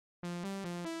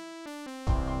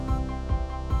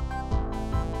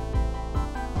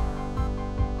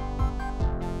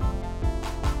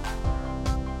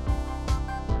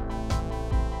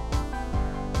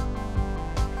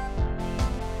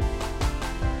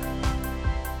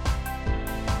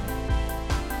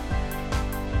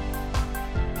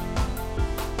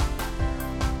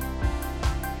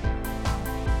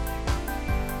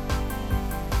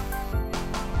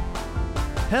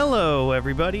Hello,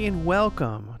 everybody, and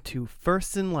welcome to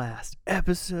First and Last,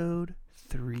 episode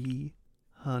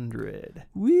 300.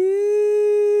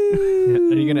 Woo!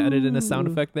 Are you gonna edit in a sound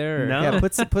effect there? Or? No. Yeah,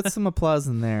 put some applause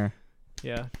in there.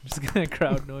 Yeah, just kind of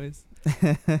crowd noise.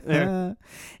 And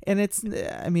it's,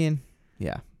 I mean,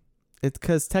 yeah, it's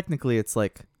because technically it's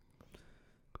like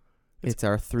it's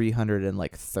our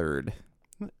 303rd.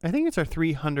 I think it's our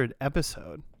 300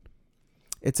 episode.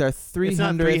 It's our 300th. It's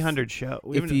not 300 show.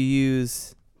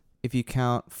 If you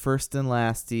count First and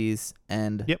Lasties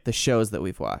and Yep. the shows that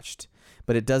we've watched,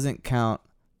 but it doesn't count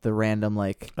the random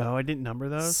like Oh, I didn't number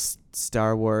those.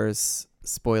 Star Wars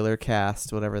spoiler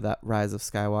cast, whatever that Rise of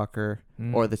Skywalker,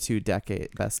 or the 2 decade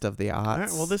best of the aughts. All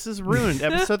right, well, this is ruined.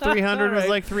 Episode 300 was Right.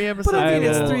 like 3 episodes. But I mean,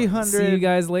 will it's 300. See you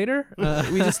guys later.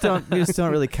 we just don't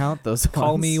really count those.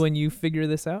 Call ones. me when you figure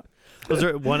this out. Those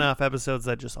are one-off episodes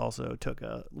that just also took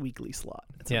a weekly slot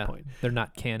at some point. They're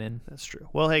not canon. That's true.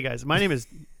 Well, hey guys, my name is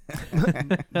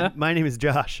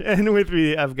Josh, and with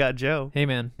me I've got Joe Hey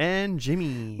man, and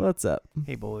Jimmy. What's up?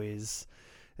 Hey boys,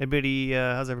 everybody.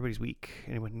 How's everybody's week?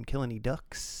 Anyone kill any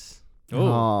ducks?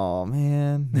 Oh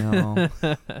man, no,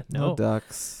 no no.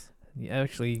 ducks. You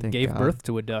actually Thank gave God. birth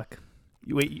to a duck.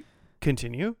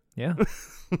 Continue. Yeah.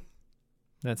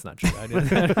 That's not true. I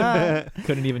didn't.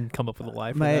 Couldn't even come up with a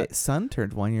lie for My that. son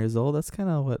turned 1 year old. That's kind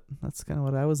of what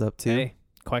I was up to. Hey,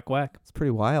 quack quack. It's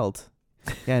pretty wild.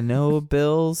 Yeah, no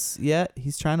bills yet.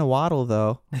 He's trying to waddle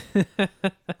though.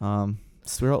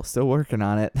 Still working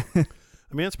on it. I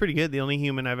mean, that's pretty good. The only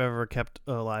human I've ever kept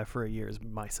alive for a year is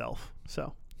myself.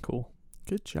 So, Cool.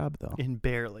 Good job though. in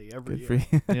barely every Good year.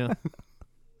 for you.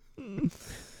 Yeah.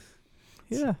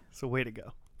 Yeah, So, way to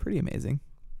go. pretty amazing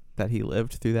that he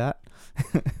lived through that.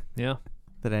 Yeah.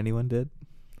 That anyone did.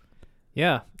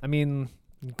 Yeah. I mean,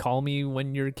 call me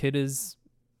when your kid is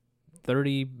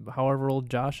 30, however old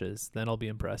Josh is. Then I'll be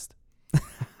impressed.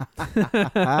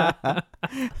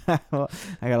 Well,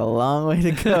 I got a long way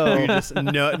to go. You're just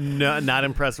not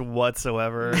impressed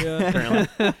whatsoever.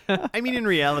 Apparently. I mean, in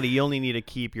reality, you only need to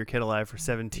keep your kid alive for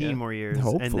 17 more years, and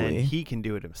Hopefully. then he can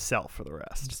do it himself for the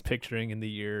rest. Just picturing in the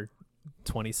year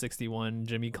 2061,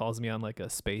 Jimmy calls me on like a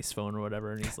space phone or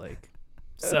whatever, and he's like,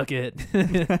 "Suck it."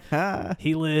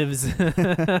 He lives.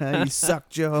 You suck,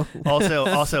 Joe.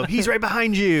 Also, he's right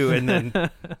behind you, and then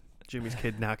Jimmy's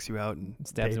kid knocks you out and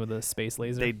Stabs him with a space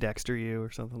laser. they Dexter you or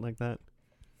something like that.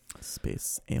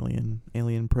 Space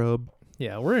alien probe.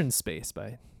 Yeah, we're in space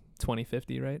by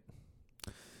 2050, right?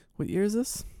 What year is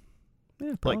this?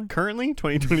 Yeah, probably. Like currently,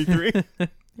 2023.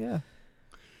 Yeah.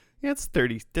 Yeah, it's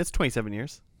 30. That's 27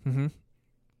 years. Mm-hmm.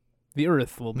 The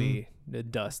Earth will be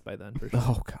dust by then, for sure.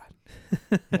 Oh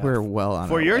God. We're well on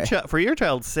For our your way. for your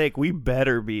child's sake, we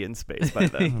better be in space by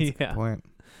then. That's a good Yeah. point.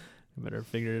 You better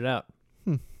figure it out.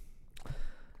 Hmm.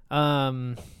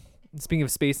 Speaking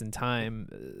of space and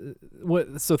time,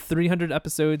 so 300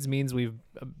 episodes means we've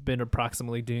been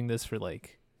approximately doing this for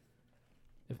like,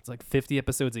 if it's like 50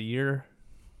 episodes a year,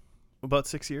 About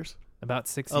 6 years. about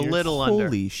 6 A years. little under.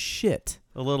 Holy shit.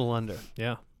 A little under.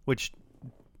 Yeah. Which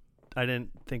I didn't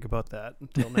think about that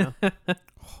until now.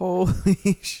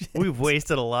 Holy shit. We've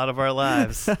wasted a lot of our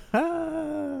lives.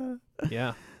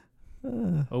 Yeah.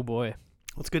 Oh boy.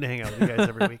 Well, it's good to hang out with you guys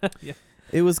every week.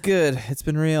 It was good. It's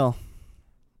been real.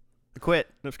 Quit.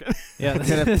 No, I'm just kidding. Yeah.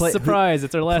 Gonna play- Surprise!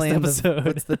 It's our last Playing episode.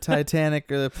 What's the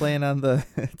Titanic or they're playing on the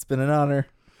It's been an honor.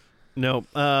 No.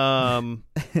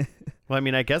 Well, I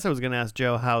mean, I guess I was going to ask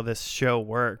Joe how this show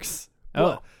works. Oh.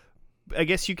 Well, I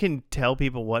guess you can tell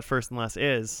people what First and Last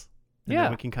is. And Yeah.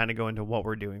 then we can kind of go into what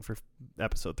we're doing for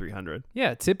episode 300.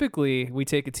 Yeah, typically we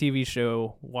take a TV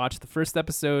show, watch the first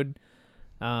episode,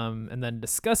 and then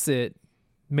discuss it,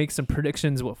 make some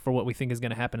predictions for what we think is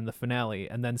going to happen in the finale,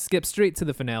 and then skip straight to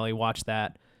the finale, watch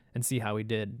that, and see how we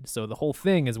did. So the whole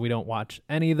thing is we don't watch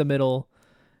any of the middle.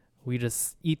 We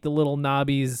just eat the little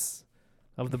knobbies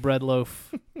of the bread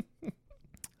loaf.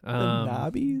 The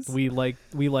knobbies? We like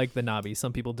the knobbies.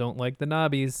 Some people don't like the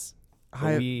knobbies.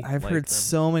 I've like heard them.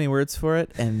 so many words for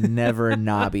it and never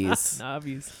knobbies.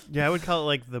 Knobbies. Yeah, I would call it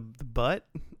like the butt.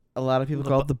 A lot of people The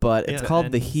call it the butt. It's yeah, called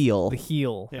and the heel. The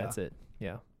heel. Yeah. That's it.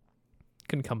 Yeah.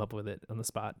 Couldn't come up with it on the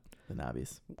spot. The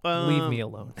knobbies. Leave me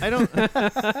alone. I don't.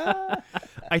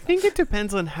 I think it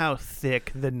depends on how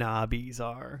thick the knobbies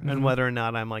are and Mhm. whether or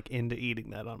not I'm like into eating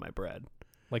that on my bread.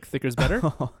 Like thicker's better?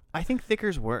 I think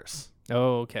thicker's worse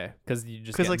Oh, okay. Because you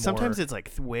just because get like sometimes more. it's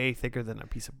like way thicker than a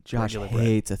piece of Josh regular bread.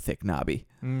 hates a thick knobby.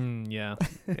 Yeah.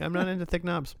 Yeah, I'm not into thick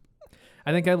knobs.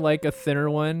 I think I like a thinner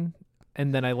one,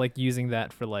 and then I like using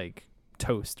that for like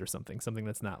toast or something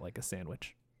that's not like a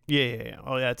sandwich. Yeah.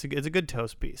 Oh, yeah. It's a good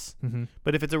toast piece. Mm-hmm.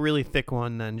 But if it's a really thick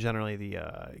one, then generally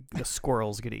the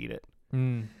squirrels get to eat it.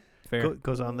 Fair.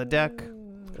 Goes on the deck,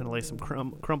 kind of lay some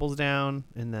crumbles down,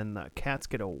 and then the cats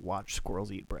get to watch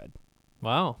squirrels eat bread.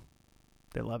 Wow.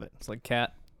 They love it. It's like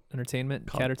cat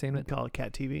entertainment, cat-ertainment, Call it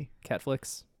cat TV. cat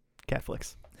flicks. Cat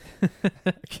flicks.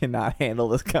 I cannot handle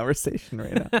this conversation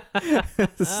right now.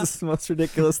 This is the most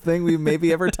ridiculous thing we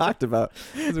maybe ever talked about.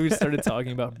 So we started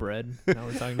talking about bread. Now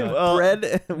we're talking about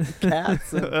Bread and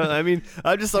cats. And I mean,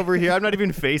 I'm just over here. I'm not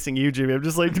even facing you, Jimmy. I'm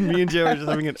just like, me and Joe are just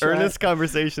having an earnest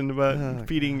conversation about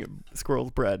feeding squirrels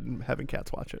bread and having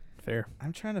cats watch it. fair.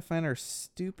 I'm trying to find our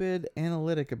stupid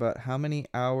analytic about how many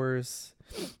hours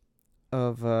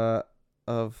of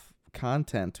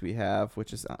content we have,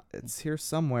 which is it's here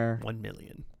somewhere, 1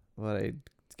 million. but I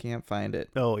can't find it.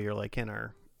 Oh, you're like in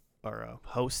our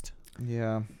host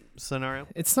Yeah. scenario.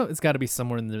 It's got to be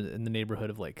somewhere in the neighborhood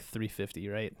of like 350,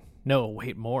 right? No,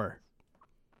 wait, more.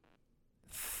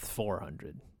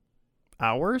 400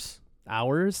 Hours?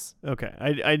 hours. Okay,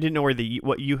 I didn't know where I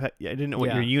didn't know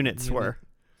what your units were.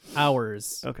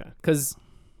 Hours. Okay, Because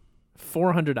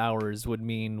 400 hours would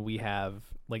mean we have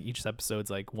like each episode's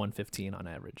like 115 on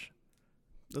average.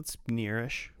 that's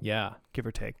nearish, Yeah. give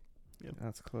or take.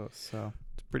 That's close. So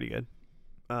It's pretty good.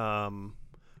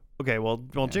 Okay, well,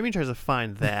 Jimmy tries to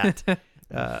find that.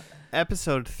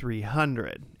 Episode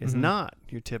 300 is Mhm. not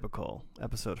your typical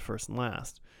episode first and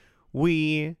last.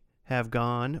 We have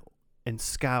gone and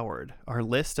scoured our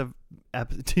list of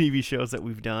TV shows that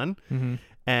we've done, Mm-hmm.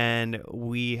 and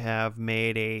we have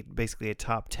made basically a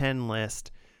top 10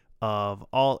 list of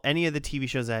any of the TV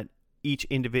shows that each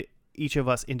of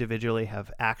us individually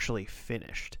have actually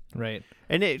finished. Right.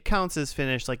 And it counts as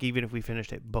finished, like even if we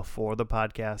finished it before the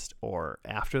podcast or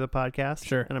after the podcast.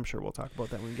 Sure. And I'm sure we'll talk about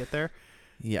that when we get there.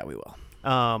 yeah, we will.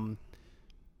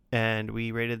 And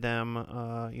we rated them,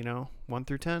 1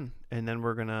 through 10. And then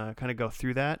we're going to kind of go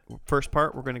through that. First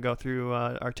part, we're going to go through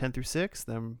our 10 through 6.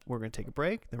 Then we're going to take a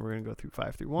break. Then we're going to go through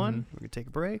 5 through 1. Mhm. We're going to take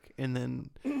a break. And then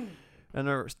in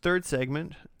our third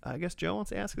segment, I guess Joe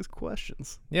wants to ask us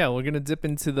questions. Yeah, we're gonna dip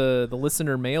into the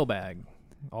listener mailbag.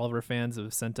 All of our fans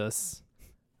have sent us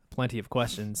plenty of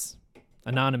questions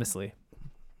anonymously.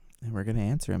 And we're gonna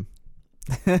answer him.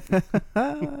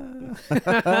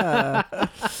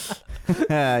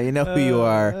 You know who you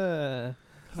are.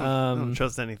 I don't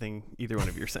trust anything either one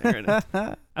of you are saying right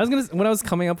now. when I was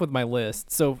coming up with my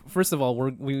list. So first of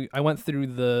all, I went through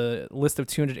the list of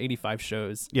 285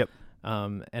 shows. Yep.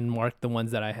 And marked the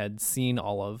ones that I had seen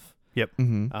all of.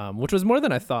 Mm-hmm. Which was more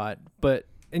than I thought. But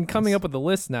in coming up with the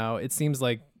list now, it seems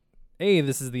like,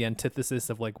 this is the antithesis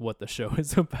of like what the show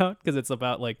is about, because it's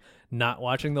about like not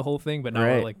watching the whole thing, but now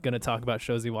we're Right. like gonna talk about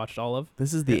shows we watched all of.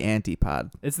 This is the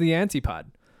antipod. It's the antipod.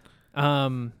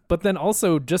 But then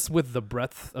also just with the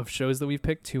breadth of shows that we've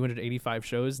picked, 285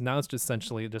 shows, now it's just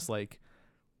essentially just like,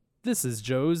 this is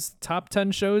Joe's top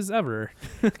 10 shows ever.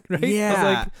 Right?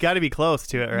 Yeah. Got to be close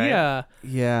to it, right? Yeah.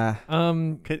 Yeah. I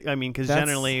mean, because That's-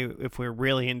 generally, if we're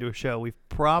really into a show, we've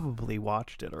probably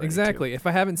watched it already. Exactly. If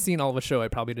I haven't seen all of a show, I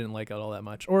probably didn't like it all that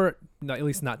much, or not, at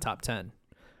least not top 10.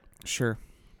 Sure.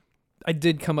 I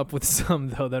did come up with some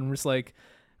though. Then I'm just like,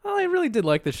 oh, I really did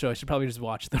like this show. I should probably just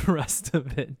watch the rest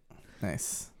of it.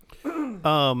 Nice.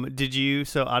 Did you?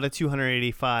 So out of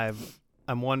 285,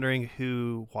 I'm wondering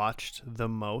who watched the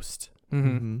most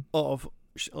Mm-hmm. of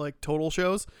like total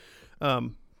shows. I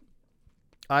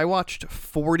watched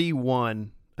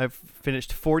 41. I've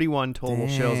finished 41 total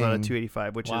shows out of Dang.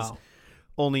 285, which is Wow.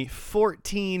 only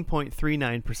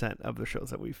 14.39% of the shows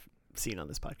that we've seen on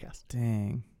this podcast.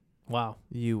 Dang. Wow.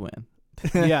 You win.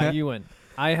 Yeah, you win.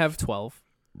 I have 12.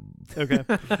 Okay.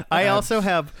 I also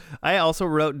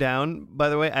wrote down, by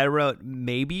the way, I wrote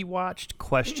maybe watched ?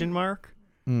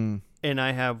 Mm. And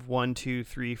I have 1, 2,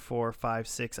 3, 4, 5,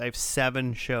 6. I have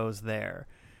 7 shows there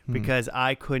because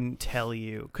I couldn't tell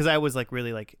you, because I was like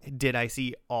really like, did I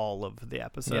see all of the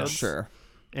episodes? Sure.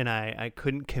 And I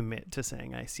couldn't commit to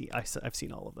saying I've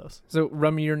seen all of those. So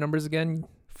run me your numbers again.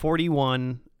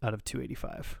 41 out of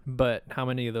 285. But how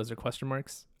many of those are question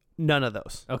marks? None of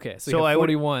those. Okay, so So you have I would-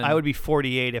 41. I would be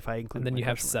 48 if I include. and then my you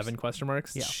have question 7 marks. question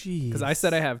marks. Yeah. Jeez. Because I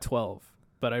said I have 12,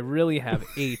 but I really have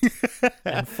 8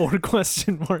 and 4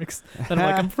 question marks. And I'm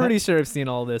like, I'm pretty sure I've seen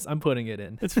all this. I'm putting it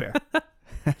in. It's fair.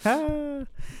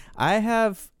 I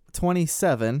have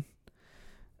 27.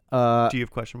 Do you have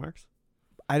question marks?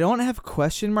 I don't have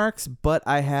question marks, but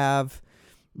I have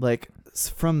like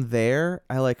from there,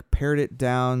 I like pared it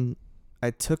down. I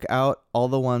took out all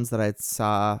the ones that I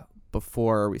saw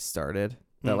before we started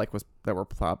that that were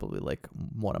probably like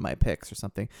one of my picks or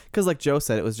something. Because like Joe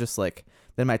said, it was just like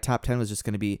then my top 10 was just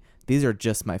going to be these are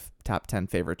just my top 10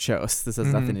 favorite shows. This has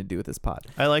nothing to do with this pod.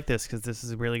 I like this because this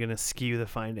is really going to skew the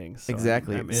findings. So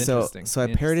Exactly. I'm So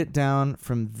I pared it down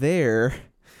from there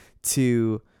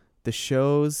to the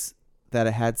shows that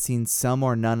I had seen some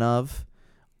or none of,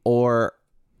 or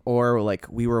like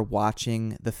we were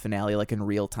watching the finale like in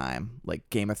real time, like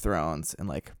Game of Thrones and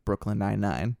like Brooklyn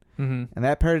Nine-Nine. Mm-hmm. And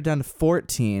that pared it down to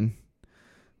 14.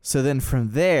 So then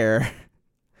from there,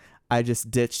 I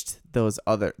just ditched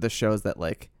the shows that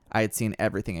like I had seen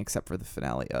everything except for the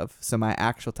finale of. So my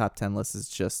actual top 10 list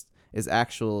is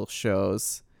actual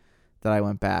shows that I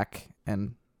went back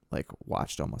and like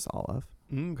watched almost all of.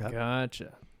 Okay.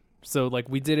 Gotcha. So like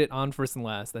we did it on first and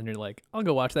last. Then you're like, I'll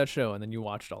go watch that show, and then you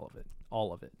watched all of it.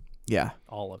 Yeah.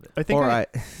 All of it. I think Or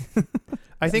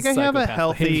I think I have a Psychopath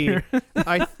healthy behavior.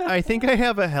 I think I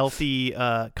have a healthy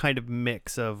kind of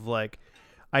mix of like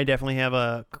I definitely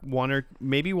have one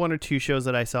or two shows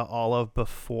that I saw all of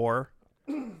before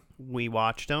we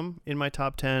watched them in my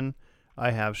top 10.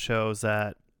 I have shows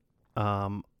that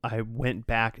I went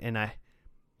back and I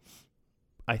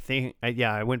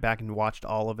went back and watched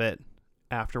all of it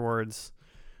afterwards.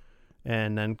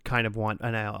 And then kind of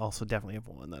and I also definitely have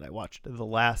one that I watched the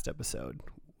last episode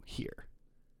here.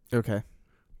 Okay.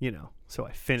 So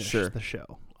I finished the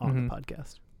show on the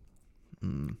podcast.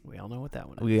 We all know what that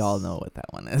one is. We all know what that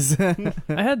one is.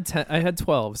 I had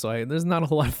 12, so there's not a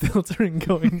whole lot of filtering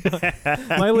going on.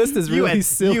 My list is really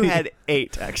silly. You had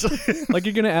 8, actually. Like,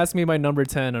 you're going to ask me my number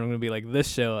 10, and I'm going to be like, this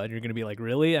show, and you're going to be like,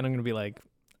 really? And I'm going to be like,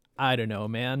 I don't know,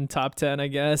 man. Top 10, I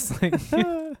guess. Like,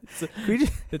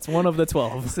 it's one of the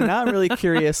 12. So now I'm really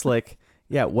curious, like,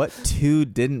 yeah, what 2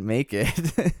 didn't make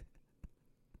it?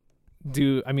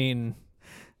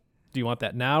 Do you want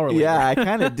that now or later? Yeah, I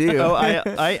kind of do. Oh,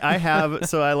 I have.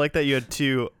 So I like that you had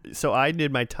 2. So I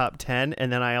did my top 10,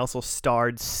 and then I also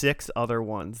starred 6 other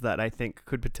ones that I think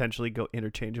could potentially go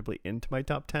interchangeably into my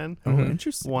top 10. Oh, Mhm.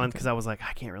 interesting. One, because I was like,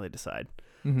 I can't really decide.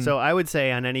 Mhm. So I would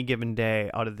say on any given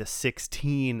day, out of the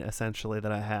 16 essentially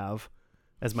that I have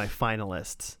as my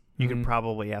finalists, you can Mhm.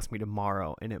 probably ask me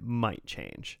tomorrow, and it might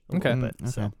change a Okay. little bit.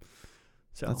 Okay.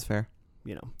 So That's fair.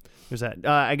 there's that.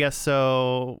 I guess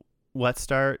so. Let's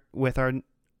start with our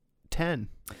 10.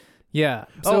 Yeah.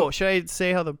 So, Should I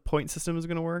say how the point system is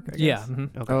going to work? I yeah. guess?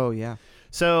 Mhm. Okay. Oh, yeah.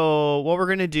 So what we're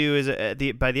going to do is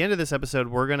by the end of this episode,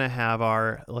 we're going to have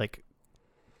our like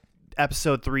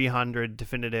episode 300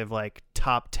 definitive like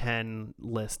top 10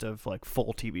 list of like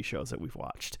full TV shows that we've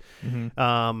watched.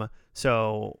 Mhm.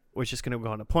 So we're just going to go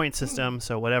on a point system.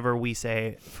 So whatever we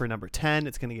say for number 10,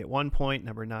 it's going to get 1 point.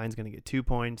 Number 9 is going to get 2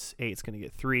 points. 8 is going to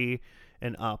get 3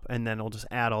 and up. And then we'll just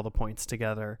add all the points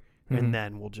together. Mhm. And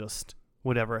then we'll just,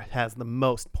 whatever has the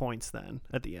most points then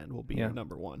at the end will be Yeah. our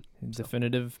number 1.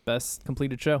 Definitive best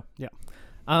completed show. Yeah.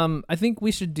 I think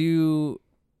we should do.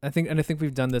 I think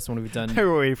we've done this when we've done. I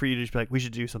waited for you to just be like, we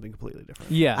should do something completely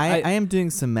different. Yeah. I am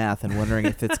doing some math and wondering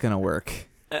if it's going to work.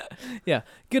 Yeah.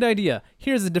 Good idea.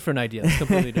 Here's a different idea. It's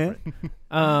completely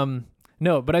different.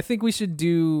 No, but I think we should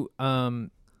do.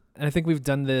 And I think we've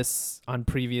done this on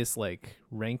previous like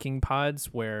ranking pods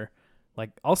where,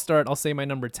 like, I'll say my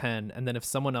number 10, and then if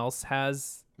someone else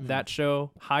has that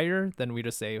show higher, then we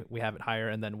just say we have it higher,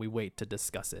 and then we wait to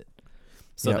discuss it.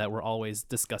 So Yep. that we're always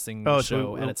discussing Oh, the so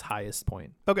show we'll- at its highest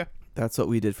point. Okay. That's what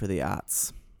we did for the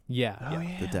aughts, Yeah. Oh,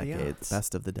 yeah. the decades,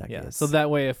 best of the decades. Yeah. So that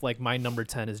way, if like my number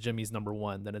 10 is Jimmy's number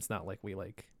 1, then it's not like we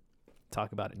like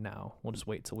talk about it now. We'll just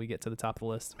wait till we get to the top of the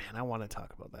list. Man, I want to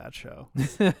talk about that show.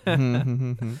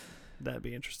 Mhm. That'd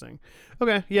be interesting.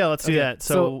 Okay. Yeah, let's do Okay, that.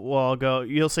 So so- we'll all go.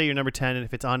 You'll say your number 10, and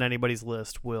if it's on anybody's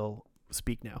list, we'll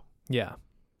speak now. Yeah.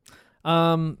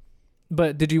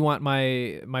 But did you want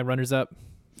my runners up?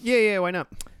 Yeah, why not?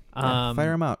 Yeah,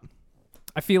 fire them out.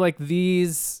 I feel like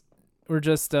these were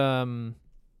just it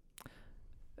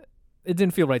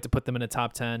didn't feel right to put them in a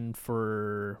top 10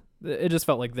 for it just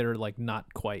felt like they're like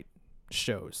not quite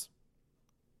shows,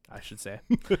 I should say.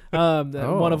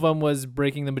 One of them was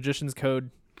Breaking the Magician's Code.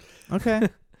 Okay.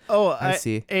 Oh, I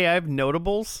see. Hey, I have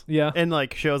notables Yeah. and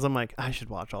like shows. I'm like, I should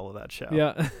watch all of that show.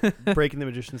 Yeah. Breaking the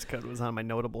Magician's Code was on my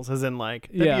notables, as in like,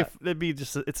 that'd be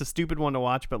just. It's a stupid one to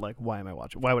watch, but like, why am I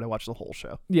watching? Why would I watch the whole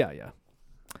show? Yeah.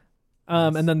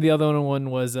 And then the other one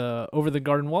was Over the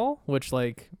Garden Wall, which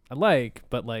like I like,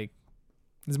 but like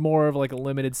is more of like a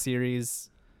limited series,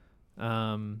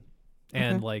 and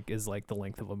like is like the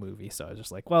length of a movie. So I was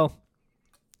just like, well,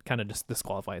 kind of just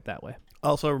disqualify it that way.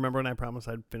 Also, remember when I promised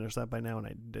I'd finish that by now, and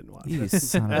I didn't watch You it.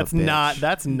 son of a bitch.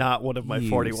 That's not one of my You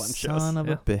 41 shows. Son of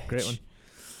Yeah, a bitch. great one.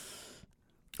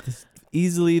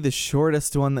 Easily the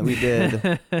shortest one that we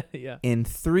did Yeah. in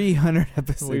 300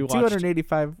 episodes, We watched-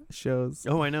 285 shows.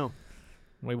 Oh, I know.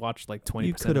 We watched like 20%.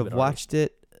 You could of have it watched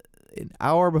it an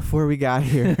hour before we got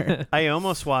here. I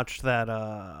almost watched that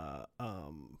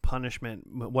Punishment,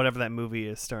 whatever that movie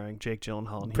is starring Jake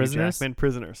Gyllenhaal and Hugh Prisoners? Jackman.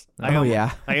 Prisoners. Oh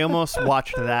yeah. I almost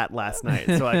watched that last night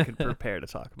so I could prepare to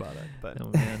talk about it, but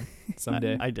Oh man,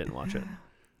 someday. I didn't watch it.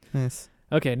 Nice.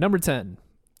 Okay, number 10.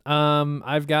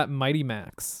 I've got Mighty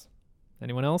Max.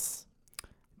 Anyone else?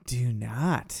 Do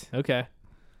not. Okay.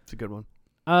 It's a good one.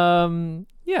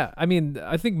 Yeah. I mean,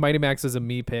 I think Mighty Max is a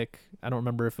me pick. I don't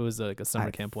remember if it was like a summer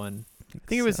I camp one, I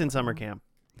think it was in summer camp.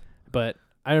 but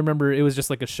I remember it was just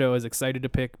like a show I was excited to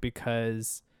pick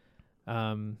because,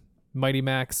 Mighty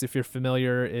Max, if you're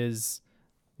familiar, is,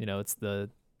 it's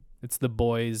the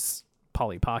boys'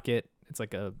 Polly Pocket. It's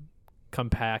like a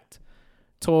compact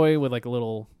toy with like a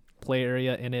little play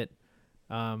area in it.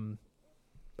 I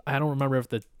don't remember if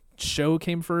the show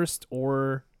came first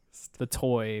or the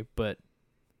toy, but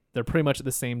they're pretty much at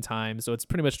the same time. So it's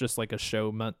pretty much just like a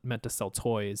show meant to sell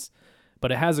toys,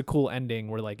 but it has a cool ending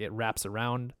where like it wraps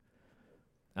around.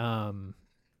 And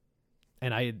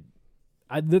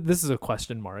this is a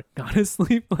question mark,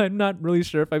 honestly. I'm not really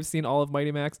sure if I've seen all of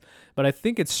Mighty Max, but I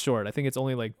think it's short. I think it's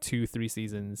only like 2-3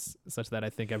 seasons, such that I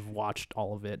think I've watched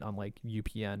all of it on like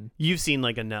UPN. You've seen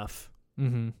like enough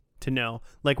Mm-hmm. to know.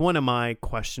 Like one of my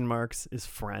question marks is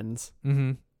Friends.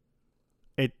 Mm-hmm.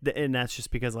 And that's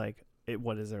just because like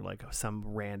what is there, like some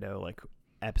rando like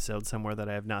episode somewhere that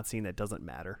I have not seen that doesn't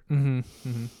matter. Mm-hmm.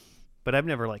 Mm-hmm. But I've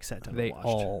never like sat down They and watched.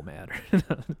 all matter.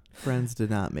 Friends did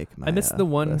not make my I missed the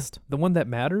one list. that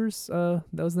matters. That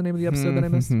was the name of the episode that I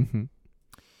missed.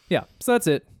 Yeah, so that's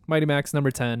it. Mighty Max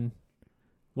number 10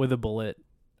 with a bullet.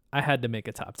 I had to make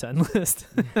a top 10 list.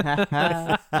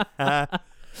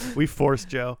 We forced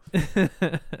Joe.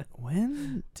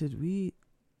 When did we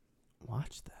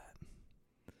watch that?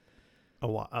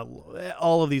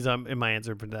 All of these, in my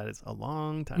answer for that is a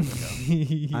long time ago.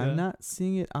 Yeah. I'm not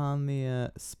seeing it on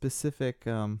the specific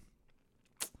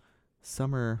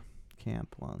summer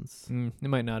camp ones. It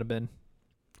might not have been.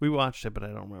 We watched it, but I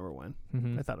don't remember when.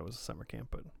 Mm-hmm. I thought it was a summer camp,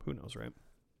 but who knows, right?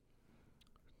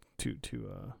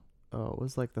 Oh, it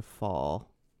was like the fall.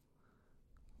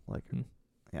 Like, Hmm.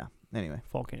 yeah. Anyway.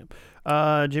 Fall camp.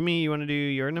 Jimmy, you want to do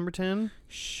your number 10?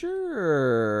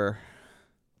 Sure.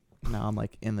 Now I'm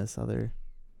like in this other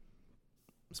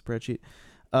spreadsheet.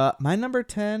 My number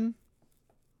 10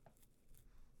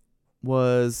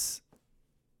 was.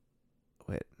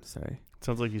 Wait, sorry.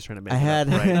 Sounds like he's trying to make I it had-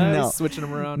 up, right? No. Switching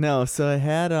them around. No, so I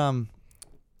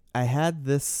had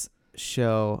this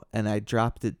show and I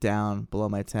dropped it down below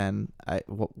my 10. I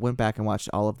went back and watched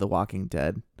all of The Walking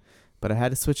Dead, but I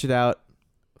had to switch it out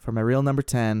for my real number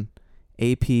 10,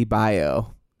 AP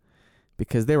Bio,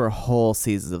 because there were whole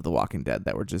seasons of The Walking Dead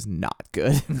that were just not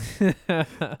good.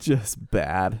 Just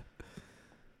bad.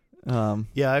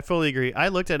 Yeah, I fully agree. I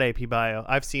looked at AP Bio.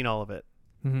 I've seen all of it.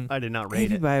 Mm-hmm. I did not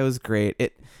rate AP it. Bio is great.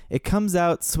 It comes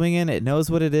out swinging. It knows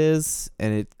what it is,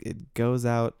 and it goes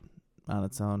out on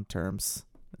its own terms.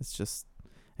 It's just,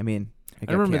 I mean, it I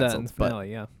got remember that in canceled, the but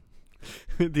finale, yeah.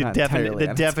 Not entirely on its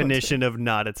own definition of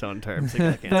not its own terms. It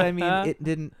got but canceled. I mean, it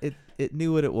didn't. It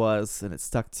knew what it was, and it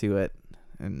stuck to it,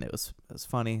 and it was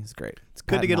funny. It was great. It's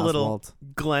good to get a little Oswald.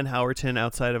 Glenn Howerton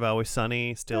outside of Always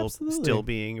Sunny, Absolutely. still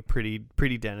being pretty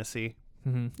Dennis-y.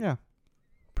 Mm-hmm. Yeah.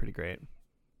 Pretty great.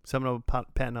 Something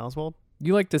about Patton Oswalt?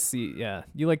 You like to see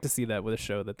that with a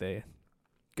show that they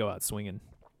go out swinging.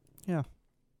 Yeah.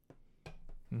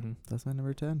 Mm-hmm. That's my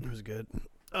number 10. It was good.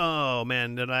 Oh,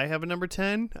 man. Did I have a number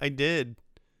 10? I did.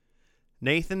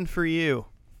 Nathan For You.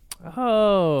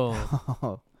 Oh,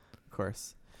 of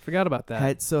course. forgot about that.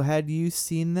 Had you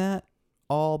seen that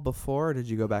all before, or did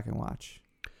you go back and watch?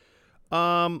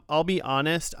 I'll be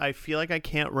honest. I feel like I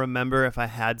can't remember if I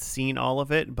had seen all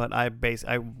of it, but I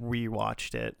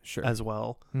rewatched it Sure. as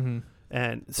well. Mm-hmm.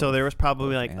 And so there was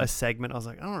probably like man. a segment. I was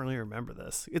like, I don't really remember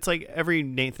this. It's like every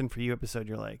Nathan For You episode,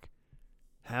 you're like,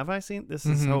 have I seen this?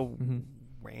 Is so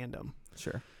random.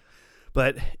 Sure.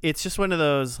 But it's just one of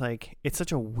those, like, it's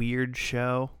such a weird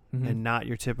show Mm-hmm. and not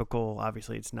your typical,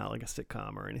 obviously it's not like a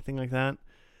sitcom or anything like that.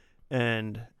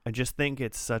 And I just think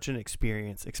it's such an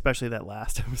experience, especially that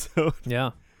last episode.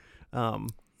 Yeah.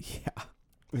 Yeah.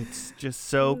 It's just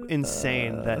so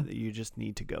insane that you just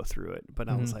need to go through it. But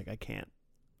I was Mhm. like, I can't.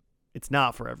 It's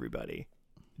not for everybody.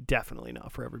 Definitely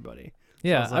not for everybody.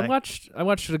 Yeah, was I like-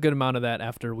 watched a good amount of that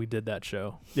after we did that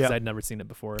show because Yeah. I'd never seen it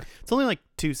before. It's only like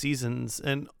 2 seasons,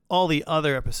 and all the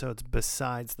other episodes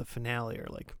besides the finale are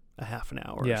like a half an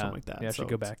hour or something like that. Yeah, I So should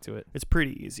go it's- back to it. It's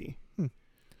pretty easy.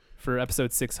 For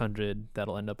episode 600,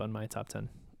 that'll end up on my top 10.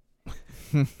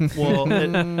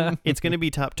 Well, it's going to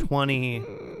be top 20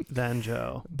 then,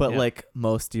 Joe. But Yeah. like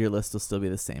most of your list will still be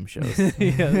the same shows.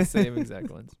 Yeah, the same exact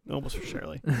ones. Almost for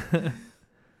surely.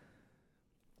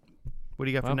 What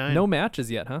do you got Well, for 9? no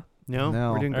matches yet, huh? No?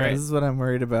 We're doing All great. right. This is what I'm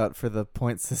worried about for the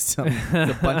point system.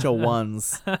 It's a bunch of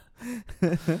ones.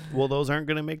 Well, those aren't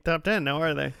going to make top 10 now,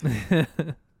 are they?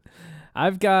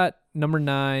 I've got number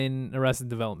 9, Arrested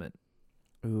Development.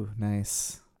 Ooh,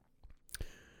 nice.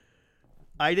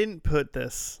 I didn't put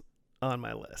this on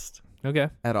my list. Okay.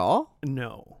 At all?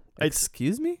 No.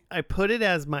 Excuse me? I put it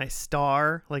as my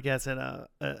star, like as in a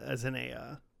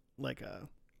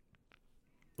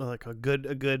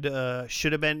good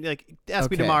should have been, like, Ask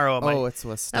Me Okay. Tomorrow. It might, Oh, it's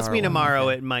a star Ask Me one. Tomorrow.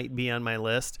 Okay. It might be on my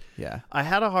list. Yeah. I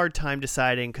had a hard time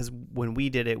deciding because when we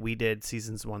did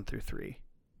seasons 1 through 3,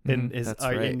 and Mhm. That's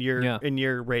right. and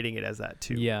you're rating it as that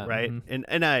too, Yeah, right? mhm.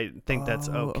 And I think that's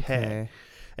Oh, okay.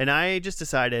 And I just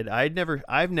decided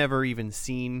I've never even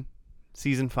seen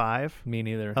season 5 Me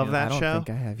neither. of yeah. that I don't show. think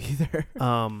I have either.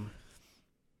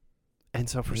 And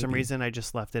so for some Maybe. reason I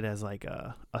just left it as like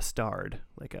a starred,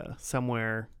 like a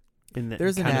somewhere in the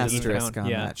There's an kind of asterisk on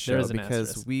Yeah, that show there's an because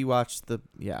asterisk. we watched the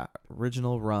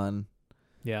original run,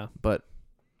 Yeah. but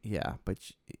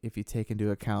if you take into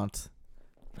account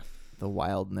the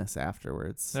wildness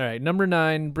afterwards. All right. Number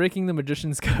 9, Breaking the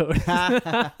Magician's Code.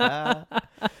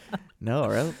 No,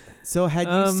 right? So had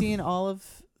you Um, seen all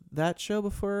of that show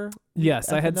before?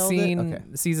 Yes, I had FNL'd it? seen Okay.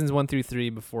 seasons 1 through 3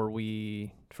 before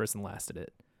we first and lasted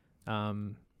it.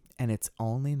 And it's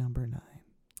only number 9.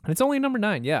 And it's only number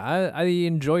 9. Yeah, I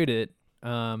enjoyed it.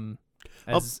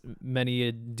 As many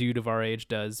a dude of our age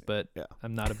does, but Yeah.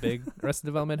 I'm not a big Arrested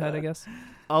Development head, I guess.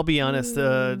 I'll be honest,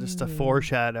 just a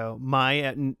foreshadow.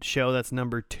 My show that's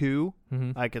number 2,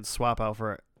 Mm-hmm. I could swap out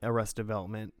for Arrested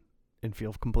Development and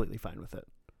feel completely fine with it.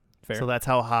 Fair. So that's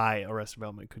how high Arrested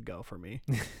Development could go for me.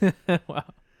 Wow.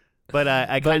 But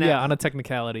I But kind of yeah, on a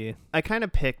technicality. I kind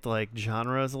of picked like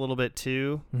genres a little bit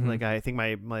too. Mhm. Like I think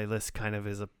my list kind of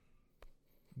is a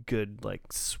good like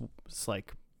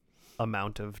like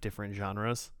amount of different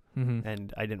genres, Mm-hmm.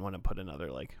 and I didn't want to put another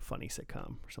like funny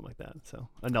sitcom or something like that. So,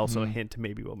 and also a Mhm. hint to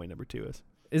maybe what my number 2 is.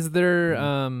 Is there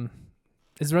Mhm.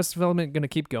 is Arrested Development going to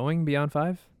keep going beyond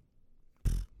 5?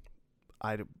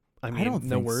 I mean, I don't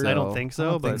no think word. so. I don't think so,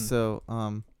 I don't think but- so.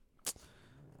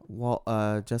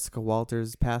 Jessica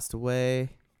Walters passed away.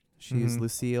 She's Mhm.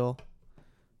 Lucille.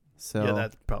 So yeah,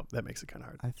 that makes it kind of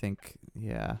hard. I think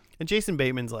And Jason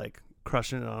Bateman's like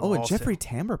crushing it on. Oh, all and Jeffrey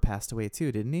Tambor passed away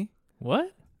too, didn't he?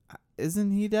 What?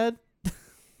 Isn't he dead?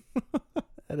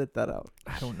 Edit that out.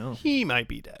 I don't know. He might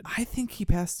be dead. I think he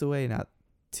passed away not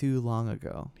too long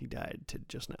ago. He died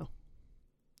just now.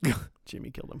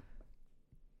 Jimmy killed him.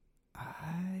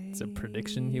 It's a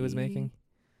prediction he was making.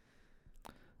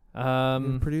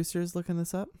 Producers looking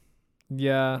this up?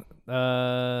 Yeah.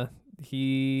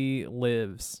 He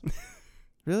lives.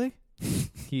 Really?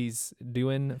 He's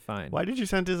doing fine. Why did you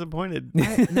sound disappointed?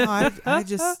 I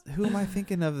just who am I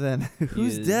thinking of then?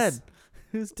 Who's is- dead?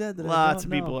 Who's dead? That Lots I of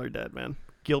don't people know? are dead, man.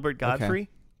 Gilbert Godfrey,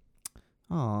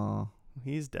 Oh,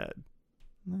 he's dead.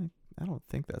 I don't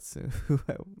think that's who.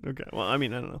 Okay, well, I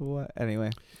mean, I don't know. What?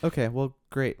 Anyway, okay. Well,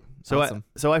 great. So Awesome.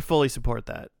 I fully support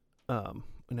that.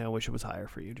 And I wish it was higher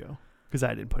for you, Joe, because I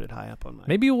didn't put it high up on mine.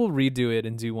 Maybe we'll redo it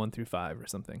and do 1 through 5 or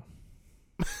something.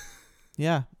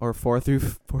 Yeah, or 4 through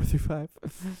 5.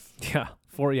 Yeah.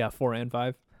 4 and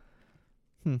 5.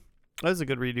 That was a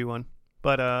good redo one.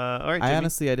 But all right, I Jimmy.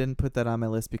 honestly I didn't put that on my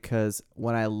list because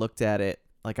when I looked at it,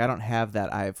 like I don't have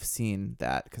that. I've seen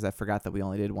that because I forgot that we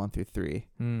only did 1 through 3.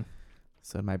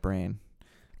 So in my brain,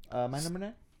 my number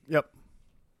 9. Yep.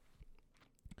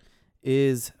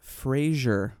 Is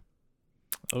Frasier.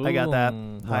 I got that.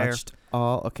 Ooh. Higher. Watched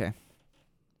all. Okay.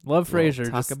 Love We'll Frasier.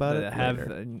 talk Just about it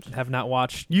have not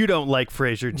watched. You don't like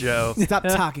Frasier, Joe. Stop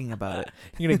talking about it.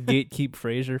 You're gonna gatekeep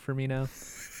Frasier for me now.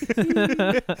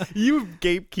 You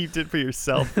gatekeeped it for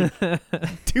yourself for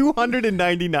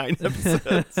 299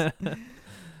 episodes.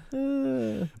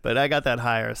 But I got that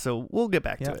higher, so we'll get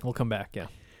back to Yeah. it. We'll come back.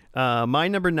 Yeah. My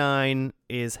number 9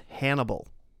 is Hannibal.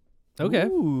 Okay.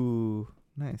 Ooh,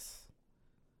 nice.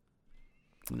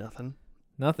 Nothing.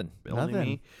 Nothing. Building Nothing.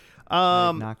 me.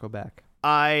 I did not go back.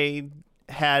 I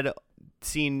had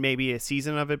seen maybe a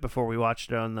season of it before we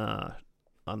watched it on the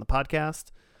podcast.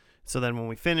 So then when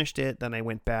we finished it, then I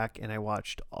went back and I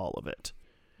watched all of it.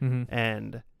 Mm-hmm.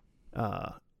 And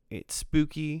it's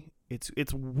spooky.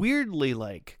 It's weirdly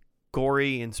like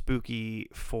gory and spooky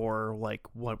for like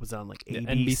what was on like Yeah,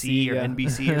 ABC or yeah.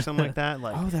 NBC or something like that.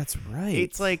 Like Oh, that's right.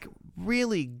 it's like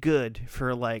really good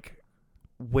for like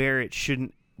where it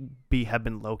shouldn't have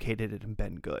been located and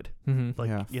been good. Mm-hmm. Like,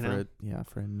 yeah, you know,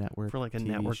 for a network for like a TV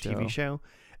network show. TV show.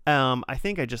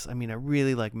 I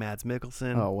really like Mads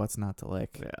Mikkelsen. Oh, what's not to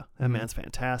like? Yeah, that man's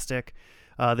fantastic.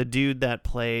 The dude that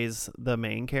plays the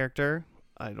main character,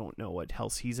 I don't know what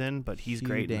else he's in, but he's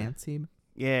great. Dancy.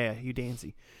 Yeah, Hugh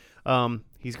Dancy.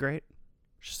 He's great.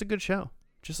 Just a good show.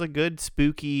 Just a good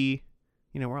spooky.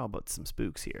 We're all about some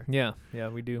spooks here. Yeah,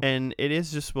 we do. And it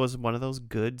was one of those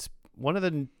one of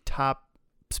the top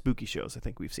spooky shows I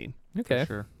think we've seen. Okay. For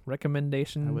sure.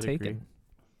 Recommendation I would taken. agree.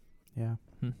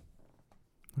 Yeah.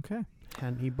 Okay.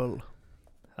 Hannibal.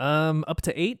 Up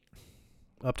to 8.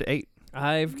 Up to 8.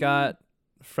 I've got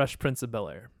Fresh Prince of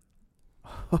Bel-Air.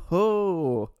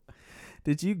 Oh,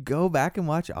 did you go back and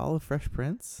watch all of Fresh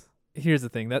Prince? Here's the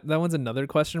thing. That one's another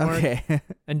question mark. Okay.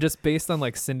 And just based on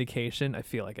like syndication, I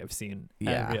feel like I've seen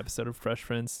Yeah. every episode of Fresh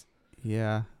Prince.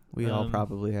 Yeah, we all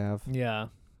probably have. Yeah.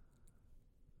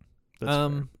 That's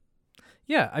fair.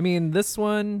 Yeah, I mean, this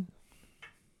one,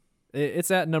 it's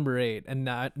at number 8, and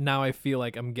now I feel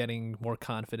like I'm getting more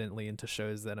confidently into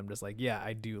shows that I'm just like, yeah,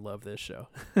 I do love this show.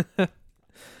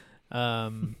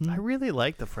 I really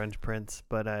like the French Prince,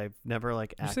 but I've never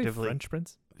like Did you say actively. French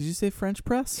Prince? Did you say French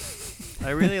press? I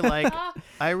really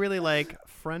like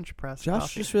French press. Josh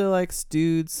coffee. just really likes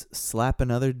dudes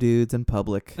slapping other dudes in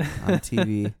public on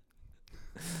TV.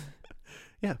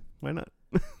 Yeah, why not?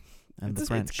 And the It's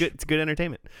French. good. It's good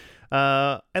entertainment.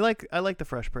 I like the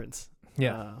Fresh Prince.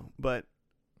 Yeah. But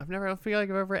I don't feel like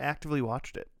I've ever actively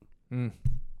watched it. Mm.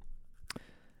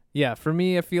 Yeah, for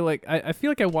me, I feel like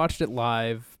I watched it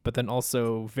live, but then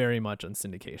also very much on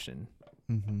syndication.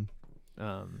 Mm-hmm.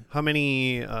 How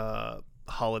many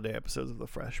holiday episodes of the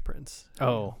Fresh Prince?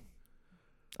 Oh,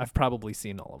 I've probably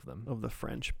seen all of them Of the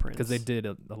French Prince. because they did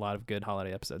a lot of good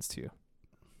holiday episodes too.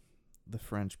 The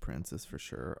French Prince is for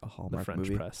sure a The Hallmark French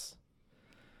movie. press,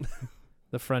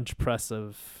 the French press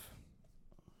of.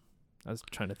 I was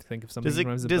trying to think of something.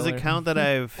 Does it count that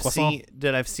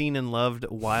I've seen and loved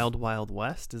Wild Wild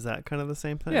West? Is that kind of the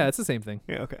same thing? Yeah, it's the same thing.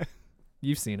 Yeah. Okay.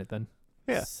 You've seen it then.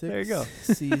 Yeah. 6 there you go.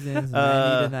 seasons,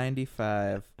 90 to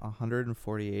 95,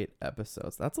 148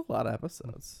 episodes. That's a lot of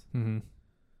episodes. Mm-hmm.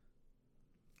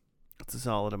 It's a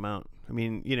solid amount. I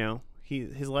mean,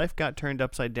 his life got turned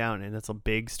upside down, and it's a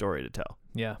big story to tell.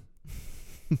 Yeah,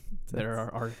 there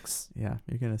are arcs. Yeah,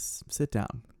 you're going to sit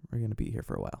down. We're going to be here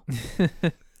for a while.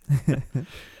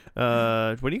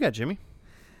 What do you got, Jimmy?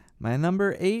 My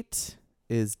number 8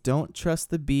 is Don't Trust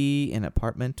the Bee in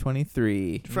Apartment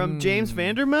 23 From James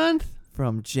Vandermonth?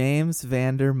 from James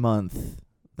Vandermonth.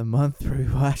 The month where we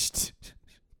watched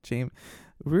James.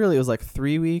 Really, it was like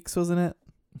 3 weeks, wasn't it?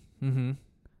 Mm-hmm.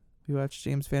 We watched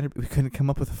James Vandermonth. We couldn't come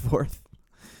up with a fourth.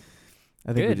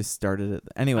 I think we Good. just started it.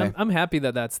 Anyway, I'm happy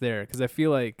that that's there because I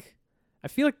feel like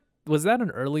was that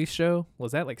an early show?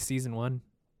 Was that like season 1?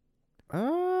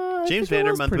 I James think it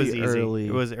Vandermonth was pretty easy. early.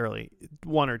 It was early.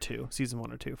 1 or 2. Season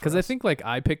 1 or 2. Because I think like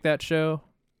I picked that show,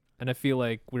 and I feel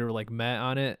like we were like met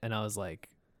on it, and I was like,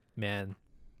 man,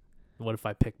 what if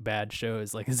I pick bad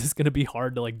shows? Like, is this gonna be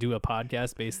hard to like do a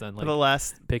podcast based on for the like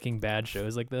last picking bad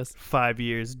shows like this? 5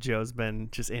 years, Joe's been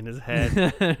just in his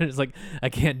head. It's like I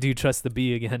can't do Trust the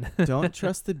Bee again. Don't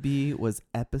Trust the Bee was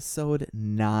episode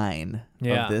 9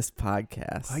 Yeah. of this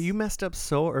podcast. Oh, you messed up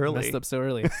so early. Messed up so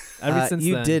early. Ever since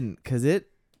you then. didn't, because it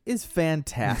is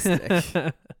fantastic.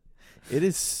 It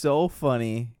is so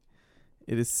funny.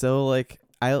 It is so like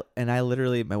I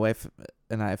literally, my wife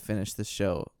and I finished the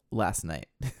show last night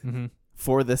Mm-hmm.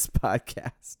 for this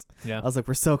podcast. Yeah. I was like,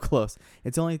 we're so close.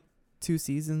 It's only 2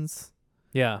 seasons.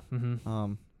 Yeah.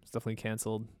 Mm-hmm. It's definitely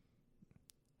canceled.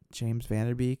 James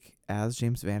Vanderbeek as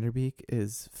James Vanderbeek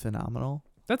is phenomenal.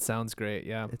 That sounds great.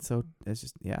 Yeah. It's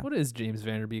just, yeah. What is James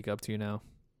Vanderbeek up to now?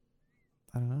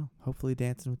 I don't know. Hopefully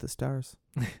Dancing with the Stars.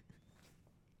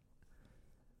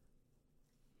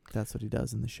 That's what he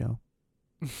does in the show.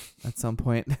 At some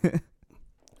point.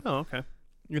 Oh, okay.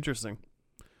 Interesting.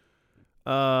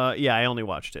 Yeah, I only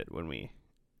watched it when we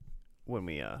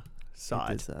saw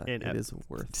it. It is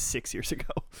worth. 6 years ago.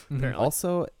 Mhm. Apparently.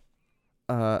 Also,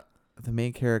 the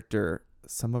main character,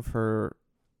 some of her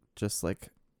just like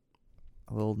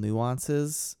little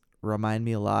nuances remind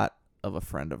me a lot of a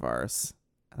friend of ours.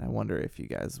 And I wonder if you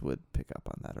guys would pick up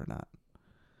on that or not.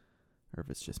 Or if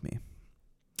it's just me.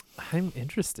 I'm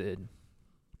interested.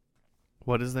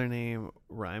 What does their name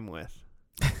rhyme with?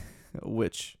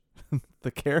 Which?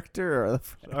 The character or the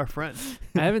friend? Our friend.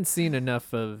 I haven't seen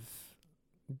enough of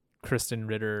Kristen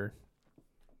Ritter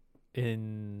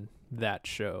in that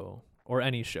show or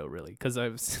any show really, because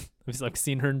I've like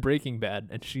seen her in Breaking Bad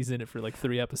and she's in it for like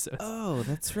 3 episodes. Oh,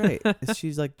 that's right. Is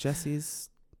she like Jesse's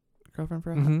girlfriend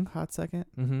for a Mhm. hot second?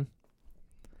 Mm-hmm.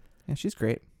 Yeah, she's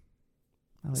great.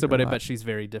 I like So, her but a I lot. bet she's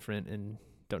very different in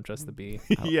Don't Trust the Bee.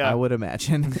 I would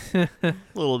imagine. A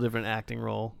little different acting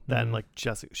role than Mhm. like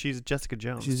Jessica. She's Jessica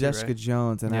Jones. She's too, Jessica right?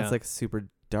 Jones, and Yeah. that's like super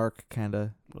dark kind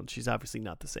of. Well, she's obviously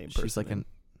not the same person. She's like in an.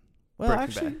 Well, Breaking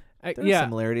actually, Bad. there are Yeah,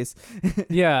 similarities.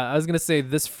 yeah. I was gonna say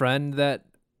this friend that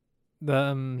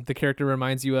the character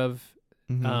reminds you of.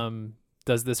 Mhm.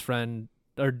 Does this friend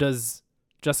or does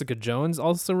Jessica Jones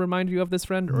also remind you of this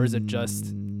friend, or is it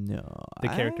just no the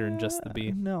character in Just the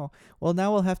Bee? No. Well,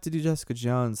 now we'll have to do Jessica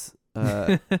Jones.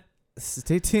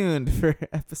 Stay tuned for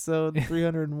episode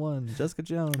 301. Jessica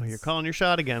Jones. Oh, you're calling your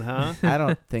shot again, huh? I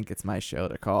don't think it's my show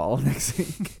to call next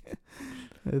week.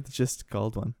 It's just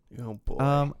called one. Oh boy.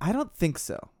 I don't think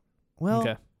so. Well,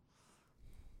 okay?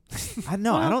 I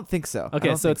don't think so. I Okay,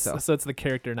 don't so think it's so it's the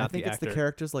character, I not think the it's actor. the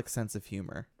character's like sense of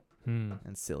humor Hmm.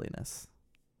 and silliness.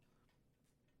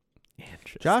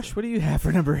 Interesting. Josh, what do you have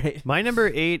for number 8? My number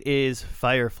 8 is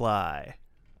Firefly.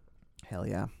 Hell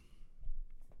yeah.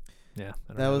 Yeah,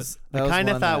 I don't That have was. I That was kind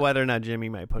of one thought that- whether or not Jimmy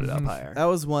might put it up higher. That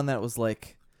was one that was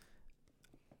like,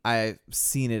 I've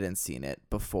seen it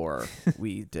before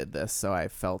we did this, so I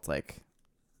felt like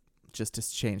just to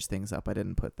change things up, I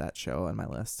didn't put that show on my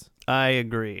list. I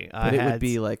agree. But it would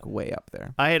be like way up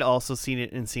there. I had also seen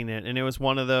it, and it was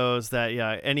one of those that,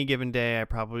 yeah, any given day I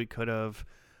probably could have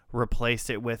replaced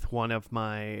it with one of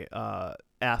my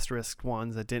asterisk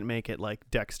ones that didn't make it, like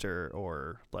Dexter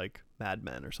or like Mad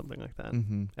Men or something like that.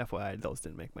 Mm-hmm. FYI, those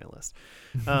didn't make my list.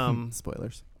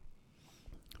 Spoilers.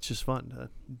 It's just fun to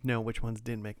know which ones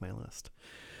didn't make my list.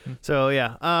 Hmm. So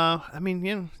yeah, I mean,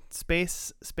 you know,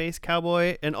 space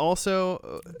cowboy, and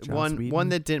also Joss one Whedon.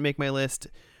 that didn't make my list,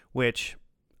 which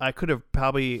I could have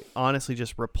probably honestly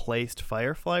just replaced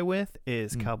Firefly with,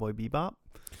 is Mm. Cowboy Bebop.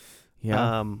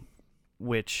 Yeah.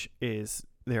 Which is,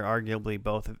 they're arguably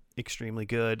both extremely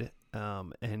good,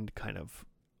 and kind of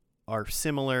are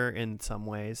similar in some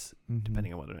ways, Mhm.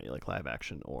 depending on whether or not you like live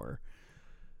action or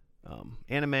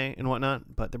anime and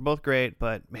whatnot. But they're both great.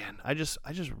 But man, I just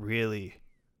really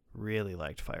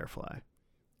liked Firefly,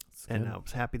 It's and good. I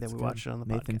was happy that It's we good. watched it on the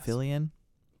Nathan podcast. Fillion.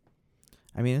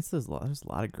 I mean, there's a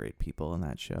lot of great people in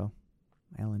that show.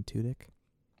 Alan Tudyk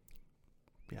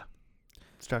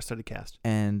Star-studded cast.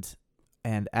 and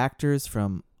actors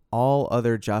from all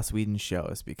other Joss Whedon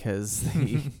shows because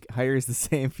he hires the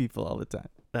same people all the time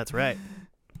That's right.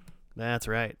 That's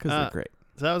right. because they're great.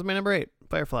 So that was my number 8,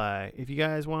 Firefly. If you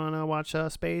guys want to watch a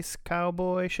space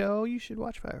cowboy show, you should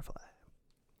watch Firefly.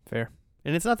 Fair.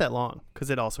 And it's not that long because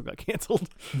it also got canceled.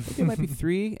 I think it might be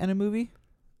 3 in a movie,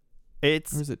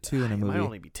 It's or is it 2 in a It movie? might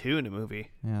only be 2 in a movie.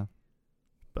 Yeah.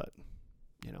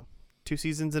 You know, 2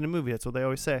 seasons in a movie. That's what they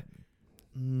always say.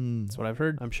 That's what I've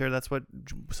heard. I'm sure that's what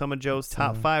some of Joe's It's,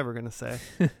 top 5 are gonna say.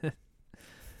 That's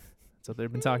what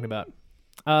they've been talking about.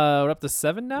 We're up to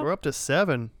 7 now. We're up to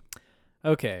 7.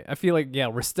 Okay, I feel like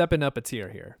we're stepping up a tier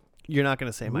here. You're not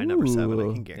gonna say my number 7. I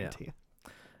Ooh. can guarantee.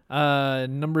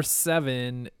 Number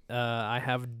 7, I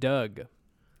have Doug.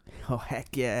 Oh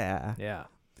heck yeah! Yeah.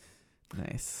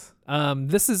 Nice.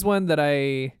 This is one that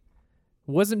I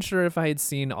wasn't sure if I had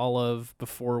seen all of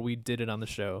before we did it on the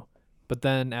show, but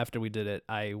then after we did it,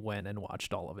 I went and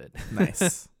watched all of it.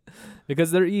 Nice.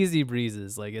 Because they're easy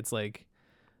breezes. Like it's like,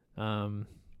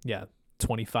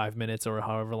 25 minutes or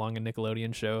however long a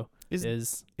Nickelodeon show is.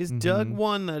 Is Doug Mhm.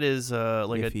 one that is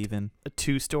like if even. a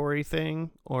 2-story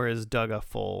thing, or is Doug a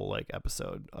full like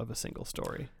episode of a single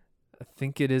story? I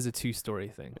think it is a 2-story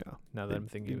thing. Yeah. Now that I'm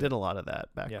thinking You of did a lot of that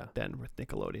back Yeah. then with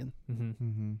Nickelodeon. it.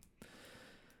 Mm-hmm.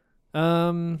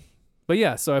 Mm-hmm. But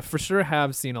yeah, so I for sure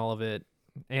have seen all of it,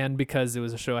 and because it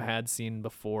was a show I had seen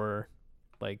before,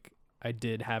 like I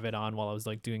did have it on while I was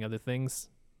like doing other things.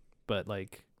 But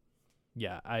like,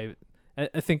 yeah, I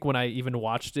think when I even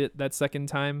watched it that second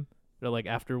time, or like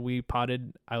after we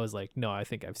potted, I was like, no, I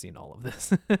think I've seen all of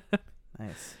this.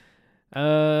 Nice.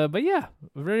 But yeah,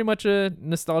 very much a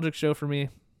nostalgic show for me.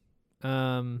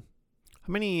 How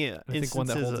many I think one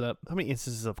that instances? holds up. How many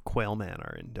instances of Quailman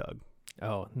are in Doug?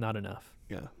 Oh, not enough.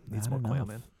 Yeah. Needs Not more enough.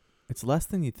 Quailman. It's less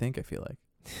than you think. I feel like.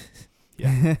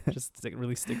 Yeah, just it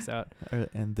really sticks out.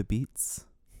 And the beats,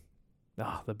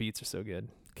 Oh, the beats are so good.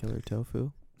 Killer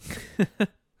Tofu.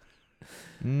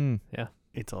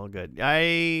 It's all good.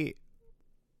 I'm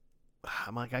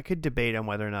like, I could debate on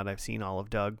whether or not I've seen all of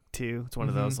Doug too. It's one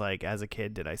of those Mhm. like, as a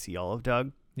kid, did I see all of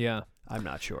Doug? Yeah. I'm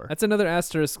not sure. That's another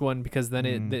asterisk one because then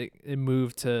Mm. it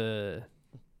moved to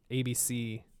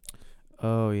ABC,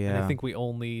 Oh yeah. and I think we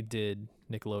only did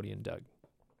Nickelodeon Doug.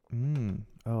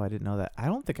 Oh, I didn't know that. I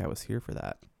don't think I was here for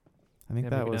that. I think Yeah,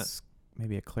 that maybe was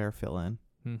maybe a Claire fill in.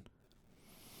 Hmm.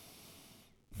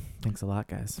 Thanks a lot,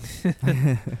 guys.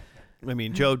 I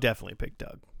mean, Joe definitely picked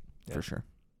Doug. Yeah. for sure.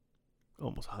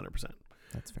 Almost 100%.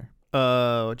 That's fair.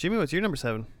 Jimmy, what's your number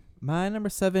 7? My number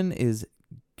 7 is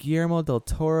Guillermo del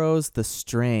Toro's The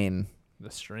Strain, The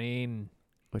Strain.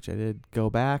 which I did go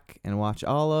back and watch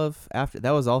all of. After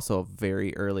that was also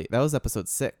very early. That was episode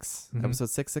 6, Mhm. episode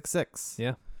 666.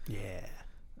 Yeah. Yeah.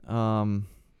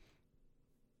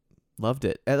 Loved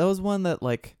it. That was one that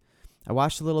like I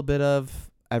watched a little bit of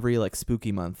every like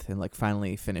spooky month, and like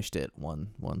finally finished it one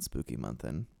spooky month,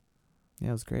 and yeah,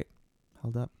 it was great.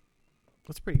 Held up.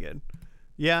 That's pretty good.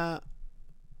 Yeah.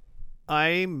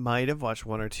 I might have watched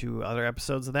 1 or 2 other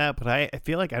episodes of that, but I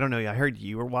feel like, I don't know, I heard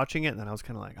you were watching it, and then I was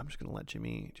kind of like, I'm just going to let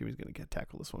Jimmy's going to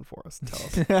tackle this one for us and tell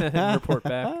us. Report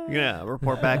back. Yeah,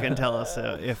 report back and tell us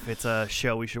if it's a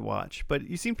show we should watch. But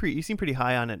you seem pretty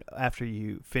high on it after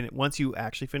you once you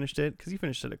actually finished it, because you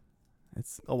finished it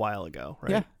It's a while ago,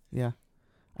 right? Yeah, yeah.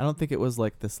 I don't think it was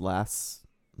like this last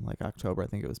like October. I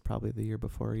think it was probably the year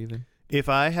before even. If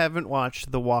I haven't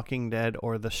watched The Walking Dead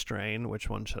or The Strain, which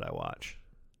one should I watch?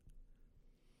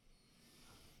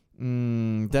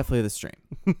 Definitely The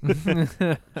Strain.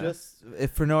 Just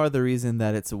if for no other reason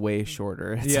that it's way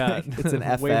shorter. It's Yeah. like, it's an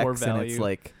Way more FX and it's value.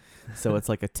 like so it's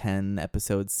like a 10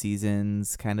 episode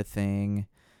seasons kind of thing,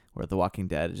 where The Walking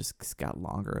Dead just got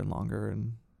longer and longer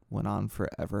and went on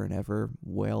forever and ever,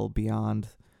 well beyond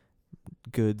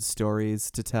good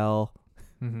stories to tell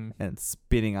Mhm. and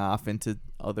spinning off into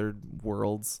other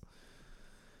worlds.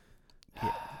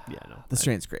 Yeah, no. The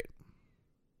Strain's great.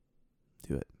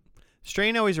 Do it.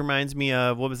 Strain always reminds me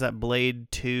of, what was that,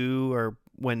 Blade 2, or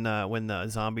when the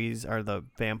zombies or the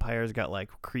vampires got like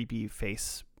creepy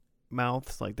face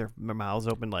mouths, like their mouths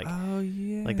opened like Oh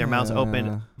yeah. like their mouths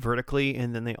opened vertically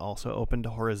and then they also opened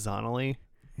horizontally.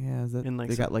 Yeah, is that in, like,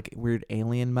 they some- got like weird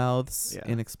alien mouths Yeah.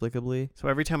 inexplicably. So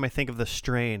every time I think of The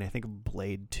Strain, I think of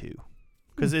Blade 2.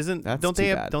 Because That's don't they too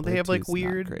have bad. don't they Blade have like 2's not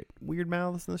weird great.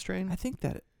 mouths in The Strain? I think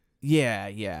that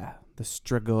yeah, the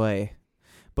Strigoi.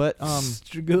 But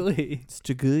Strigoi.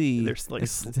 Strigoi. They're like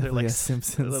it's they're definitely like a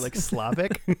Simpsons. they're like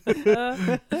Slavic.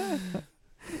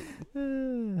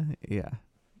 Yeah.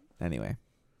 Anyway.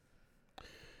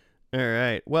 All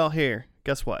right. Well, here,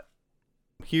 guess what?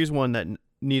 Here's one that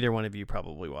neither one of you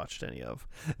probably watched any of.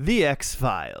 The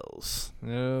X-Files.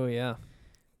 Oh yeah.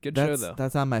 Good show That's though.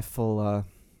 that's on my full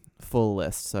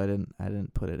list, so I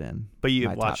didn't put it in. But you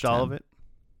My watched top all 10. of it?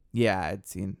 Yeah,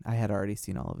 I had already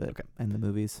seen all of it Okay. and the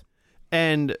movies.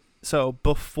 And so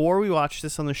before we watched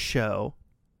this on the show,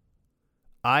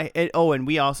 and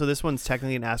we also, this one's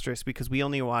technically an asterisk because we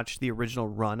only watched the original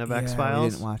run of We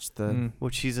X-Files, didn't watch the Mm.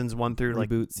 which seasons 1 through like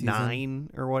reboot season. 9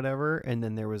 or whatever, and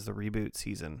then there was the reboot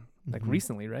season. Like Mhm.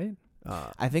 recently, right?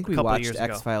 I think a we couple of watched years ago.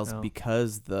 X-Files Oh.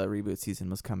 because the reboot season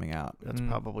was coming out. That's Mm.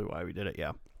 probably why we did it,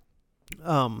 yeah.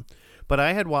 But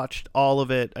I had watched all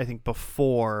of it, I think,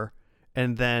 before,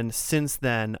 and then since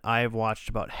then, I've watched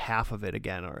about half of it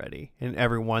again already. And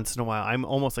every once in a while, I'm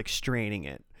almost like straining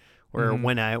it, where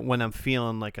Mhm. when I'm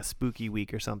feeling like a spooky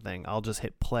week or something, I'll just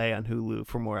hit play on Hulu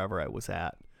from wherever I was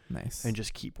at Nice. and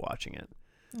just keep watching it.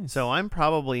 Nice. So I'm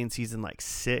probably in season like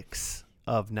 6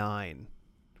 of 9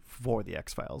 for the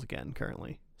X-Files again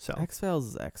currently. So X-Files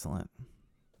is excellent.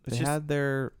 it's They just had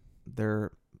their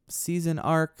season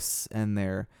arcs and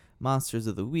their Monsters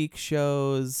of the Week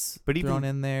shows But even- thrown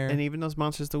in there. And even those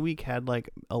Monsters of the Week had like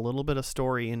a little bit of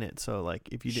story in it. So like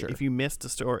if you Sure. if you missed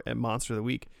a Monster of the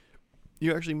Week,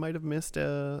 you actually might have missed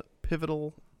a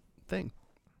pivotal thing.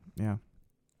 Yeah.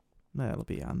 That'll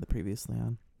be on the previously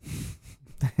on.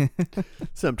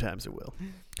 Sometimes it will.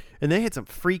 And they had some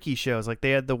freaky shows. Like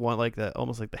they had the one like the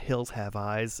almost like the Hills Have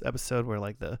Eyes episode where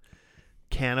like the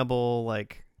cannibal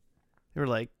like they were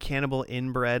like cannibal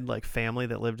inbred like family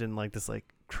that lived in like this like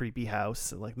creepy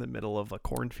house in like the middle of a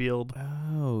cornfield.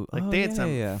 Oh. Like oh, they had yeah,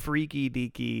 some yeah. freaky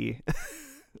deaky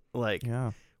like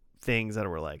Yeah. things that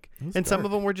were like, It was and some of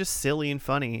dark. them were just silly and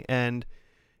funny. And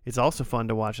it's also fun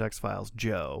to watch X-Files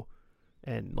Joe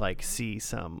and like see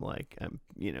some like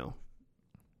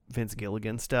Vince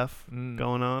Gilligan stuff Mm.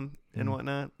 going on and Mm.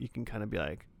 whatnot. You can kind of be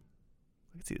like,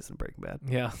 I can see this in Breaking Bad.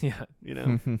 Yeah, yeah. You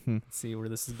know, See where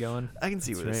this is going. I can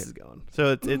see That's where this right. is going.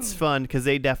 So it's fun because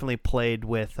they definitely played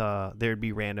with. There'd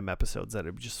be random episodes that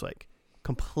are just like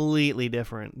completely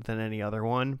different than any other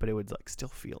one, but it would like still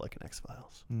feel like an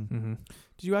X-Files. Mm-hmm.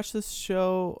 Did you watch this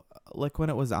show like when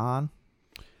it was on?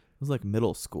 It was like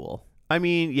middle school. I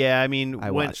mean, yeah, I when,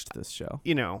 watched this show.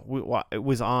 you know, it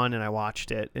was on and I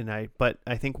watched it, but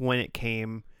I think when it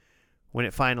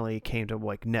finally came to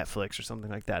like Netflix or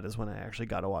something like that is when I actually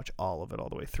got to watch all of it all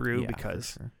the way through, Yeah, for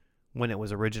because sure. when it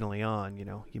was originally on,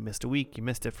 you missed a week, you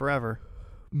missed it forever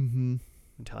Mm-hmm.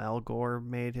 until Al Gore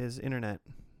made his internet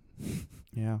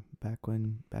Yeah, back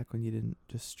when you didn't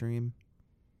just stream.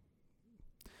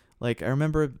 Like I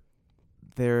remember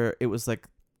it was like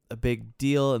a big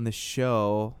deal in the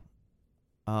show.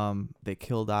 They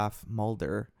killed off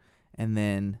Mulder, and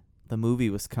then the movie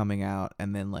was coming out,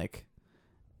 and then like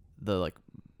the like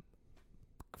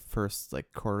first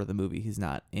like quarter of the movie he's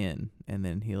not in, and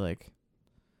then he like.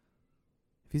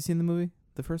 Have you seen the movie,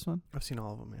 the first one? I've seen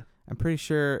all of them, yeah. I'm pretty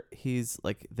sure he's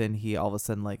like. Then he all of a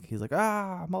sudden like he's like,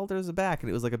 Mulder's back, and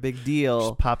it was like a big deal.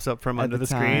 Just pops up from at under the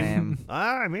time. screen.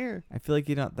 I'm here. I feel like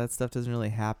that stuff doesn't really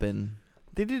happen.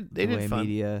 They did way fun.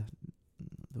 media,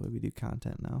 the way we do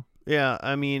content now. Yeah,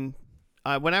 I mean,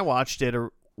 when I watched it,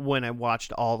 or when I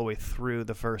watched all the way through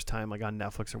the first time, like on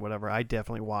Netflix or whatever, I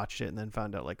definitely watched it and then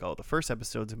found out like, oh, the first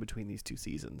episode's in between these two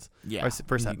seasons. Yeah, Or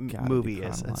first movie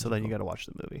is, and so then you got to watch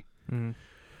the movie.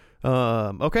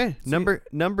 Mm-hmm. Okay, So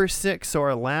number 6, so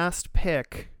our last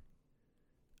pick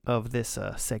of this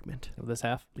segment. Of this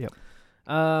half. Yep.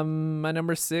 My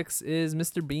number 6 is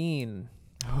Mr. Bean.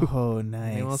 Oh,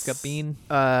 nice. Anyone else got Bean?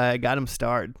 I got him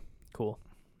starred. Cool.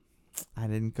 I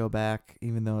didn't go back,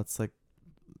 even though it's like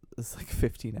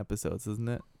 15 episodes, isn't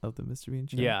it, of the Mr. Bean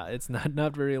show? Yeah, it's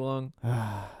not very long.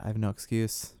 I have no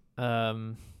excuse.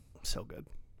 So good.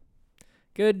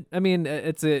 Good. I mean,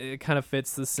 it kind of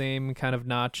fits the same kind of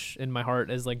notch in my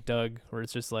heart as like Doug, where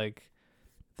it's just like,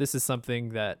 this is something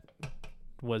that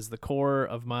was the core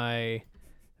of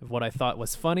what I thought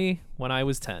was funny when I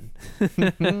was 10.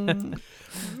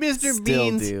 Mr. Still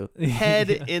Bean's do. head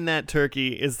in that turkey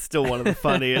is still one of the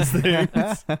funniest things.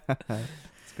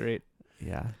 It's great.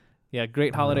 Yeah. Yeah,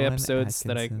 great holiday Rowan episodes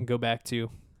that I can Atkinson. go back to.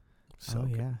 So oh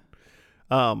good. yeah.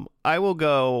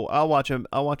 I'll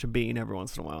watch a Bean every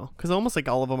once in a while, because almost like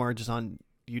all of them are just on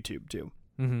YouTube too.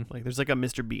 Mm-hmm. Like there's like a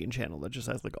Mr. Bean channel that just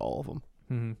has like all of them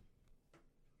Mm-hmm.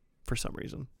 for some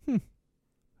reason.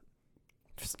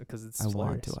 Just because it's I want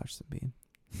hilarious. to watch the Bean.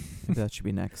 Maybe that should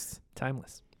be next.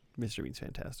 Timeless. Mr. Bean's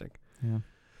fantastic. Yeah.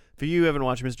 If you haven't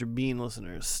watched Mr. Bean,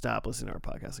 listeners, stop listening to our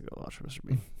podcast and go watch Mr.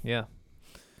 Bean. Yeah.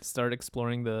 Start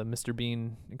exploring the Mr.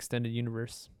 Bean extended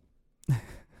universe.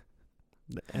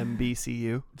 The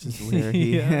MBCU. Just where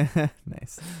he. Yeah.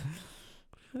 Nice.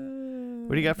 What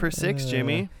do you got for 6,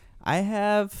 Jimmy? I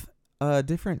have a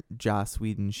different Joss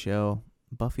Whedon show,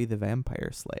 Buffy the Vampire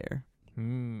Slayer,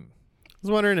 Mm. I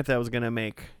was wondering if that was gonna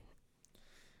make.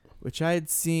 which I had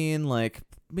seen like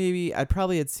I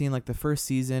probably had seen like the first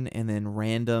season and then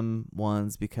random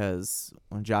ones, because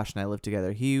when Josh and I lived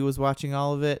together, he was watching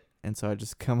all of it, and so I'd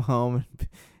just come home and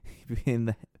be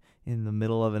in the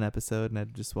middle of an episode and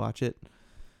I'd just watch it.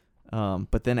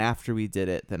 But then after we did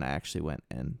it, then I actually went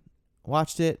and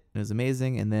watched it. It was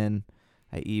amazing. And then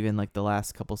I even like the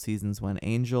last couple seasons when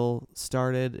Angel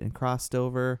started and crossed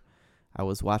over, I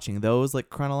was watching those like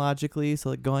chronologically, so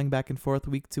like going back and forth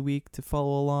week to week to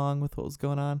follow along with what was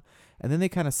going on. And then they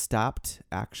kind of stopped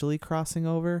actually crossing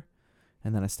over,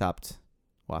 and then I stopped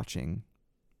watching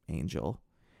Angel,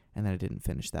 and then I didn't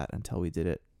finish that until we did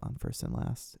it on First and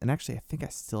Last. And actually, I think I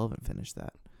still haven't finished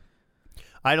that.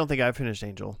 I don't think I've finished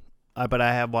Angel, but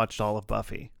I have watched all of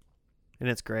Buffy, and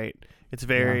it's great. It's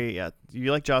very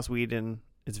you like Joss Whedon.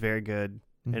 It's very good,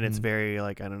 and it's Mhm. very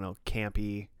like, I don't know,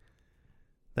 campy.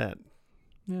 That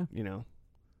Yeah. you know,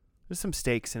 there's some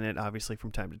stakes in it, obviously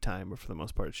from time to time, but for the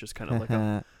most part, it's just kind of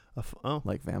like oh,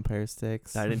 like vampire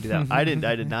stakes. I didn't do that. I did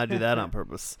not do that on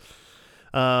purpose.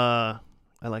 I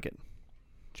like it.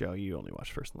 Joe, you only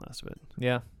watched First and Last of it.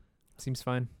 Yeah. Seems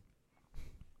fine.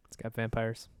 It's got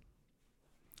vampires.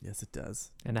 Yes, it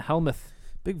does. And a helmet.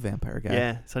 Big vampire guy.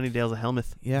 Yeah, Sunnydale's a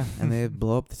Helmuth. Yeah, and they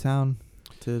blow up the town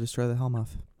to destroy the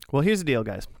Helmuth. Well, here's the deal,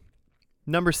 guys.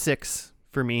 Number 6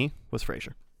 for me was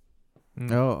Frasier.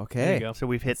 Mm. Oh, There okay. you go. So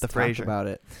we've hit Let's the talk Frasier. about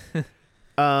it.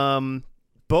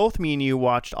 Both me and you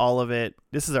watched all of it.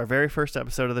 This is our very first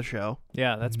episode of the show.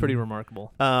 Yeah, that's pretty Mhm.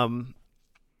 remarkable.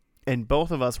 And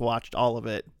both of us watched all of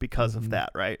it because Mhm. of that,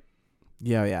 right?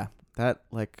 Yeah. That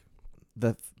like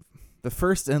the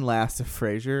first and last of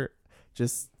Frasier.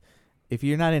 Just if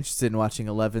you're not interested in watching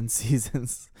 11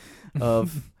 seasons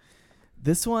of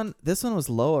this one was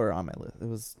lower on my list. It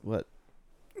was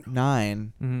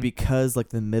 9 Mhm. because like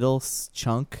the middle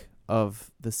chunk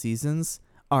of the seasons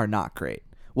are not great.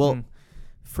 Well, Mm.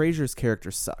 Frasier's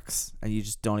character sucks, and you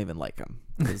just don't even like him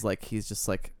because like he's just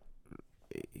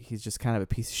kind of a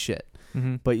piece of shit.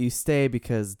 Mhm. But you stay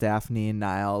because Daphne and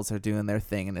Niles are doing their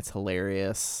thing, and it's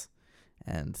hilarious.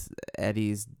 And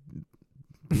Eddie's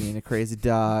being a crazy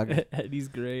dog. Eddie's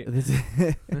great.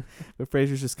 But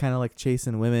Frasier's just kind of like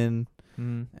chasing women,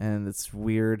 Mm. and it's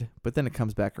weird. But then it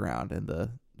comes back around, and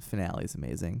the finale is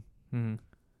amazing. Mm.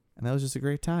 And that was just a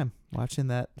great time watching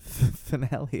that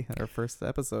finale, our first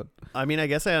episode. I mean, I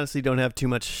guess I honestly don't have too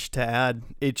much to add.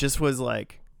 It just was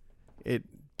like, it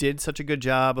did such a good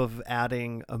job of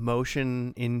adding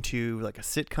emotion into like a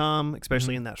sitcom,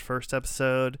 especially in that first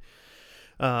episode.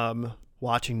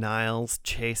 Watching Niles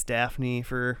chase Daphne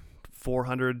for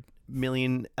 400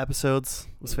 million episodes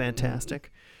was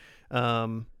fantastic.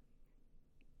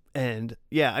 And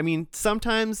yeah, I mean,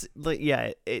 sometimes like,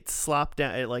 yeah, it slopped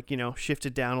down, it like,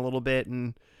 shifted down a little bit,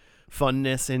 and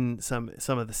funness in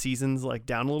some of the seasons like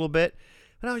down a little bit,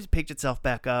 but it always picked itself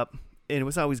back up, and it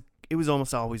was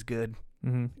almost always good.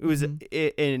 It was,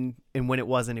 and when it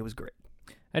wasn't, it was great.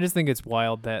 I just think it's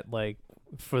wild that like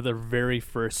for the very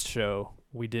first show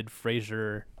we did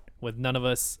Frasier with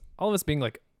all of us being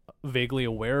like vaguely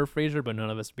aware of Frasier, but none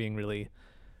of us being really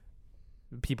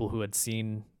people who had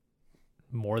seen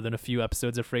more than a few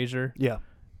episodes of Frasier. Yeah.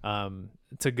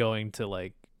 To going to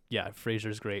like, yeah,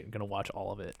 Frasier's great. I'm gonna watch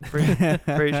all of it.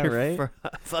 Frasier Right?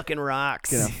 fucking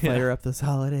rocks. Gonna fire up those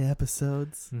holiday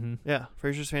episodes. Mm-hmm. Yeah,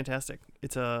 Frasier's fantastic.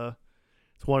 It's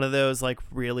one of those like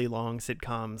really long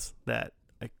sitcoms that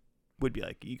I would be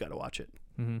like, you gotta watch it.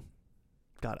 Mm-hmm.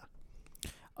 Gotta.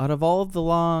 Out of all of the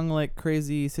long, like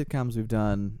crazy sitcoms we've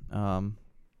done,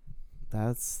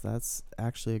 that's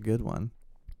actually a good one.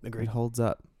 Agreed. It holds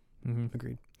up. Mm-hmm.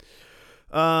 Agreed.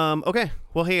 Okay.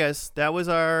 Well, hey guys, that was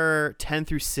our 10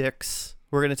 through 6.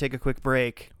 We're gonna take a quick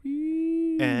break,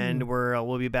 and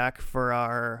we'll be back for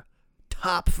our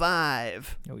top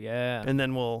 5, Oh yeah. and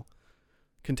then we'll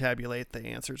contabulate the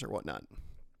answers or whatnot.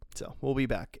 So we'll be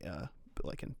back,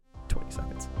 like in 20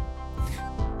 seconds.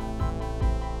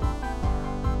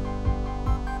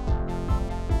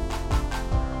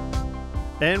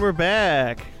 And we're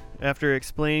back after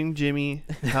explaining Jimmy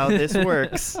how this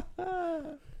works.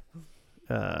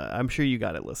 I'm sure you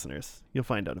got it, listeners. You'll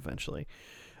find out eventually.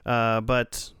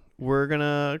 But we're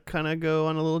gonna kind of go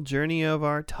on a little journey of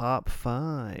our top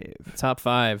 5. Top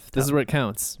 5. This is where it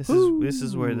counts. This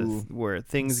is where where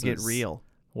things This get is- real.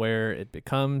 Where it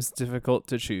becomes difficult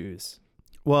to choose.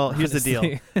 Well, here's the deal.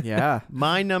 Honestly. Yeah,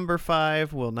 My number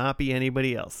 5 will not be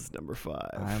anybody else's number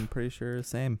 5. I'm pretty sure the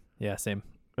same. Yeah, same.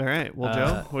 All right. Well,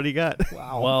 Joe, what do you got?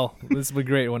 Well, this would be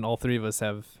great when all three of us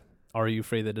have Are You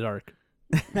Afraid of the Dark?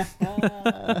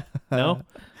 No?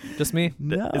 Just me?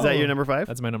 No. Is that your number 5?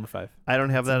 That's my number 5. I don't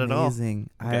have that at all. Amazing.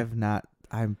 Okay.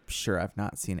 I'm sure I've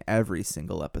not seen every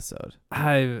single episode.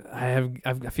 I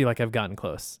feel like I've gotten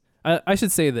close. I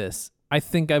should say this. I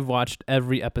think I've watched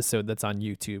every episode that's on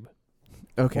YouTube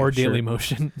Okay. or sure. Daily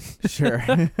Motion. Sure.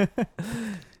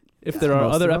 If there are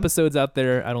Most other of them. episodes out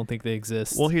there, I don't think they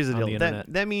exist. Well, here's the on deal. the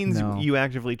internet. That means No. you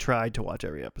actively tried to watch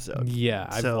every episode. Yeah,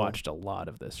 I've So- watched a lot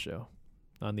of this show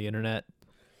on the internet.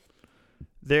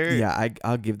 There Yeah,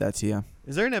 I'll give that to you.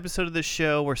 is there an episode of this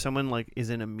show where someone like is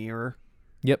in a mirror?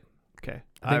 Yep. Okay.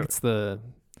 I think it's the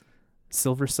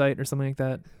Silver Sight or something like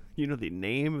that. You know the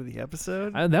name of the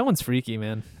episode? That one's freaky,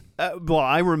 man. Well,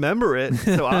 I remember it,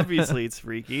 so obviously it's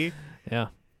freaky. Yeah.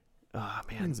 Oh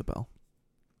man, Rings a bell.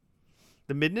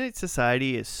 the Midnight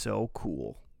Society is so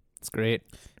cool. It's great.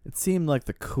 It seemed like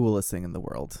the coolest thing in the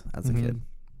world as a Mhm. kid.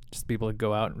 Just people that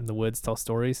go out in the woods, tell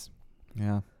stories,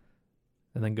 Yeah.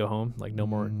 and then go home. Like no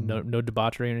more, no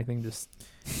debauchery or anything. Just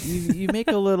You make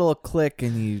a little click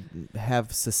and you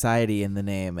have society in the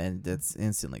name, and it's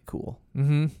instantly cool.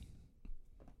 mm-hmm.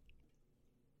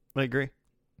 I agree,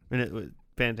 and it was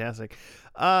fantastic.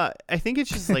 I think it's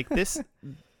just like this.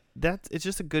 It's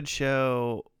just a good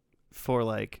show for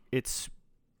like it's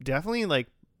definitely like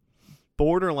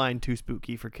borderline too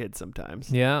spooky for kids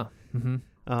sometimes. Yeah. Mm-hmm.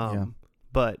 Yeah.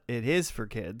 But it is for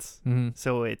kids. Mm-hmm.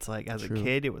 So it's like as True. a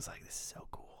kid, it was like this is so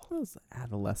cool. It was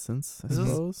adolescence, I This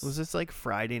suppose. was this like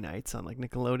Friday nights on like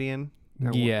Nickelodeon? Or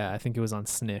what? Yeah, I think it was on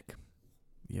Snick.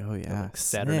 Oh yeah, Like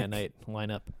Saturday Snick. night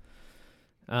lineup.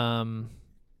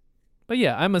 But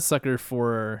yeah, I'm a sucker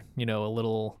for, a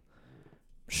little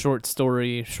short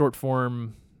story, short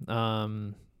form,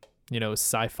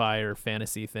 sci-fi or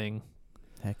fantasy thing.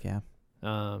 Heck yeah.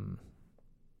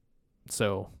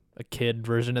 So a kid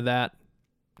version of that,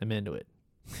 I'm into it.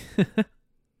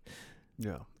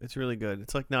 Yeah, it's really good.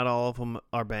 It's like not all of them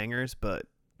are bangers, but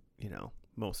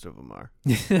most of them are.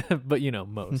 But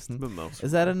most. But most.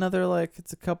 Is that another like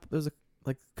it's a couple? There's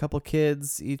a couple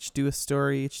kids each do a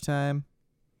story each time.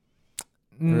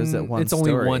 Or is it one It's only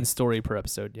story? one story per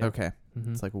episode. Yeah. Okay,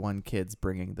 Mhm. it's like one kid's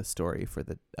bringing the story for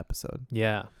the episode.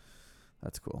 Yeah.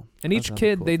 That's cool. And That each sounds a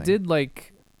kid, cool they thing. did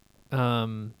like,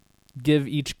 give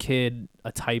each kid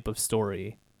a type of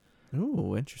story.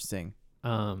 Ooh, interesting.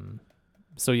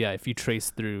 So yeah, if you trace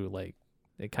through, like,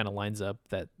 it kind of lines up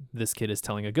that this kid is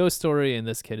telling a ghost story and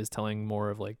this kid is telling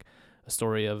more of like a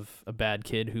story of a bad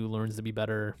kid who learns to be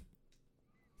better.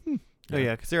 Oh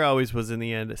yeah, because there always was in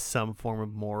the end some form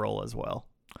of moral as well.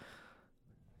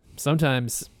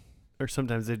 Sometimes Or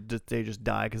sometimes they just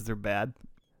die because they're bad.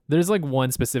 there's like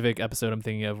one specific episode I'm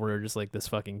thinking of where just like this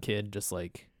fucking kid just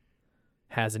like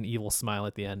has an evil smile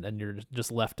at the end, and you're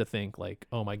just left to think like,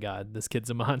 oh my god, this kid's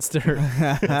a monster.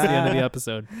 That's the end of the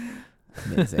episode.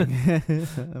 Amazing.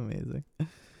 Amazing.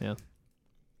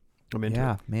 I'm into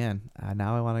Yeah, it. man.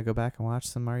 Now I want to go back and watch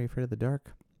some Are You Afraid of the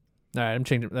Dark? All right, I'm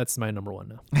changing. That's my number one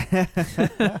now.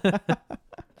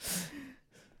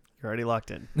 You're already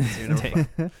locked in. So you're number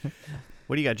 5.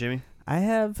 What do you got, Jimmy? I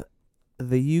have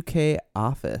the UK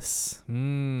Office,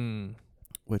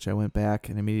 which I went back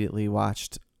and immediately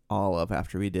watched all of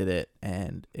after we did it,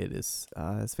 and it is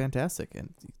it's fantastic,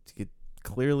 and you could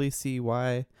clearly see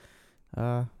why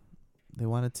they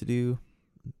wanted to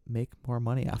make more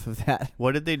money off of that.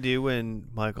 What did they do when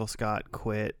Michael Scott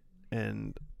quit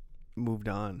and moved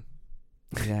on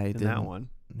Yeah, he in did that one?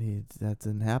 That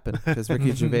didn't happen because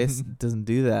Ricky Gervais doesn't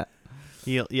do that.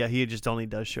 He just only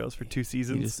does shows for 2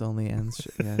 seasons. He just only ends.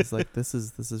 Yeah, it's like this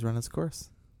is run its course.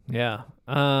 Yeah.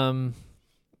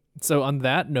 So on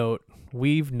that note,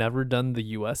 we've never done the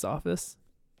U.S. office.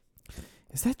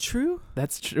 Is that true?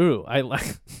 That's true. I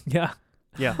like. Yeah.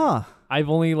 Yeah. Huh. I've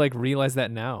only like realized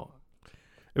that now.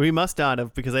 We must not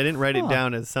have, because I didn't write it Huh.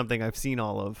 down as something I've seen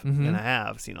all of, Mhm. and I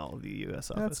have seen all of the U.S.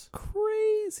 That's Office.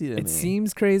 crazy to me. It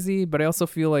seems crazy, but I also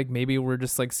feel like maybe we're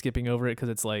just like skipping over it because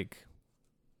it's like,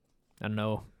 I don't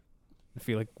know. I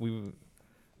feel like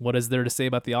what is there to say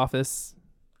about The Office?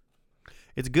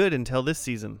 It's good until this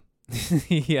season,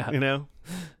 Yeah. you know?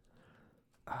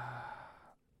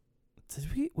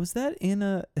 Was that in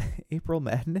a April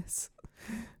Madness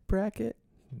bracket?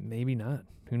 Maybe not.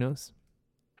 Who knows?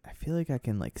 I feel like I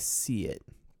can like see it,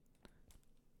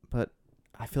 but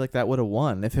I feel like that would have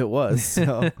won if it was.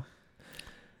 So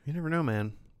You never know,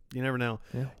 man. You never know.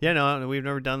 Yeah. Yeah, no, we've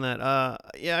never done that.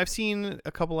 Yeah, I've seen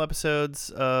a couple episodes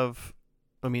of,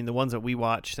 I mean, the ones that we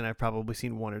watched, and I've probably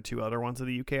seen 1 or 2 other ones of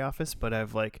the UK Office, but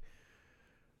I've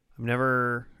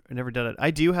never done it.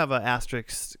 I do have an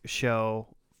asterisk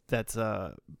show that's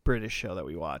a British show that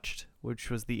we watched, which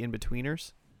was The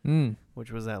In-Betweeners,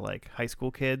 which was that like high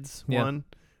school kids one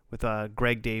with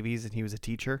Greg Davies, and he was a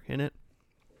teacher in it.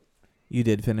 you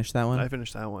did finish that one. I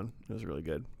finished that one. It was really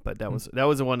good, but that was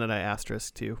the one that I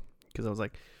asterisked too, because I was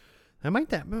like, that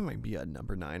might be a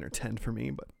number 9 or 10 for me,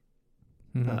 but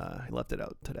I left it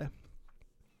out today.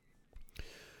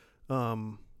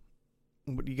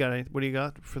 What do you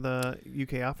got for the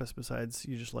UK Office besides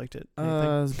you just liked it? It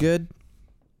was good.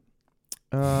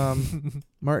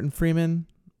 Martin Freeman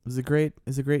is a great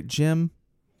Jim.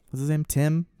 What's his name?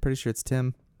 Tim. Pretty sure it's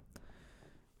Tim.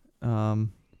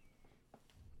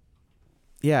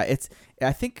 Yeah,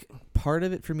 I think part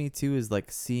of it for me too is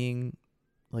like seeing,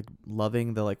 like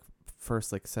loving the like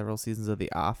first like several seasons of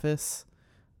The Office.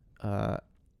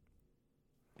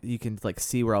 You can like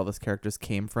see where all those characters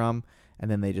came from, and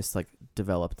then they just like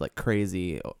developed like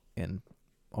crazy in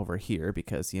over here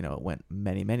because it went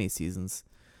many seasons.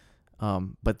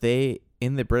 But they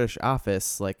in the British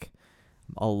Office, like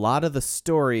a lot of the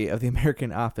story of the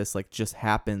American Office like just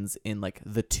happens in like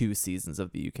the 2 seasons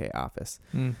of the UK Office.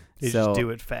 They So just do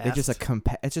it fast. it's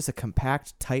just a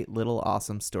compact, tight, little,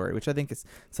 awesome story, which I think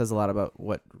says a lot about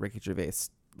what Ricky Gervais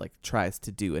like tries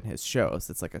to do in his shows.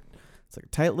 It's like a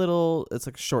tight little, it's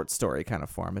like a short story kind of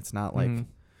form. It's not like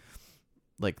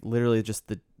literally just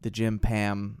the Jim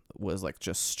Pam was like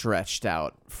just stretched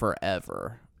out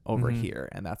forever over here,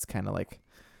 and that's kind of like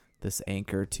this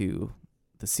anchor to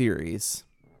the series.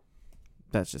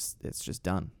 It's just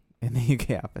done in the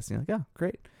UK Office. And you're like, oh,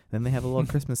 great. Then they have a little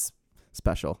Christmas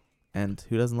special, and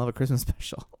who doesn't love a Christmas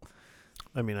special?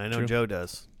 I mean, I know True. Joe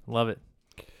does. Love it.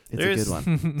 It's a good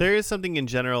one. There is something in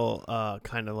general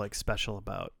kind of like special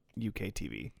about UK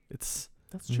TV. That's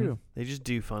Mhm. true. They just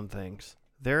do fun things.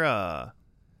 They're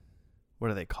what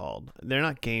are they called? They're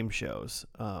not game shows.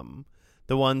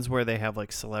 The ones where they have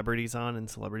like celebrities on, and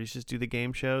celebrities just do the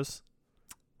game shows.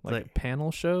 Like a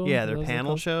panel show? Yeah, they're Those are panel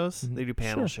called? shows. Mhm. They do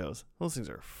panel Sure. shows. Those things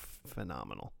are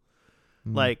phenomenal.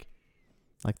 Mm. Like,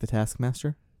 like the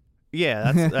Taskmaster.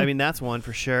 yeah, that's I mean that's one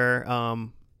for sure.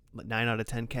 9 out of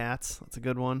 10 Cats. That's a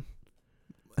good one.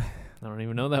 I don't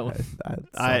even know that one. That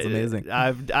sounds amazing.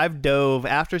 I've dove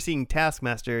after seeing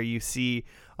Taskmaster. You see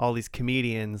all these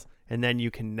comedians, and then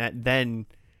then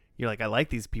you're like, I like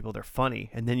these people. They're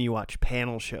funny. And then you watch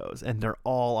panel shows, and they're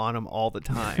all on them all the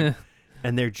time,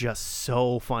 and they're just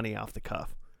so funny off the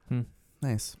cuff.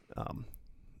 Nice.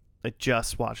 I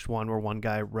just watched one where one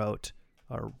guy wrote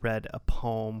or read a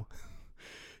poem.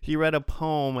 he read a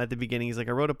poem at the beginning. He's like,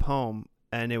 I wrote a poem,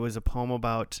 and it was a poem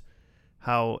about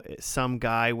how some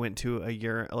guy went to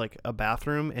a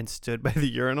bathroom and stood by the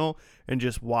urinal and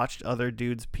just watched other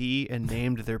dudes pee and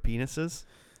named their penises.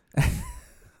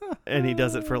 And he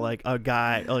does it for like a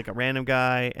guy, like a random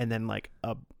guy, and then like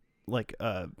a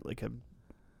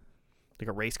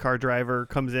race car driver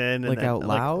comes in, and Like then, out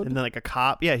loud? and then like a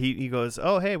cop. Yeah, he goes,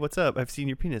 "Oh, hey, what's up? I've seen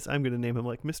your penis. I'm gonna name him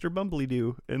like Mr.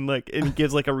 Bumbledoo," and he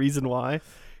gives like a reason why.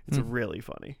 It's really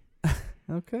funny.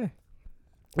 Okay.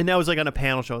 And that was like on a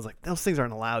panel show. I was like, those things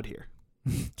aren't allowed here.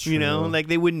 You know, True. like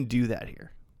they wouldn't do that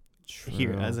here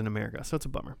True. as in America. So it's a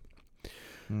bummer.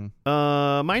 Hmm.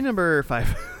 My number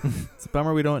 5. It's a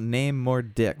bummer we don't name more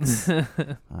dicks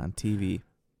on TV.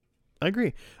 I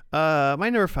agree. My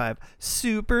number 5,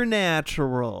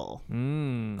 Supernatural.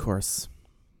 Mm. Of course.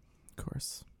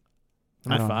 I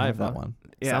Number don't 5, have that huh? one.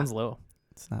 Yeah. Sounds low.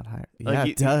 It's not higher. Like, Yeah,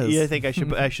 it does. You think I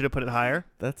should have put it higher?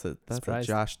 That's a Surprised.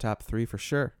 Josh top 3 for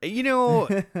sure. You know,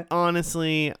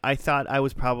 honestly, I thought I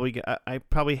was I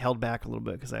probably held back a little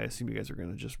bit because I assumed you guys were going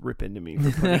to just rip into me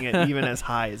for putting it even as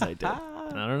high as I did.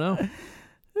 I don't know.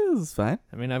 This is fine.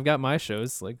 I mean, I've got my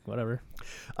shows, like whatever.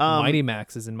 Um, Mighty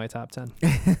Max is in my top 10.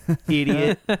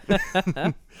 Idiot.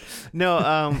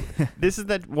 No, this is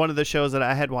one of the shows that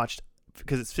I had watched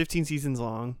because it's 15 seasons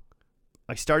long.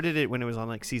 I started it when it was on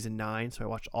like season 9, so I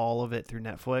watched all of it through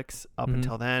Netflix up Mhm.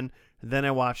 until then. Then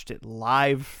I watched it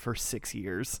live for 6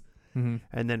 years, Mm-hmm.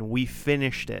 and then we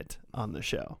finished it on the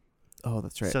show. Oh,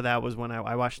 that's right. So that was when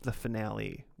I watched the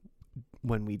finale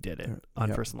when we did it on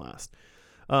Yep. First and Last.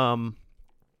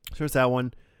 So it's that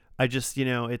one. I just,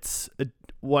 it's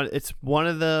one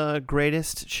of the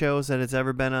greatest shows that has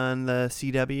ever been on the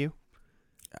CW.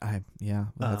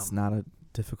 That's Um, not a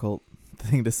difficult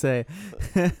thing to say.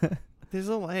 There's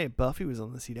hey, Buffy was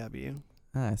on the CW.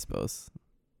 I suppose.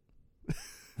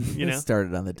 You It know?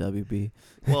 started on the WB.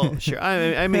 Well, sure.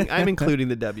 I'm including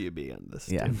the WB on this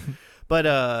Yeah. too. But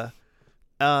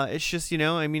it's just,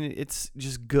 it's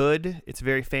just good. It's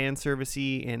very fan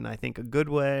servicey in I think a good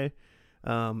way.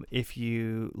 If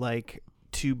you like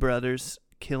two brothers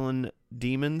killing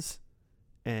demons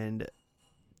and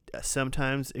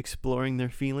sometimes exploring their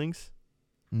feelings,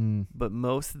 Mm. but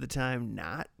most of the time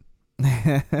not,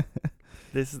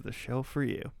 this is the show for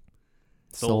you.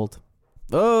 Sold.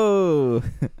 Oh.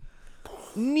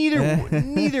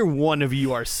 Neither one of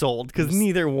you are sold because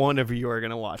neither one of you are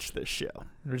gonna watch this show.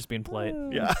 We're just being polite.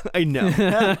 Yeah, I know.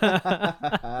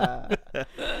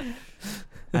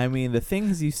 I mean, the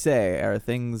things you say are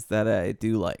things that I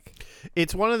do like.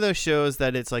 It's one of those shows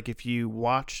that it's like if you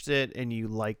watched it and you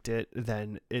liked it,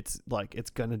 then it's like it's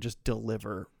gonna just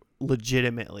deliver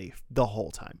legitimately the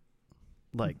whole time.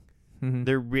 Like Mhm.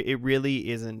 it really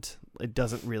isn't. It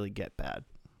doesn't really get bad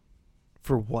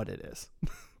for what it is,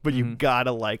 but you Mhm.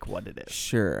 gotta like what it is.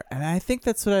 Sure. And I think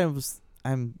that's what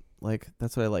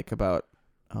that's what I like about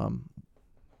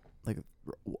like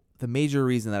the major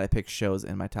reason that I picked shows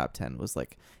in my top 10 was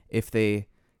like if they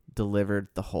delivered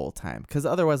the whole time, because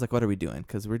otherwise, like, what are we doing?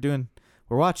 Because we're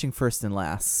watching First and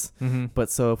Last, Mhm. but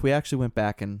so if we actually went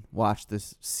back and watched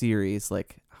this series,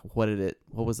 like what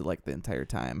was it like the entire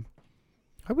time?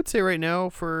 I would say right now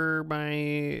for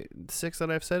my 6 that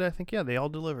I've said, I think they all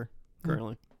deliver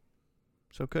currently.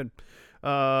 So good.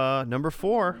 Number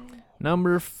 4.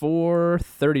 Number 4,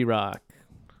 30 Rock.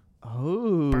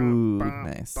 Oh,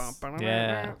 nice.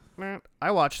 Yeah.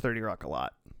 I watch 30 Rock a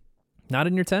lot. Not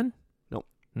in your 10? Nope.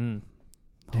 Mm.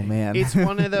 Oh man, It's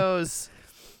one of those,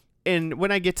 and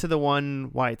when I get to the one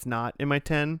why it's not in my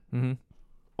 10, Mm-hmm.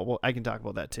 well, I can talk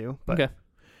about that too. But, Okay.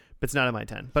 but it's not in my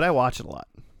 10. But I watch it a lot.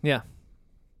 Yeah.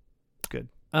 Good.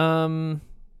 Yeah.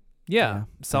 Yeah,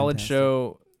 Solid fantastic.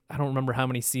 show. I don't remember how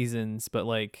many seasons, but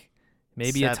like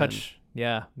maybe 7. a touch.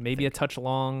 Yeah, maybe a touch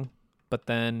long. But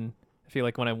then I feel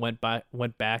like when I went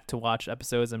back to watch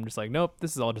episodes, I'm just like, nope,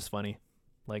 this is all just funny.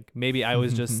 Like maybe I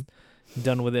was just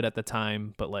done with it at the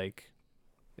time, but like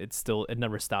it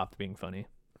never stopped being funny.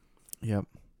 Yep.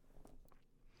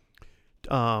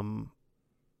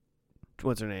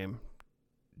 What's her name?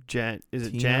 Jen? Is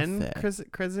it Tina Jen Fey.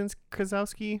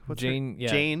 Krasowski? What's Jane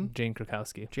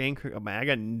Krakowski. Jane. Oh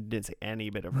man, didn't say any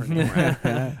bit of her name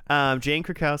right. Jane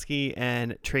Krakowski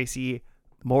and Tracy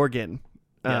Morgan.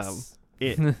 Yes.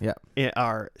 It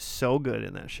are so good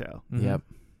in that show. Mhm. Yep.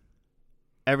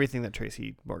 Everything that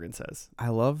Tracy Morgan says I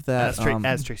love that.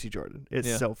 as Tracy Jordan. It's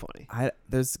Yeah. so funny.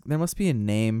 There must be a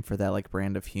name for that, like,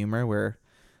 brand of humor where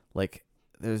like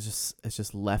it's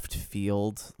just left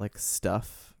field like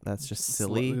stuff that's just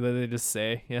silly. They just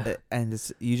say, yeah. And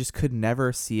you just could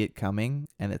never see it coming,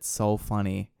 and it's so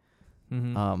funny.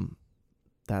 Mhm.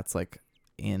 That's like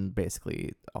in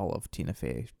basically all of Tina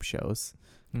Fey shows.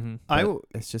 Mm-hmm. But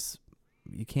it's just,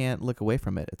 you can't look away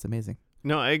from it. It's amazing.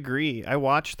 No, I agree. I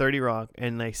watch 30 Rock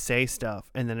and they say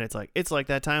stuff and then it's like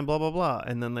that time, blah, blah, blah.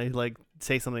 And then they like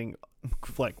say something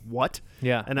like, what?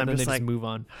 Yeah, And I'm then just they like, just move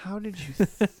on. How did you,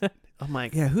 I'm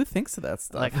like, Yeah, who thinks of that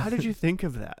stuff? like, how did you think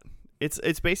of that?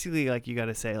 It's basically like you got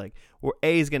to say like, well,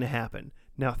 A is going to happen.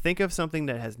 Now think of something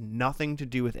that has nothing to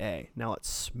do with A. Now let's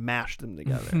smash them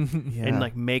together yeah. and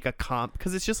like make a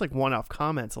because it's just like one-off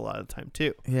comments a lot of the time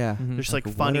too. yeah. Mhm. There's like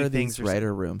what funny are things. these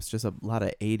writer rooms? Just a lot of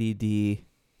ADD.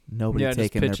 Nobody yeah, just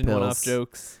taking their pitching pills. one-off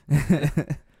jokes.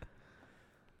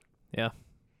 Yeah.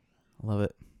 Love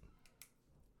it.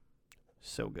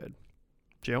 So good.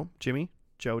 Joe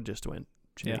just went.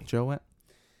 Jimmy. Yeah. Joe went.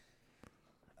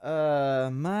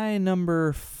 My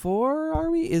number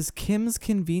 4 is Kim's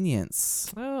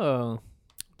Convenience. Oh,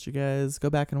 Did you guys go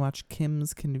back and watch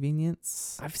Kim's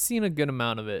Convenience? I've seen a good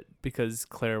amount of it because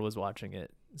Claire was watching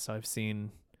it. So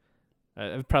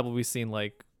I've probably seen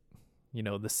like,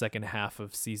 the second half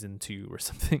of season 2 or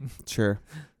something. Sure.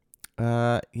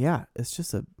 Yeah, it's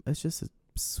just a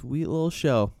sweet little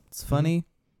show. It's funny.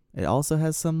 It also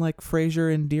has some like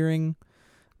Frasier endearing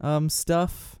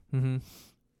stuff. Mm-hmm.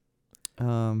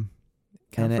 And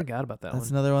Kind of it- forgot about that That's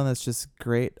one. another one that's just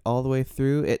great all the way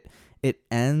through. It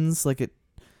ends like it.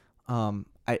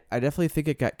 I definitely think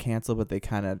it got canceled, but they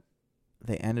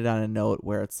ended on a note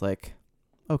where it's like,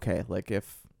 okay, like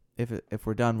if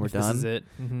we're done, we're If done. This is it.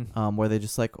 Mm-hmm. Where they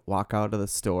just like walk out of the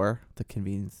store, the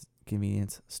convenience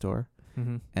store,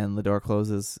 Mm-hmm. and the door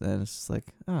closes, and it's just like,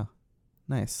 oh,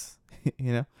 nice,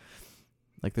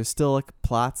 Like there's still like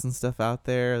plots and stuff out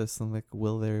there. There's some like,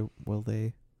 will they,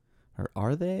 or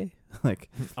are they? Like,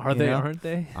 Are you they? know? Aren't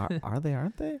they? are they?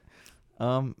 Aren't they?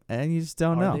 And you just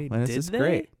don't Are know, they? and it's Did just they?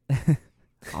 great.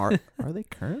 Are they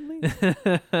currently?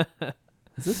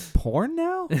 Is this porn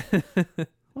now?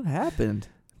 What happened?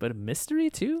 But a mystery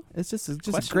too? It's just a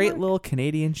Question great mark? little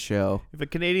Canadian show. If a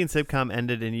Canadian sitcom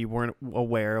ended and you weren't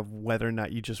aware of whether or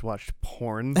not you just watched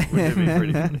porn, would it be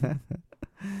pretty funny?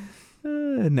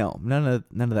 No, none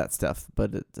of that stuff.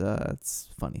 But it's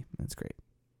funny. It's great.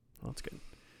 Well, that's good.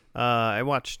 I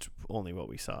watched only what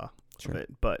we saw Sure. of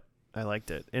it, but I liked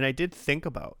it. And I did think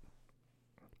about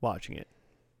watching it.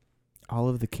 All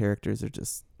of the characters are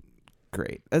just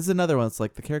great. That's another one. It's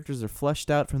like the characters are fleshed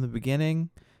out from the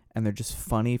beginning, and they're just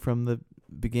funny from the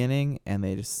beginning, and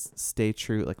they just stay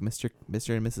true. Like Mr.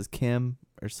 and Mrs. Kim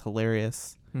are just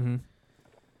hilarious. Mm-hmm.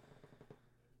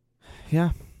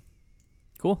 Yeah.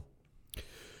 Cool.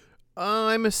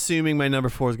 I'm assuming my number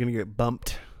 4 is going to get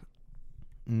bumped.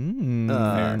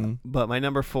 But my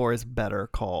number 4 is Better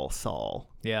Call Saul.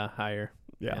 Yeah, higher.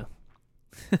 Yeah.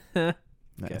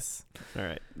 Nice. All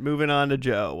right. Moving on to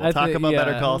Joe. We'll I talk thi- about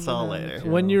Better yeah. Call Saul later.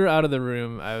 When you were out of the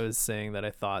room, I was saying that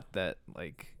I thought that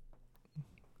like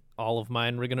all of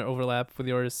mine were gonna overlap with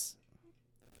yours,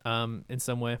 in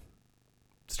some way.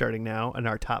 Starting now in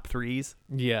our top 3s.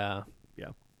 Yeah. Yeah.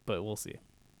 But we'll see.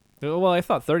 Well, I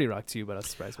thought 30 Rock too, but I was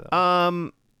surprised by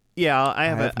that. Yeah, I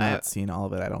have not seen all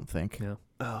of it, I don't think. Yeah.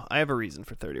 I have a reason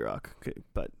for 30 Rock,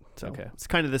 but so Okay. it's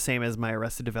kind of the same as my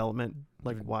Arrested Development,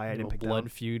 like why I didn't Little pick blood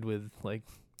that feud with like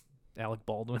Alec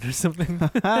Baldwin or something.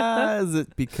 Is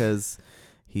it because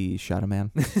he shot a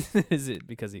man? Is it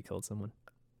because he killed someone?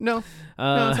 No,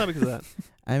 no, it's not because of that.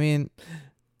 I mean,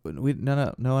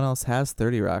 no one else has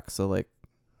 30 Rock, so like,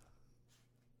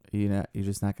 you're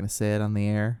just not gonna say it on the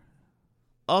air.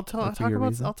 I'll That's talk your about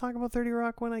reason? I'll talk about 30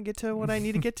 Rock when I get to what I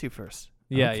need to get to first.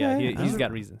 Yeah, Okay. he's I-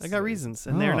 got reasons. I got reasons,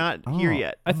 and they're Oh, not here oh.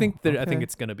 yet. I think I think okay.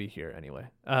 it's gonna be here anyway.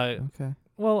 Okay.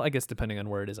 Well, I guess depending on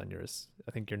where it is on yours,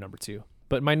 I think you're number 2.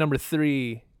 But my number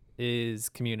 3 is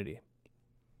Community.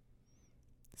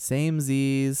 Same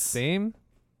Z's. Same?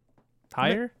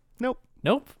 Higher? Nope.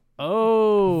 Nope.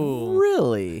 Oh.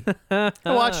 Really? I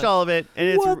watched all of it,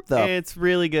 and What the- it's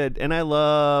really good, and I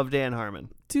love Dan Harmon.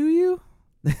 Do you?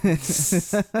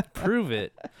 Prove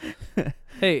it.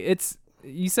 Hey,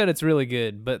 you said it's really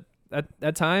good, but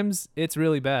at times it's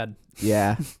really bad.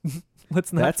 Yeah.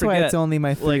 Let's not That's why forget. it's only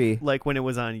my 3. Like when it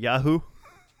was on Yahoo.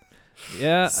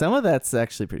 Yeah. Some of that's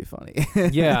actually pretty funny.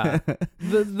 Yeah.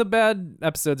 The bad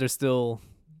episodes are still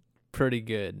pretty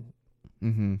good.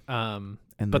 Mm-hmm. Um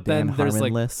And but the Dan then there's Harmon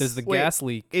like list. there's the Wait, gas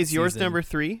leak. Is yours season. number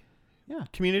 3? Yeah.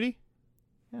 Community?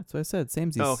 Yeah, that's what I said.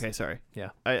 Same Z's. Oh, okay, sorry. Yeah.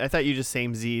 I thought you just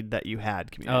same Z'd that you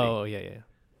had Community. Oh, yeah.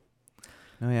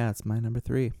 Oh yeah, it's my number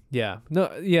 3. Yeah.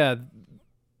 No, yeah.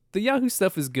 The Yahoo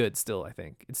stuff is good still, I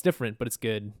think. It's different, but it's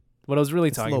good. What I was really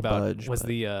It's talking low about budge, was but-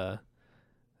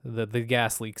 the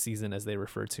gas leak season, as they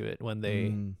refer to it, when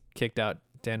they kicked out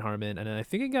Dan Harmon, and then I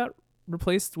think it got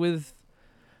replaced with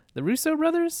the Russo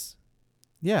brothers.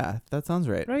 Yeah, that sounds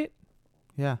right. right?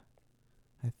 Yeah.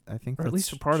 I think Or that's at least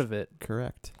for part of it.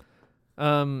 correct.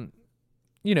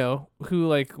 You know, who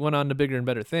like went on to bigger and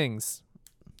better things.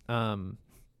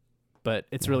 But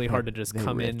it's Yeah, really hard to just they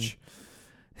come rich.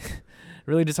 in.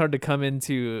 Really just hard to come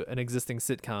into an existing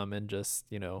sitcom and just,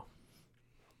 you know,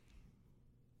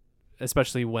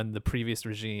 especially when the previous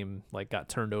regime like got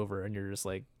turned over and you're just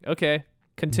like, okay,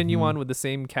 continue Mhm. on with the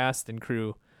same cast and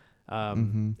crew,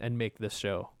 and make this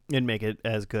show. And make it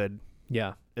as good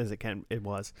Yeah. as it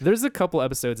was. There's a couple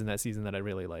episodes in that season that I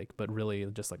really like, but really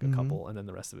just like a Mhm. couple, and then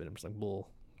the rest of it I'm just like, bull.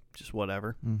 Just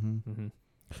whatever. Mm-hmm. Mm-hmm.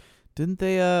 Didn't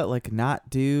they like not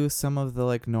do some of the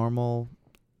like normal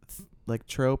like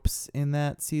tropes in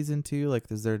that season too? Like,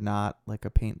 is there not like a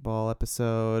paintball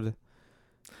episode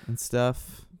and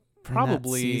stuff? in that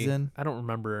Probably. season? I don't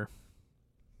remember.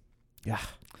 Yeah.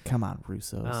 Come on,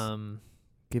 Russos.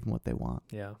 Give them what they want.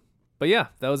 Yeah. But yeah,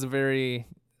 that was a very,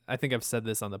 I think I've said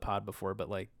this on the pod before, but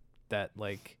like that,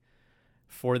 like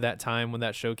for that time when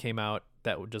that show came out,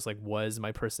 that just like was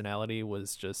my personality,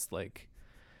 was just like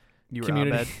You were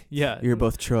Community. Abed. Yeah. You're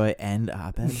both Troy and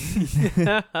Abed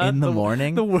in the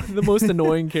morning. The most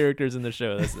annoying characters in the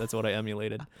show. That's what I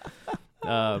emulated.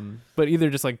 But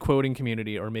either just like quoting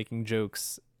Community or making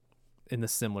jokes in the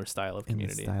similar style of in the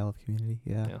Community. style of Community,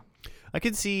 yeah. Yeah. I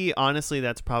could see, honestly,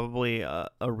 that's probably a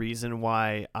reason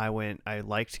why I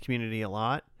liked Community a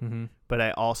lot, Mm-hmm. but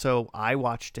I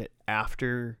watched it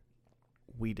after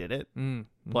we did it.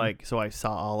 Mm-hmm. Like, so I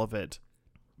saw all of it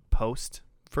post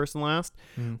First and Last,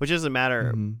 Mm-hmm. which doesn't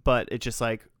matter, Mhm. but it's just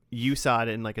like you saw it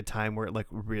in like a time where it like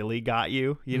really got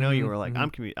you, you know, you Mhm, were like,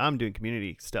 mhm. I'm doing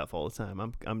Community stuff all the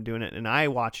time. I'm doing it. And I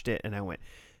watched it and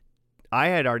I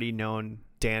had already known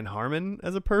Dan Harmon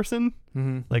as a person,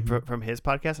 Mm-hmm. like Mhm. from his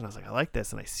podcast, and I was like, I like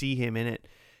this, and I see him in it,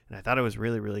 and I thought it was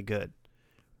really, really good.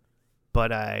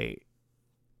 But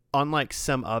unlike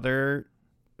some other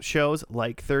shows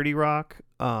like 30 Rock,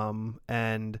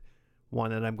 and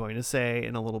one that I'm going to say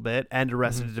in a little bit, and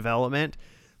Arrested Mhm. Development,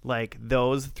 like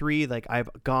those three, like I've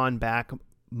gone back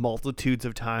multitudes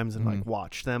of times and like Mhm.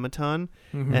 watched them a ton,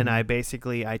 Mm-hmm. and I took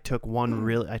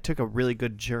I took a really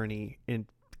good journey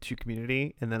into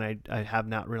Community, and then I have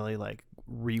not really like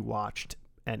rewatched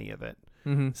any of it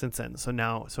Mm-hmm. since then.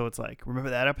 So it's like, remember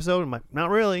that episode? I'm like, not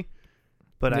really,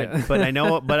 but Yeah. I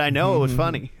know it was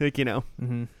funny, like, you know.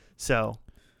 Mm-hmm. So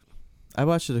I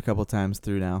watched it a couple times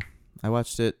through now. I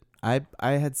watched it. I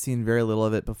had seen very little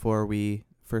of it before we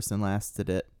First and Last did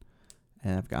it,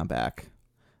 and I've gone back.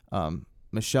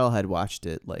 Michelle had watched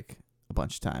it like a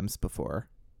bunch of times before,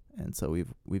 and so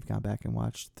we've gone back and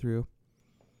watched through.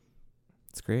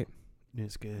 It's great.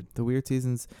 it's good. The weird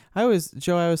seasons. I always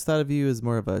thought of you as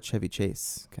more of a Chevy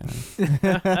Chase kind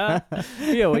of.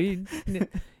 Yeah, well, you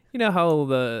know how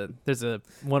there's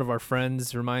one of our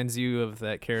friends reminds you of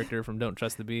that character from Don't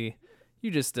Trust the Bee. You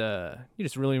just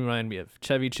really remind me of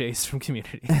Chevy Chase from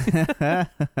Community.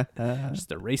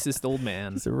 Just a racist old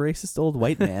man. He's a racist old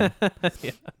white man.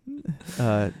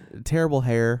 Yeah. Terrible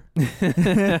hair.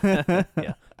 Yeah,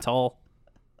 tall.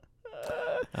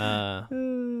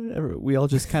 We all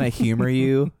just kind of humor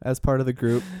you as part of the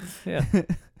group. Yeah.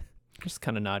 Just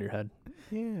kind of nod your head.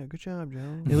 Yeah, good job,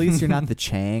 Joe. At least you're not the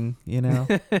Chang, you know?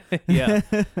 Yeah.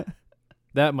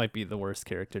 That might be the worst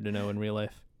character to know in real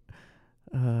life.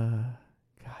 God,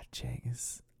 Chang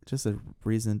is just a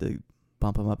reason to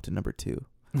bump him up to number 2.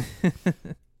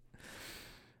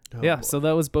 Oh, Yeah, boy. so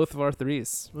that was both of our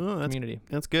threes. Oh, Community.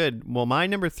 that's good. Well, my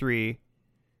number 3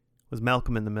 was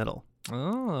Malcolm in the Middle.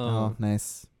 Oh.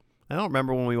 Nice. I don't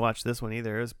remember when we watched this one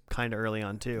either. It was kind of early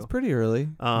on too. It's pretty early.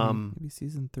 Um, Maybe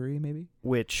season 3, maybe?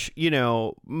 Which, you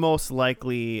know, most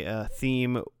likely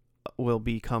theme will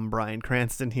become Bryan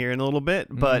Cranston here in a little bit,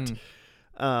 but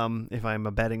if I'm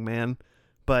a betting man,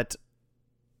 but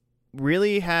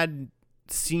really had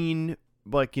seen,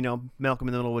 like, you know, Malcolm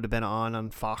in the Middle would have been on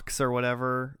Fox or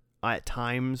whatever at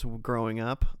times growing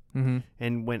up, Mm-hmm.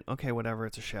 and went, okay, whatever,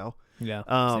 it's a show. Yeah.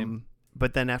 Same.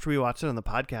 But then after we watched it on the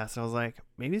podcast, I was like,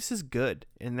 maybe this is good.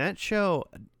 And that show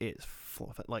is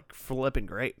flipping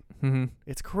great. Mm-hmm.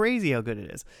 It's crazy how good it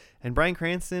is. And Bryan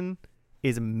Cranston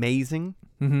is amazing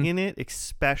Mm-hmm. in it,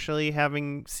 especially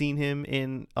having seen him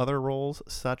in other roles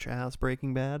such as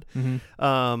Breaking Bad.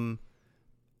 Mm-hmm.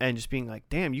 And just being like,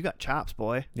 damn, you got chops,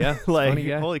 boy. Yeah. Like, funny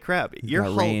guy. holy crap. He's You're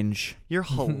got range. you're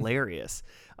hilarious.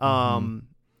 Mhm.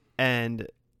 And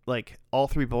like all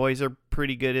three boys are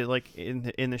pretty good at like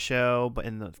in the show, but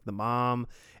in the mom,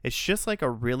 it's just like a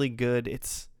really good,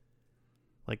 it's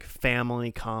like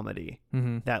family comedy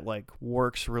Mm-hmm. that like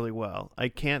works really well. I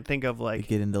can't think of They like,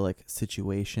 get into like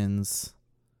situations,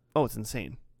 oh, it's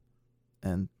insane.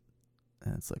 and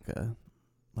it's like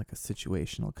like a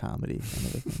situational comedy kind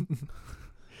of a thing.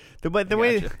 But the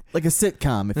way, Like a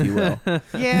sitcom, if you will.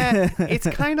 yeah, it's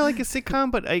kind of like a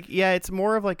sitcom, but like, yeah, it's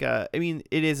more of like a. I mean,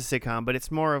 it is a sitcom, but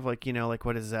it's more of like, like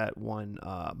what is that one,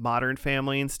 Modern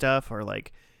Family and stuff, or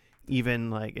like even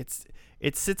like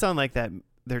it sits on like that.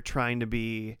 They're trying to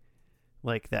be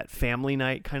like that family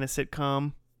night kind of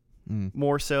sitcom.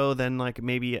 More so than like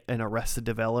maybe an Arrested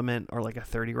Development or like a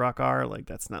 30 Rock are. Like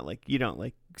that's not like, you don't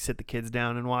like sit the kids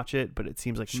down and watch it, but it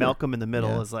seems like Malcolm in the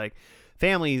Middle is like,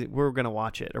 family, we're gonna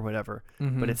watch it or whatever.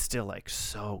 But it's still like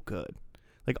so good.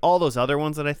 Like all those other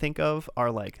ones that I think of are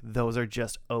like, those are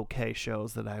just okay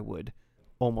shows that I would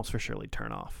almost for surely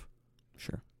turn off.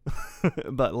 Sure.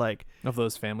 But like of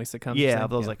those family sitcoms. of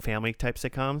those like family type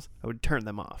sitcoms, I would turn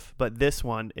them off. But this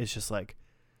one is just like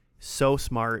so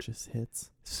smart, Just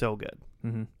hits. so good.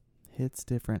 Hits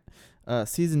different.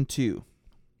 Season 2.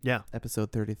 Yeah.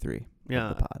 Episode 33. Yeah.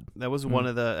 Of the pod. That was one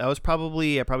of the. I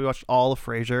probably watched all of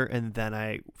Frasier, and then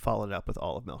I followed up with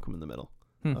all of Malcolm in the Middle.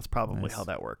 That's probably Nice. how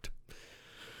that worked.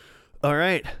 All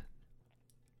right,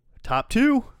 top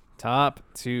 2. Top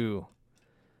 2.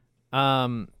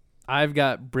 I've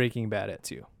got Breaking Bad at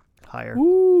 2. Higher.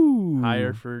 Ooh.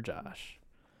 Higher for Josh.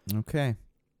 Okay.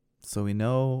 So we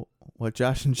know what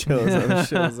Josh and Joe's other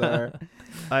shows are.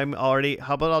 I'm already.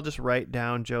 How about I'll just write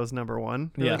down Joe's number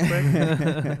 1 really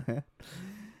Yeah. quick?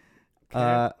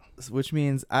 Which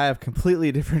means I have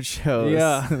completely different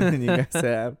shows than you guys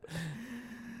have.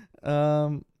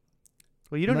 Well,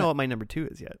 you don't know what my number 2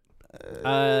 is yet.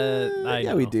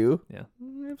 Yeah, we know. do. Yeah.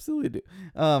 We absolutely do.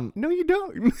 No, you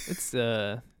don't. It's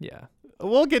yeah.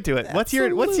 We'll get to it. What's your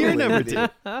number Absolutely.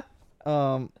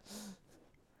 2?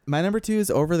 My number 2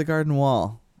 is Over the Garden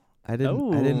Wall. I didn't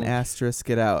Oh. asterisk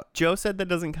it out. Joe said that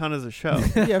doesn't count as a show.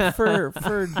 Yeah, for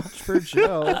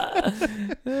Joe.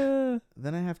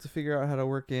 Then I have to figure out how to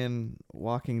work in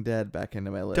Walking Dead back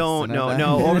into my list. Don't. and No. I'm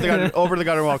No. not- Over the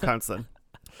Garden Wall counts then.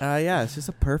 Yeah, it's just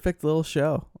a perfect little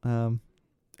show.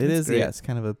 It It's is. great. Yeah, it's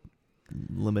kind of a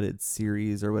limited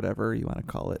series or whatever you want to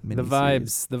call it. The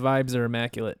mini-series. vibes are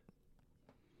immaculate.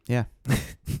 Yeah.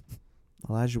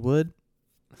 Elijah Wood.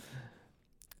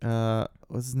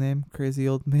 What's his name? Crazy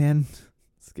old man,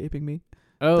 escaping me.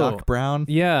 Oh, Doc Brown.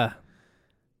 yeah.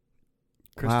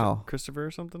 Wow. Christopher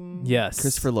or something. Yes.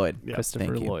 Christopher Lloyd. Yeah. Christopher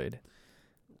Thank you. Lloyd.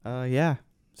 Yeah.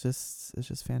 It's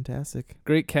just fantastic.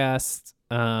 Great cast.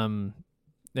 And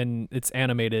it's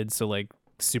animated, so like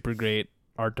super great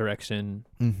art direction.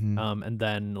 Mm-hmm. And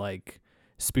then like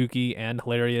spooky and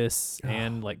hilarious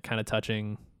and like kind of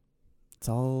touching. It's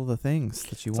all the things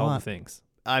that you It's all the want. things.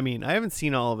 I mean, I haven't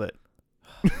seen all of it,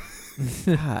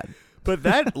 God. but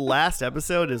that last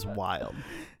episode is wild.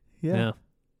 Yeah.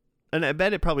 And I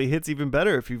bet it probably hits even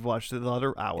better if you've watched the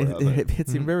other hour of it. It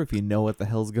hits you Mhm. better if you know what the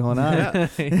hell's going on.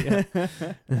 Yeah.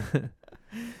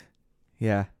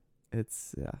 Yeah.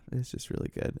 It's just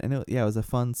really good. And it was a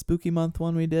fun spooky month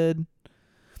one we did.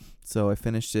 So I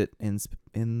finished it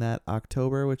in that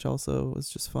October, which also was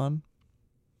just fun.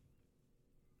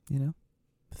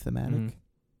 Thematic.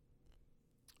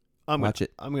 Mhm. Watch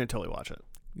it. I'm gonna totally watch it.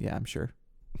 Yeah, I'm sure.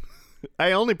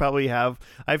 I only probably I've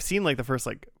seen like the first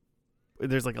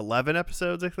there's like 11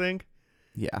 episodes I think,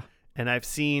 Yeah. and I've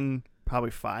seen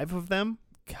probably 5 of them.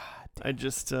 God. I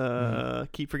just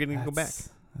keep forgetting to go back.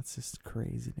 That's just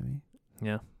crazy to me.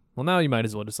 Yeah. Well, now you might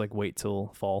as well just like wait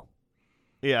till fall.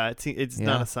 Yeah, it's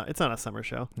Yeah. not a summer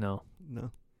show. No.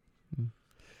 No. Mm.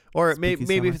 Or Spooky maybe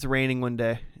summer. if it's raining one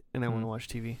day and I want to Mm. watch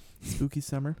TV. Spooky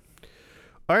summer.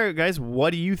 All right, guys, what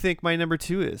do you think my number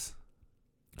 2 is?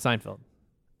 Seinfeld.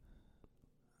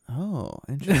 Oh,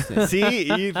 interesting. See,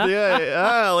 look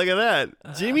at that.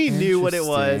 Jimmy knew what it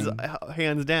was, Interesting.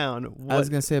 hands down. I was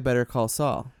gonna say Better Call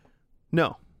Saul.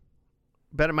 No,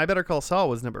 my Better Call Saul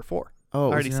was number 4. Oh,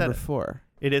 I already it was said number it. 4.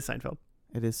 It is Seinfeld.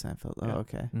 It is Seinfeld. Oh, Yeah.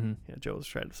 okay. Mm-hmm. Yeah, Joe was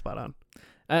trying to spot on.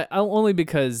 Only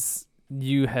because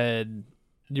you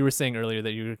were saying earlier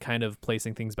that you were kind of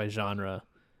placing things by genre,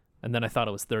 and then I thought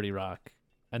it was 30 Rock,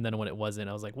 and then when it wasn't,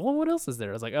 I was like, well, what else is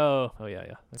there? I was like, oh yeah.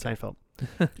 Okay. Seinfeld.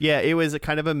 Yeah, it was a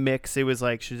kind of a mix. It was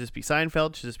like, should this be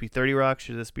Seinfeld? Should this be 30 Rock?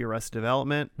 Should this be Arrested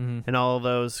Development? Mm-hmm. And all of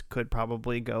those could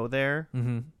probably go there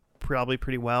Mm-hmm. probably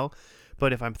pretty well.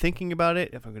 But if I'm thinking about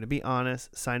it, if I'm going to be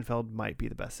honest, Seinfeld might be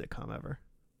the best sitcom ever.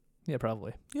 Yeah,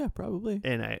 probably. Yeah, probably.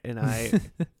 And I and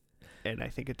I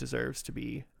think it deserves to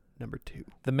be number 2.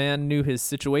 The man knew his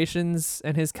situations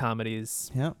and his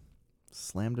comedies. Yep.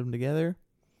 Slammed them together.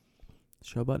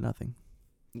 Show about nothing.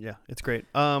 Yeah, it's great.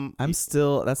 That's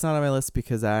not on my list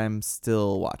because I'm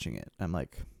still watching it. I'm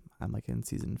like in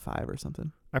season 5 or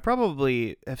something. I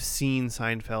probably have seen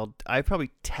Seinfeld. I've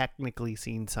probably technically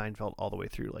seen Seinfeld all the way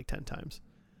through like 10 times.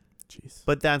 jeez.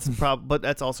 But that's but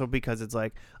that's also because it's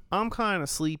like I'm kind of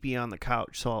sleepy on the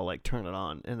couch, so I'll like turn it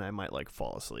on and I might like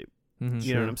fall asleep. Mm-hmm.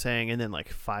 You know what I'm saying? And then like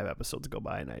 5 episodes go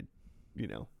by and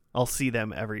I'll see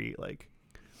them every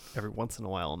once in a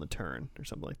while on the turn or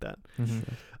something like that.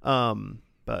 Mm-hmm.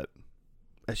 But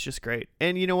it's just great.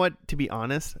 And you know what? To be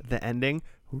honest, the ending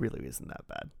really isn't that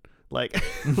bad. Like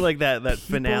like that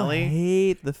finale. People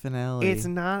hate the finale. It's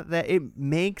not that. It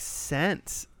makes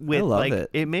sense with love like it.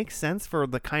 it makes sense for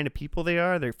the kind of people they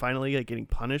are. They're finally like getting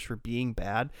punished for being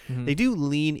bad. Mm-hmm. They do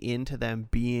lean into them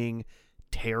being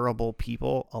terrible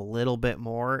people a little bit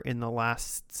more in the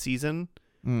last season.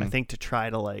 I think to try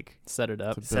to like set it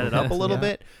up a little Yeah.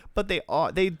 bit, but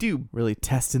they do really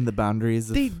testing the boundaries.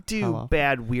 they of do how-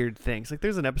 bad weird things. Like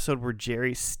there's an episode where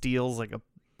Jerry steals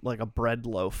like a bread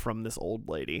loaf from this old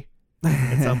lady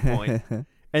at some point,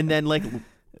 and then like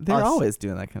They're us- always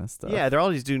doing that kind of stuff. yeah, they're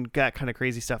always doing that kind of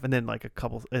crazy stuff. And then like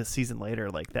a season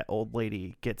later, like that old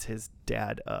lady gets his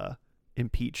dad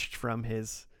impeached from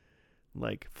his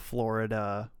like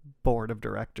Florida board of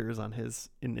directors on his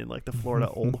in like the Florida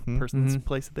old person's Mhm.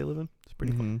 place that they live in. It's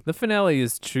pretty fun. Mhm. The finale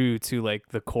is true to like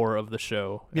the core of the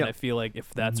show, and Yeah. I feel like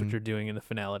if that's Mhm. what you're doing in the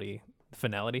finale, if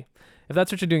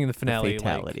that's what you're doing in the finale,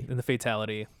 fatality. like, in the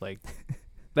fatality, like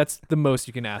that's the most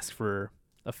you can ask for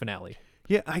a finale.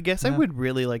 Yeah, I guess I Yeah. would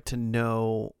really like to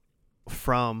know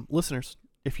from listeners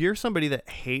if you're somebody that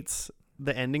hates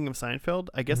the ending of Seinfeld.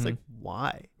 I guess Mhm. like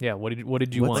why? Yeah, what did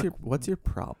you what's want? what's your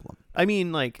problem? I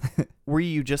mean, like, were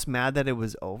you just mad that it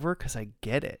was over? Because I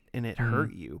get it and it Mhm.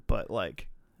 hurt you, but like,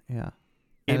 Yeah.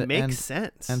 it And- makes and-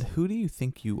 sense. And who do you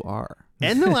think you are?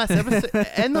 And the last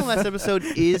episode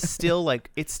is still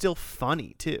like it's still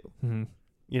funny too. Mhm.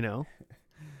 You know,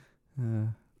 Uh,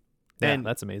 Yeah, And-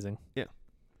 that's amazing.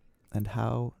 and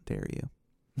how dare you?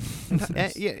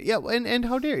 yeah, and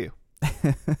how dare you?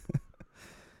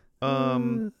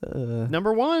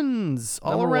 Number ones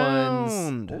all Number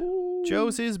around. ones.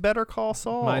 Joe's is Better Call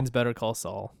Saul. Mine's Better Call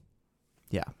Saul.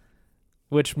 Yeah.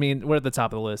 Which means we're at the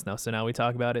top of the list now, so now we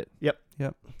talk about it. Yep.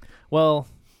 Well,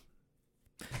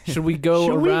 should we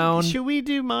go around? Should we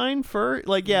do mine first?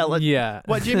 Like, yeah. Yeah.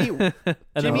 What, Jimmy? And then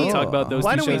Jimmy- we'll talk about those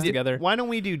why two don't we shows do, together. Why don't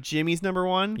we do Jimmy's number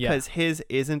one? Yeah. Because his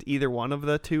isn't either one of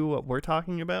the two what we're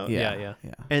talking about. Yeah.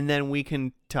 And then we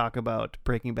can talk about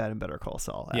Breaking Bad and Better Call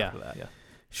Saul after Yeah. that. Yeah.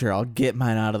 Sure, I'll get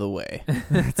mine out of the way.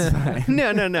 It's fine.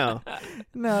 No. No,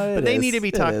 But they need to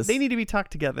be talked. They need to be talked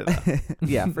together. Though.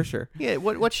 Yeah, for sure. Yeah.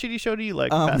 What shitty show do you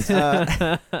like best?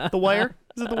 The The Wire?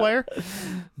 Is it The Wire?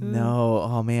 No,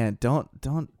 oh man, don't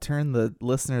turn the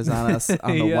listeners on us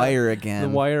on the Yeah. Wire again. The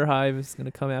Wire Hive is gonna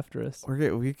come after us.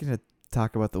 We're gonna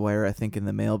talk about the Wire, I think, in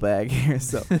the mailbag here.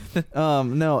 So,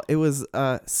 no, it was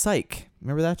Psych.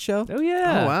 Remember that show? Oh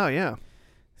yeah. Oh wow. Yeah.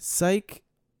 Psych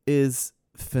is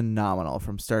phenomenal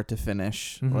from start to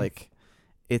finish. Mhm. Like,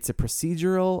 it's a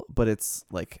procedural, but it's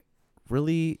like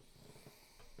really,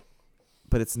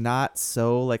 but it's not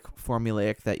so like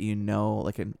formulaic that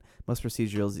like in most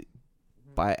procedurals,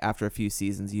 by after a few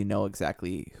seasons, you know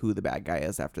exactly who the bad guy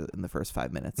is in the first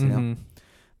 5 minutes. You know, Mhm.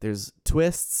 there's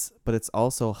twists, but it's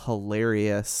also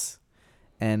hilarious,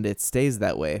 and it stays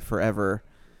that way forever.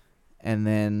 And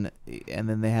then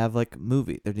they have like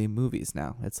they're doing movies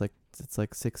now. It's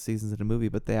like 6 seasons in a movie,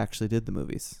 but they actually did the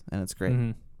movies, and it's great.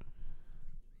 Mhm.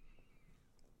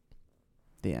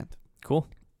 The end. Cool.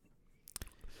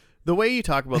 The way you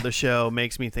talk about the show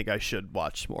makes me think I should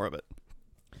watch more of it.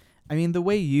 I mean, the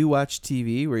way you watch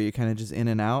TV, where you kind of just in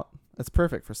and out, that's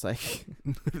perfect for Psych.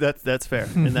 That's fair,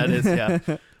 and that is yeah.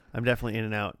 I'm definitely in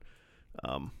and out.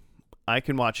 I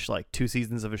can watch like 2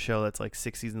 seasons of a show that's like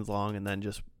 6 seasons long, and then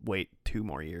just wait 2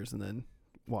 more years and then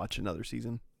watch another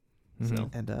season. Mhm. So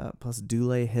And plus,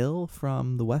 Dule Hill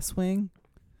from The West Wing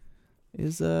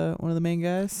is one of the main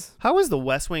guys. how is The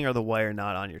West Wing or The Wire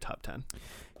not on your top 10?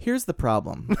 Here's the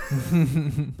problem.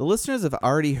 The listeners have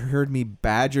already heard me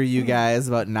badger you guys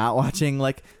about not watching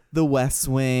like The West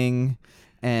Wing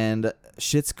and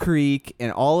Schitt's Creek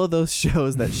and all of those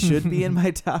shows that should be in my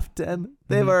top 10.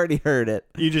 They've already heard it.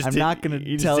 You just I'm not going to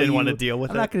you just tell didn't you. want to deal with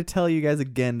I'm it. not going to tell you guys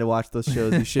again to watch those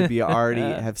shows you should be already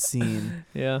have seen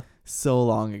Yeah. so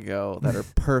long ago that are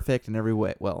perfect in every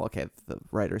way. Well, okay, the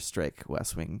writer's strike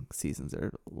West Wing seasons are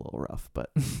a little rough,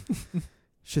 but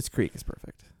Schitt's Creek is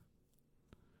perfect.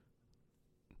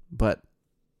 But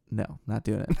no, not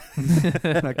doing it.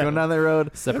 Not going down that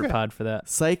road. Separate Okay. pod for that.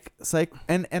 Psych,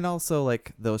 and also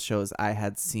like those shows I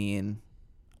had seen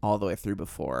all the way through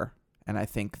before, and I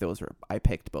think I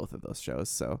picked both of those shows.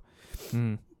 So,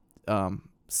 Mm.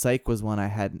 Psych was one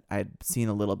I'd seen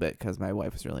a little bit because my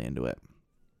wife was really into it.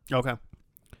 Okay,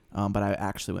 But I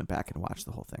actually went back and watched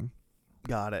the whole thing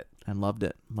got it. and loved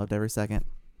it. Loved every second.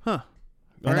 Huh.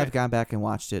 And All right. I've gone back and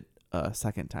watched it a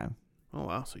second time. Oh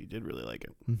wow, so you did really like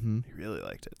it. Mm-hmm. You really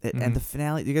liked it. And the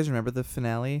finale. Do you guys remember the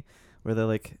finale where they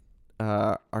like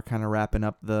are kind of wrapping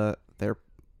up they're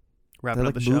Wrapping like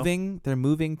up the show. moving. They're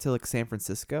moving to like San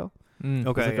Francisco. Mm.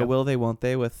 Okay. It's like yeah. a will they won't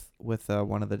they with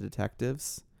one of the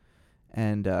detectives,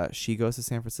 and she goes to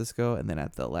San Francisco, and then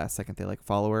at the last second they like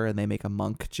follow her and they make a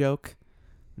monk joke,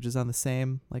 which is on the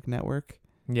same like network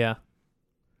Yeah.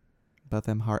 about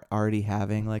them already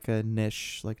having like a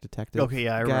niche like detective. Okay,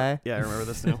 yeah, guy. I remember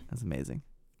this now. That's amazing.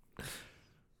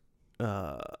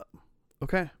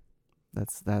 Okay.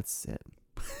 That's it.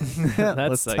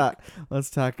 That's Let's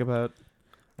talk about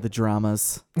the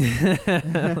dramas.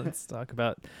 Let's talk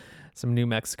about some New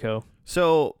Mexico.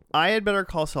 So I had Better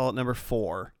Call Saul at number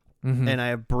 4, Mm-hmm. and I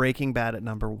have Breaking Bad at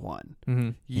number 1. Mm-hmm.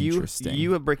 Interesting.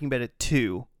 You have Breaking Bad at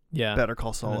 2. Yeah. Better Call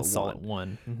And Saul then at Saul 1. at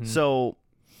 1. Mhm. So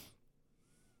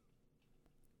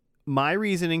my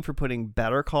reasoning for putting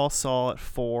Better Call Saul at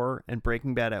 4 and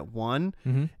Breaking Bad at 1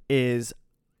 Mhm. is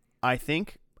I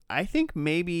think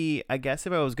maybe, I guess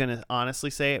if I was going to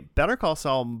honestly say it, Better Call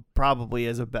Saul probably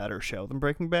is a better show than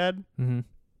Breaking Bad, Mhm.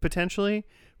 potentially,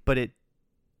 but it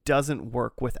doesn't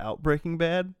work without Breaking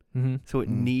Bad, Mhm. so it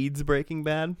needs Breaking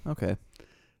Bad. Okay.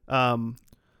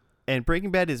 And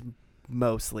Breaking Bad is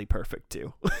mostly perfect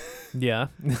too. Yeah.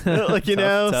 Like, you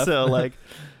know, Tough. so like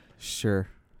Sure.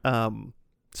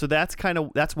 so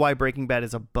that's why Breaking Bad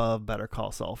is above Better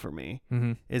Call Saul for me,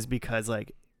 Mhm. is because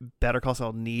like Better Call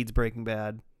Saul needs Breaking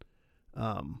Bad,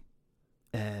 and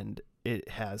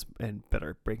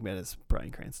Breaking Bad is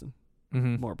Bryan Cranston,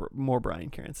 Mhm. more Bryan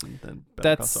Cranston than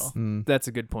Better Call That's Saul. that's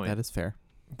a good point. That is fair.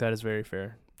 That is very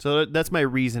fair. So that's my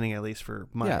reasoning, at least for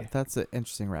my Yeah, that's an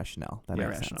interesting rationale. That Yeah,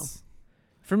 makes rationale. sense.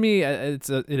 For me, it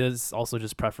is also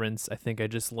just preference. I think I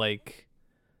just like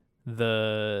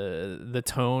the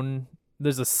tone.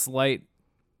 There's a slight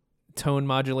tone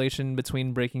modulation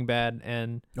between Breaking Bad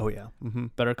and Oh yeah. Mm-hmm.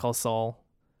 Better Call Saul,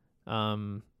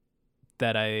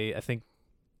 that I think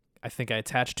I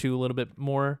attach to a little bit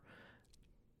more.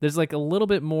 There's like a little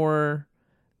bit more.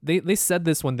 They said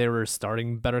this when they were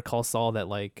starting Better Call Saul, that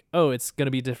like, oh, it's gonna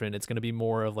be different. It's gonna be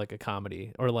more of like a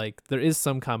comedy, or like there is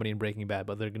some comedy in Breaking Bad,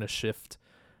 but they're gonna shift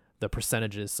the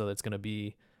percentages so it's gonna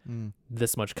be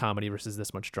this much comedy versus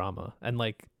this much drama. And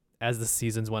like as the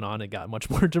seasons went on, it got much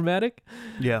more dramatic.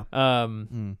 Yeah.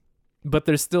 But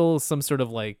there's still some sort of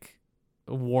like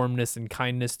warmness and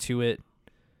kindness to it,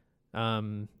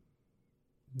 that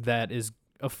is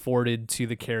afforded to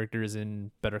the characters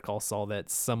in Better Call Saul that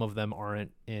some of them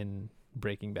aren't in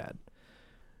Breaking Bad.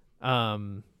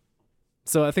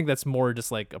 So I think that's more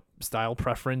just like a style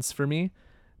preference for me.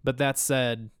 But that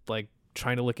said, like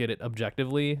trying to look at it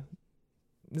objectively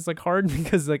is like hard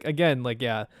because like, again, like,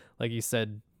 yeah, like you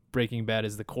said, Breaking Bad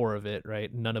is the core of it,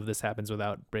 right? None of this happens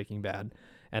without Breaking Bad.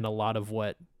 And a lot of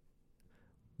what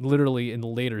literally in the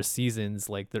later seasons,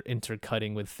 like they're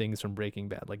intercutting with things from Breaking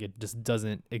Bad. Like it just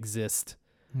doesn't exist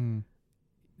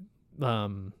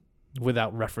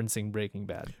without referencing Breaking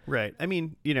Bad. Right. I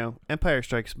mean, you know, Empire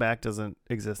Strikes Back doesn't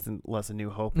exist unless A New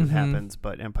Hope Mhm. happens,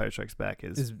 but Empire Strikes Back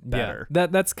is better. Yeah,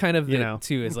 that's kind of You it know?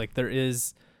 too, is like there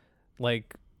is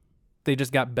like they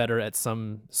just got better at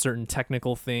some certain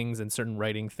technical things and certain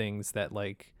writing things that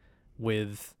like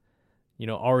with, you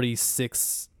know, already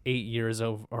 6-8 years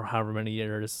or however many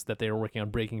years that they were working on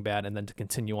Breaking Bad, and then to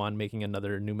continue on making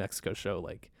another New Mexico show,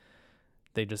 like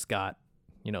they just got,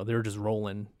 you know, they were just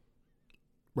rolling.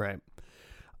 Right.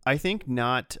 I think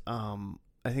not. I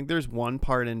think there's one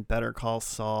part in Better Call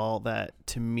Saul that,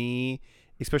 to me,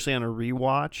 especially on a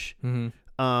rewatch,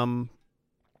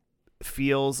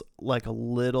 feels like a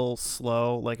little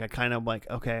slow. Like I kind of like,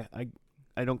 okay,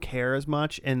 I don't care as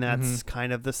much, and that's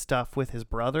kind of the stuff with his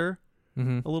brother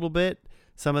a little bit.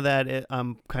 Some of that,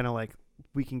 I'm kind of like,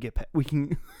 we can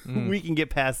get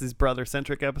past these brother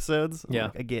centric episodes. Yeah.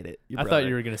 Like, I get it. I thought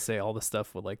you were gonna say all the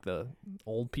stuff with like the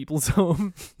old people's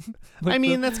home. Like I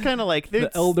mean, that's kind of like the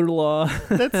elder law.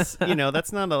 That's, you know,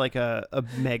 that's not like a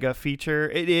mega feature.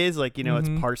 It is like, you know, it's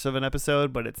parts of an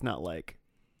episode, but it's not like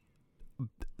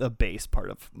a base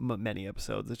part of many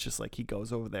episodes. It's just like he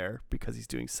goes over there because he's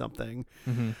doing something,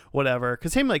 whatever.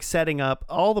 Because him like setting up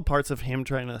all the parts of him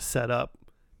trying to set up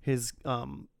his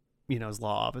you know, his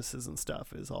law offices and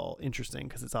stuff is all interesting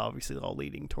because it's obviously all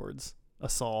leading towards a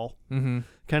Saul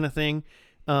kind of thing.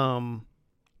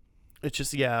 It's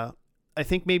just, yeah, I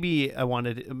think maybe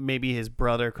his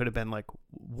brother could have been like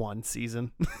one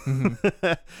season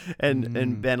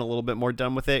and been a little bit more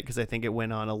done with it, because I think it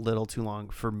went on a little too long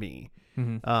for me.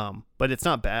 But it's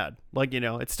not bad. Like,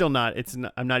 it's still not.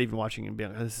 I'm not even watching it and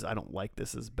being like, I don't like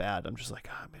this. Is bad. I'm just like,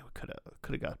 man, we could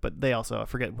have got. But they also, I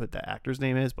forget what the actor's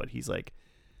name is, but he's like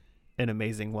an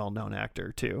amazing, well-known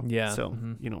actor too. Yeah. So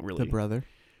you don't really. The brother.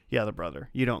 Yeah, the brother.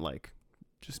 You don't like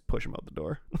just push him out the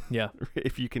door. Yeah.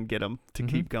 If you can get him to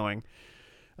keep going.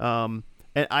 And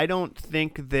I don't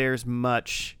think there's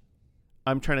much.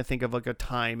 I'm trying to think of like a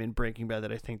time in Breaking Bad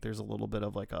that I think there's a little bit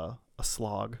of like a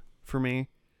slog for me.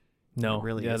 No, It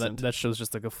really yeah, isn't. that show's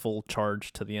just like a full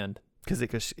charge to the end. Because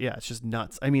it's just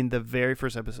nuts. I mean, the very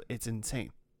first episode, it's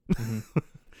insane. Mm-hmm.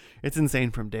 It's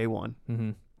insane from day one.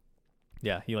 Mm-hmm.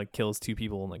 Yeah, he like kills 2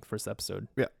 people in like the first episode.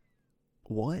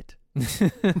 What?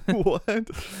 What?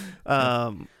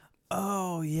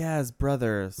 Oh yeah, his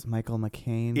brothers, Michael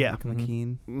McCain. Yeah. Michael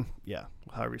McKean. Yeah,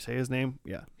 however you say his name.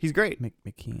 Yeah, he's great.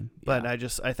 McKean. But yeah.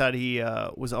 I thought he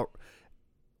was.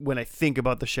 When I think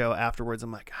about the show afterwards,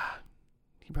 I'm like,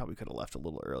 he probably could have left a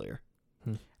little earlier.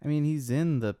 I mean, he's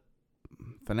in the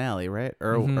finale, right?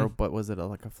 Or what was it?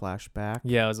 Like a flashback?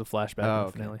 Yeah, it was a flashback in the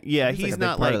okay. finale. Yeah, He's he's like a big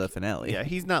not part like of the finale. Yeah,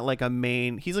 he's not like a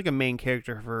main. He's like a main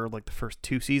character for like the first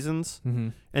 2 seasons,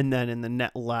 and then in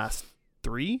the last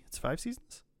 3, it's 5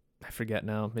 seasons. I forget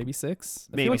now. Maybe 6.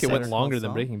 I Maybe feel like it went 6. longer than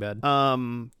Also. Breaking Bad.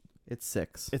 It's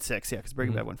 6. It's 6, yeah, because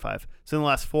Breaking Mhm. Bad went 5. So in the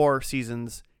last 4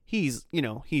 seasons, he's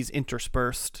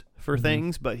interspersed for Mhm.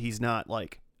 things, but he's not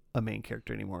like a main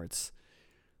character anymore. It's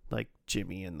like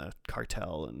Jimmy and the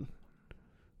cartel and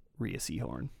Rhea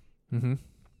Seehorn Mm-hmm.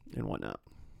 and whatnot.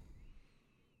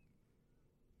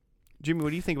 Jimmy, what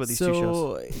do you think about these 2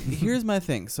 shows? Here's my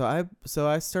thing. So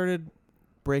I started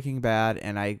Breaking Bad,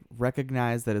 and I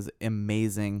recognized that it's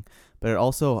amazing, but it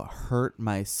also hurt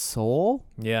my soul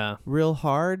Yeah. real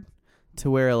hard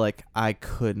to where like I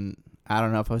couldn't. I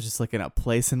don't know if I was just like in a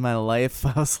place in my life.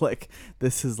 I was like,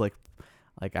 this is like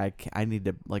I need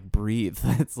to like breathe.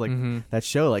 It's like Mhm. that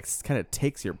show like kind of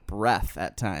takes your breath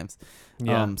at times.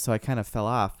 Yeah. So I kind of fell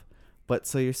off. But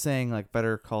so you're saying like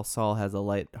Better Call Saul has a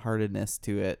lightheartedness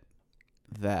to it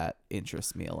that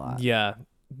interests me a lot. Yeah.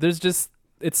 There's just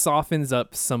it softens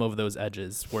up some of those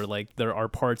edges where like there are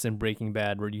parts in Breaking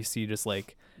Bad where you see just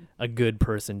like a good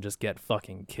person just get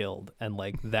fucking killed, and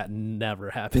like that never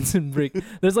happens in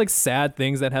There's like sad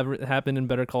things that have happened in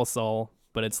Better Call Saul,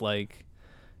 but it's like,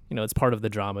 it's part of the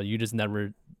drama. You just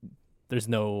never, there's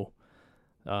no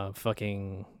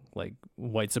fucking like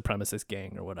white supremacist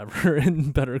gang or whatever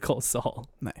in Better Call Saul.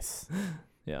 Nice.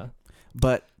 Yeah.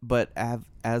 But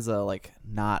as a like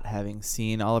not having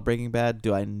seen all of Breaking Bad,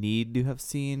 do I need to have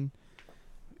seen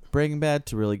Breaking Bad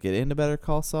to really get into Better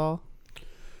Call Saul?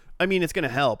 I mean, it's going to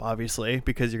help, obviously,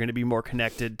 because you're going to be more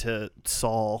connected to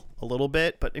Saul a little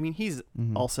bit. But, I mean, he's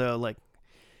also, like,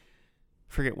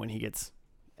 forget when he gets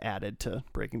added to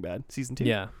Breaking Bad, season 2.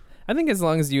 Yeah. I think as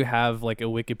long as you have, like, a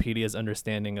Wikipedia's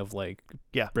understanding of, like,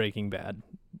 Yeah. Breaking Bad,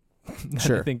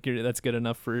 Sure. I think that's good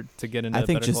enough to get into I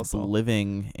think Better Call just Saul.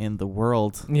 living in the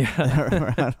world.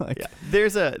 Yeah. Like, Yeah.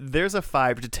 There's a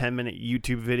 5 to 10 minute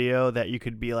YouTube video that you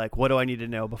could be like, what do I need to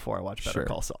know before I watch Better Sure.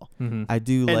 Call Saul? Mhm. I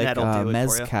do And like that'll do it for ya.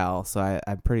 Mezcal, so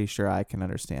I'm pretty sure I can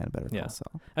understand Better Yeah. Call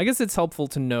Saul. I guess it's helpful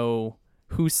to know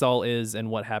who Saul is and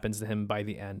what happens to him by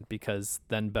the end, because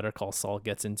then Better Call Saul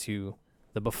gets into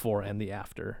the before and the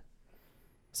after.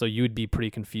 So you would be pretty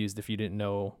confused if you didn't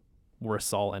know where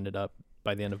Saul ended up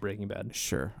by the end of Breaking Bad.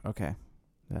 Sure. Okay.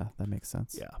 Yeah, that makes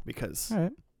sense. Yeah, because All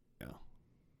right.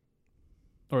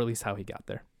 Or at least how he got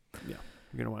there. you're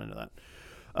going to want to know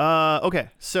that. Okay,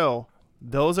 so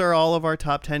those are all of our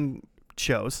top 10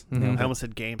 shows. Mhm. I almost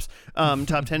said games.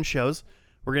 Top 10 shows.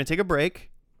 We're going to take a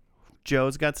break.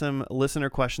 Joe's got some listener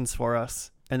questions for us.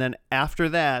 And then after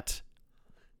that,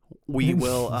 we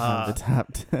will The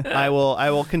top. I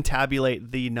will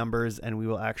contabulate the numbers, and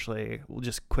we'll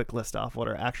just quick list off what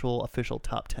our actual official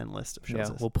top 10 list of shows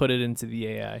Yeah, is. we'll put it into the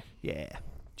AI. Yeah.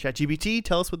 ChatGPT,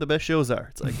 tell us what the best shows are.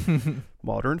 It's like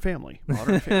Modern Family.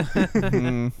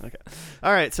 Mm. Okay.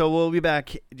 All right, so we'll be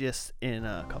back just in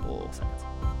a couple seconds.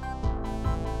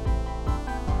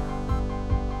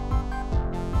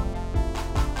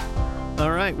 All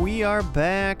right, we are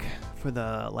back for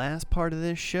the last part of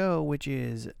this show, which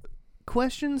is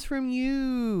questions from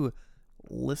you,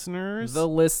 listeners. The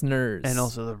listeners. And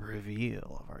also the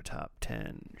reveal of our top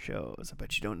 10 shows. I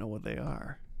bet you don't know what they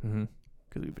are, Mhm.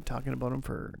 because we've been talking about them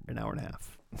for an hour and a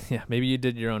half. Yeah, maybe you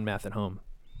did your own math at home.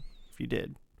 If you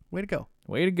did, way to go.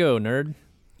 Way to go, nerd.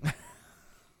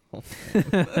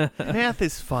 Math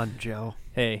is fun, Joe,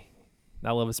 Hey,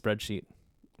 I love a spreadsheet.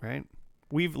 right?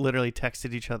 We've literally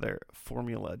texted each other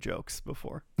formula jokes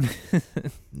before.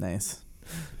 Nice.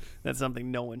 That's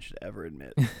something no one should ever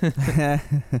admit.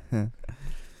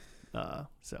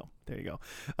 So there you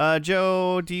go.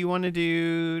 Joe, do you want to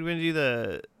do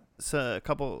the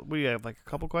couple? What do you have, like a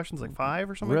couple questions, like 5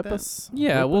 or something Rip like that? us.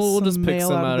 Yeah, rip us we'll just pick mail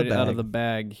some out the of the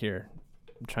bag here.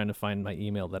 I'm trying to find my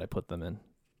email that I put them in.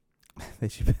 They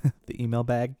should the email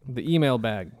bag. The email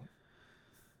bag.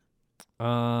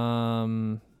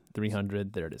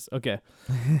 300. There it is. Okay.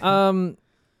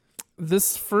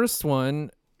 This first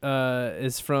one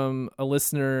is from a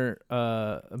listener,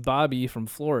 Bobby from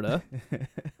Florida.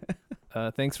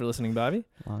 Thanks for listening, Bobby.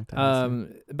 Long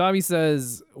time. Bobby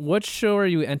says, "What show are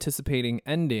you anticipating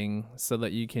ending so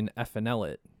that you can FNL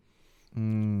it?"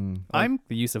 I'm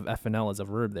the use of FNL as a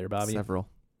verb there, Bobby. Several.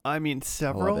 I mean, Love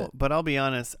several, it. but I'll be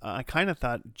honest. I kind of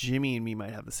thought Jimmy and me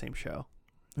might have the same show.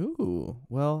 Ooh.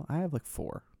 Well, I have like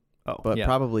 4, Oh, but Yeah.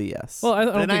 probably yes. Well, I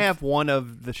don't then I think, have one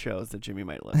of the shows that Jimmy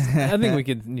might listen. I think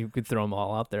you could throw them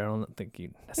all out there. I don't think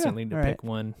you necessarily need to all right. pick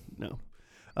one. No,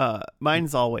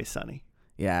 mine's Always Sunny.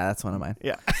 Yeah, that's one of mine.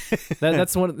 Yeah,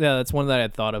 That's one. Yeah, that's one that I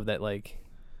had thought of. That like,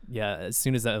 yeah, as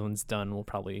soon as that one's done, we'll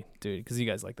probably do it because you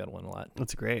guys like that one a lot.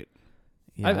 that's great.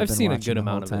 Yeah, I've been seen a watching good the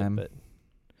whole amount of time. it,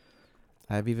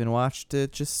 I've even watched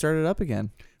it just started up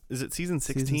again. Is it season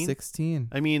 16? Season 16.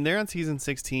 I mean, they're on season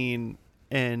 16,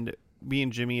 and me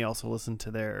and Jimmy also listen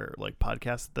to their like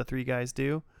podcast that the 3 guys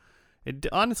do. It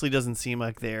honestly doesn't seem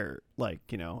like they're like,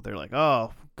 they're like,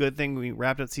 oh, good thing we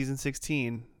wrapped up season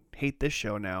 16. Hate this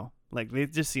show now. Like, they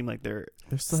just seem like they're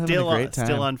They're still having a great time.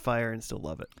 still on fire and still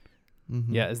love it. Mhm.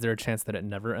 Yeah, is there a chance that it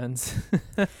never ends?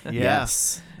 Yeah.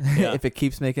 Yes. Yeah. If it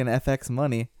keeps making FX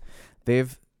money,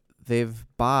 they've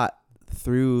bought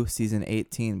through season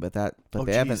 18, but Oh,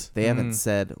 they geez. haven't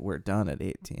said we're done at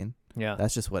 18. Yeah,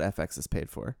 That's just what FX is paid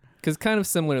for. because kind of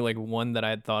similar, like one that I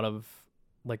had thought of,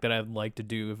 like that I'd like to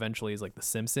do eventually is like The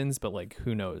Simpsons, but like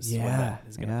who knows? when that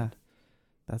is gonna end.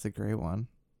 That's a great one.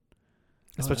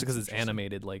 Especially because that's it's interesting.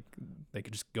 animated, like they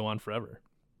could just go on forever.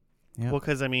 Yeah, Well,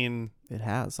 because, I mean, it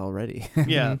has already.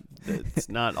 yeah, it's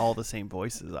not all the same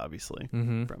voices, obviously,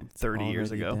 Mm-hmm. from 30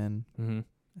 years ago.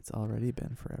 It's already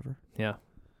been forever. Yeah.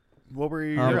 What were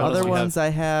your other Other we ones I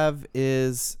have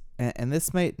is, and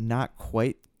this might not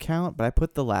quite count, but I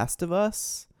put The Last of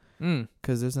Us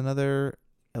because there's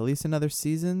at least another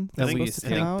season At that's least,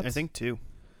 supposed to come out. I think 2.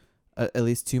 At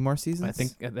least 2 more seasons. I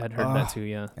think I'd heard that too.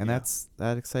 Yeah. and Yeah.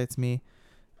 that excites me.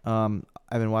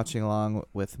 I've been watching along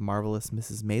with Marvelous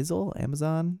Mrs. Maisel,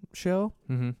 Amazon show.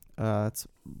 Mm-hmm. It's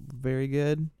very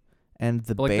good. And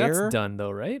The But like Bear. that's done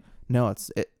though, right? No,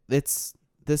 it's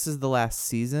this is the last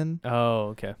season, Oh,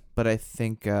 okay. but I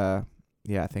think I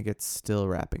think it's still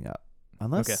wrapping up.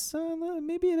 Unless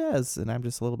maybe it has, and I'm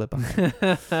just a little bit behind.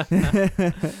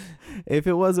 If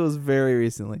it was very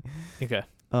recently. Okay.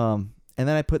 And then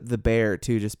I put The Bear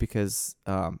too, just because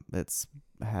it's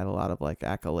had a lot of like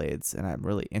accolades, and I'm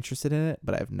really interested in it,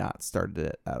 but I've not started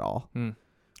it at all.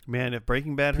 Man, if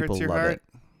Breaking Bad People hurts your love heart,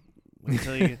 let me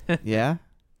tell you. Yeah,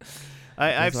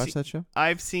 I've watched that show.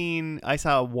 I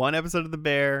saw one episode of The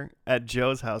Bear at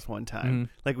Joe's house one time.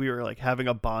 Like, we were like having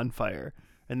a bonfire,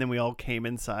 and then we all came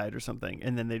inside or something,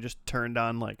 and then they just turned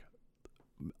on like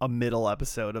a middle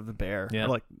episode of The Bear. Yeah. Or,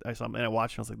 like, I saw, and I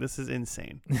watched, and I was like, this is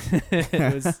insane.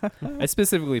 It was. I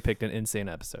specifically picked an insane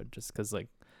episode just because, like,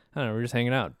 I don't know, we're just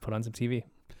hanging out, put on some TV.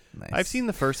 Nice. I've seen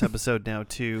the first episode now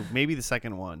too, maybe the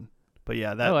second one, but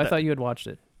yeah, I thought you had watched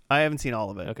it. I haven't seen all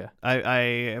of it. Okay.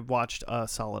 I have watched a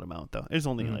solid amount though. It's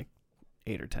only Mhm. like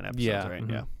 8 or 10 episodes, Yeah, right?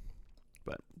 mhm. Yeah.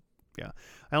 But yeah,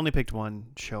 I only picked one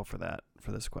show for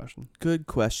this question. Good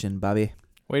question, Bobby.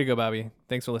 Way to go, Bobby.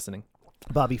 Thanks for listening.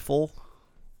 Bobby Full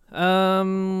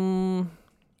Um,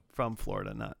 from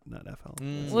Florida, not FL.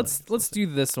 let's do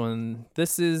this one.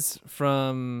 This is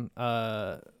from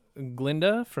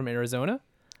Glinda from Arizona.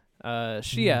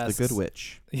 She asks, The Good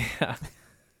Witch. Yeah.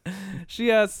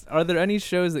 She asks, are there any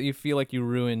shows that you feel like you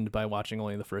ruined by watching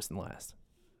only the first and last?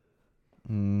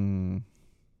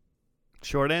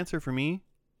 Short answer for me,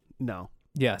 no.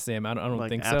 Yeah, Sam. I don't Like,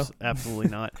 think so. Absolutely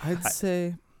not. I'd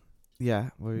say, yeah.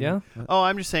 what were you- Yeah? what? Oh,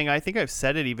 I'm just saying, I think I've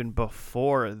said it even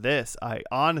before this. I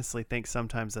honestly think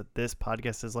sometimes that this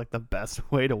podcast is like the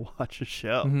best way to watch a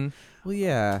show. Mm-hmm. Well,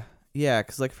 yeah. Yeah,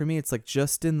 because like for me, it's like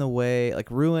just in the way, like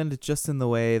ruined just in the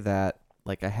way that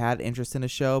like I had interest in a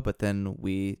show, but then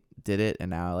we did it, and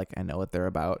now like I know what they're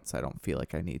about, so I don't feel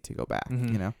like I need to go back.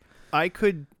 Mhm. You know? I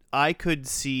could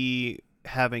see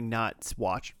having not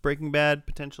watched Breaking Bad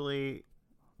potentially.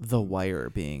 The Wire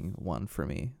being one for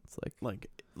me. It's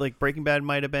Like Breaking Bad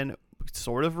might have been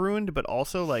sort of ruined, but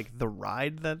also like the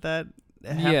ride that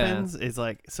happens is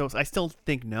like, so I still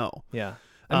think no. Yeah.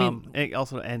 I mean, it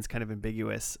also ends kind of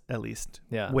ambiguous, at least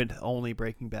yeah. with only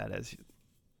Breaking Bad as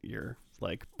your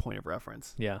like point of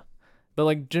reference. Yeah. But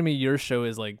like Jimmy, your show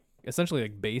is like essentially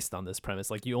like based on this premise.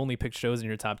 Like you only picked shows in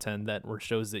your top 10 that were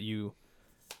shows that you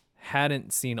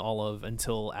hadn't seen all of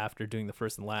until after doing the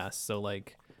first and last. So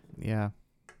like, Yeah.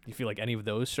 you feel like any of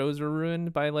those shows were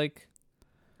ruined by like,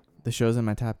 The shows in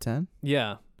my top 10?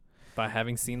 yeah, by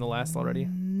having seen the last already?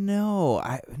 No,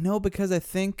 because I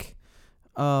think,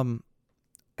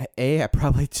 I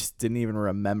probably just didn't even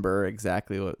remember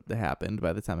exactly what happened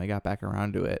by the time I got back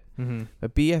around to it. Mm-hmm.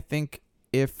 But B, I think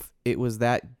if it was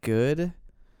that good,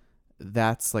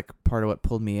 that's like part of what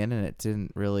pulled me in, and it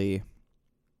didn't really.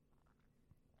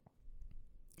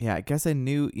 Yeah, I guess I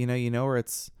knew, you know where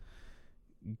it's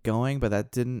going, but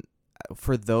that didn't.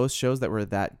 For those shows that were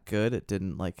that good, it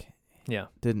didn't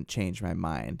didn't change my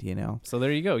mind, you know. So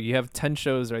there you go. You have 10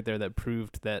 shows right there that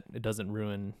proved that it doesn't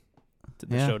ruin the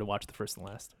Yeah. show to watch the first and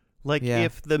last. Like Yeah.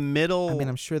 if the middle, I mean,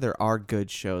 I'm sure there are good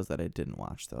shows that I didn't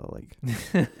watch though,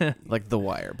 like The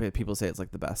Wire. But people say it's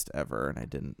like the best ever, and I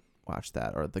didn't watch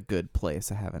that. Or The Good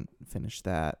Place, I haven't finished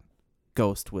that.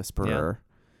 Ghost Whisperer.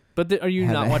 But are you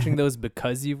not Haven't- watching those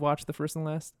because you've watched the first and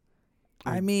last?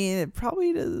 I mean, it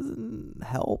probably doesn't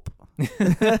help. You'll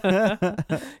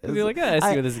be like, I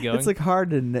see where this is going. It's like hard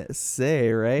to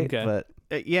say, right? Okay.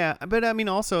 But yeah, but I mean,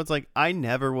 also it's like I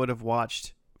never would have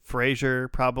watched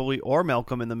Frasier probably or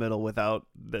Malcolm in the Middle without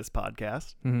this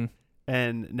podcast. Mm-hmm.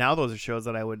 And now those are shows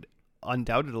that I would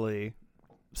undoubtedly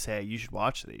say you should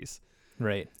watch these.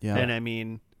 Right. yeah, And I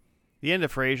mean, the end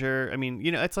of Frasier, I mean,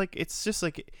 it's just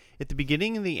like at the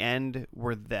beginning and the end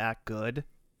were that good.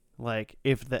 Like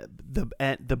if the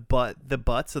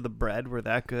butts of the bread were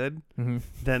that good, Mm-hmm.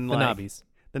 then The like knobbies.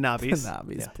 the knobbies.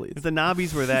 Nobbies, Yeah. please. If the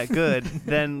knobbies were that good,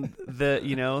 then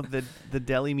the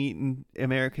deli meat and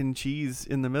American cheese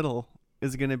in the middle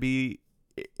is gonna be,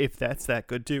 if that's that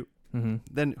good too, Mm-hmm.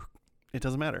 then it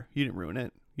doesn't matter. You didn't ruin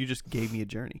it. You just gave me a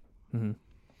journey.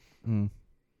 Mm-hmm. Mm.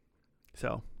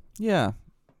 So Yeah,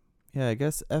 I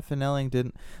guess F and Elling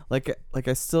didn't like.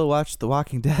 I still watched The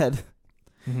Walking Dead.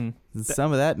 Mm-hmm.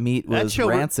 Some of that meat that was show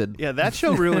rancid. yeah, that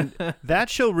show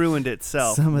ruined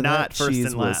itself. Some of not that first cheese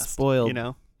and was last. spoiled. You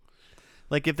know,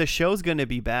 like if the show's gonna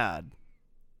be bad,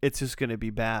 it's just gonna be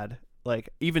bad. Like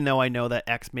even though I know that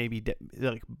X maybe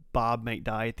like Bob might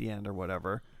die at the end or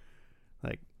whatever,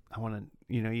 like I want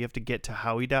to, you have to get to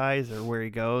how he dies or where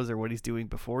he goes or what he's doing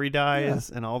before he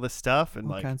dies and all this stuff and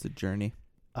All like kinds of journey.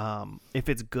 if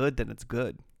it's good then it's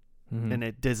good. Mm-hmm. And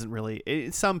it doesn't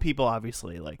really some people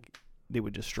obviously like they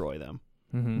would destroy them.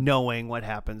 Mm-hmm. Knowing what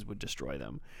happens would destroy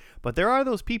them. But there are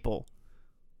those people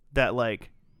that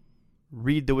like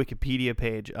read the Wikipedia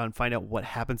page and find out what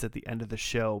happens at the end of the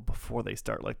show before they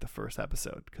start like the first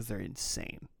episode because they're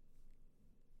insane.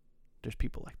 There's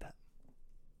people like that.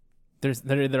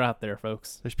 They're out there,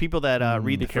 folks. There's people that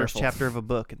read Be the first careful. chapter of a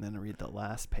book and then read the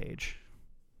last page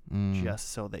Mm.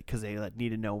 just so because they like, need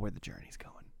to know where the journey's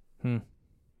going. Hmm.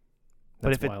 But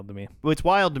That's if wild to me. Well, it's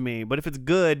wild to me, but if it's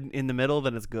good in the middle,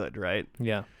 then it's good, right?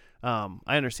 Yeah. I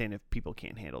understand if people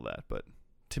can't handle that, but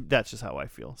that's just how I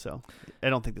feel. So I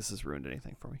don't think this has ruined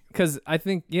anything for me. Because I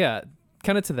think, yeah,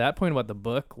 kind of to that point about the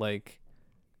book, like,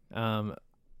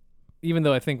 even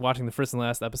though I think watching the first and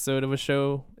last episode of a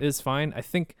show is fine, I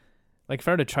think, like, if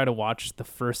I were to try to watch the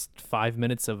first 5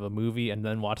 minutes of a movie and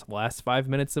then watch the last 5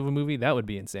 minutes of a movie, that would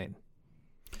be insane.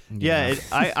 Yeah,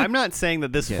 I'm not saying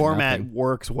that this Get format nothing.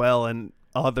 works well in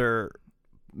other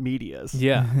medias.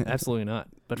 Yeah, absolutely not.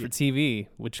 But for TV,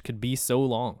 which could be so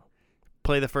long.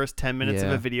 Play the first 10 minutes of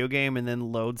Yeah. a video game and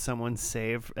then load someone's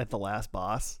save at the last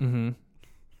boss. Mm-hmm.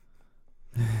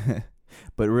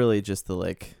 But really, just the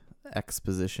like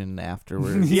exposition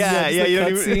afterwards. Yeah, just yeah, the you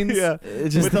don't cutscenes. even, yeah.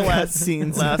 Just With the last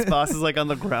scenes. last boss is like on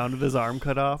the ground with his arm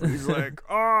cut off. He's like,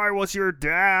 "Oh, I was your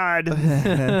dad,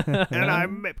 and I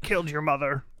killed your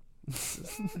mother."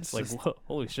 It's like, whoa,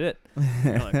 holy shit.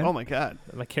 You're like, "Oh my god."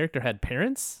 My character had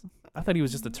parents? I thought he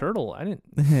was just a turtle. I didn't.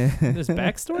 There's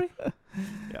backstory?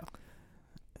 Yeah.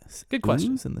 Good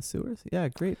question. Blues in the sewers. Yeah,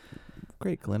 great,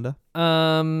 Glinda.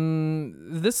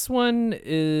 This one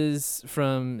is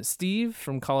from Steve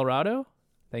from Colorado.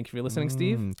 Thank you for listening,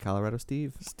 Steve. Colorado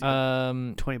Steve.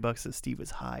 $20 says Steve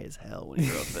was high as hell when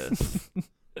he wrote this.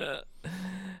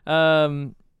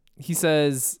 He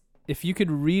says, if you could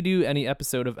redo any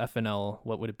episode of FNL,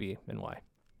 what would it be and why?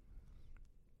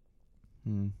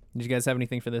 Did you guys have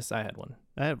anything for this? I had one.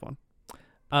 I had one.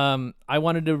 I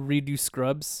wanted to redo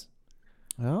Scrubs.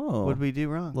 Oh, What did we do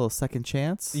wrong? little second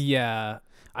chance. Yeah.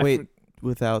 Wait,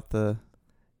 without the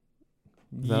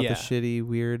yeah. shitty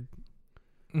weird.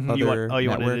 Mhm. You other wanted to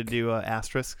network? do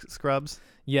asterisk Scrubs?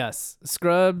 Yes.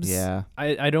 Scrubs. Yeah.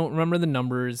 I don't remember the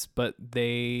numbers, but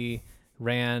they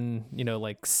ran,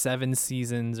 like 7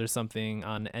 seasons or something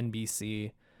on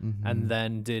NBC. Mhm. and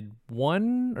then did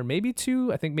one or maybe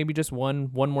two, I think maybe just one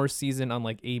more season on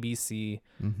like ABC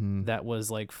Mhm. that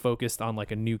was like focused on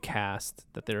like a new cast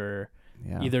that they're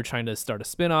Yeah. either trying to start a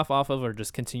spin-off off of or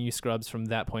just continue Scrubs from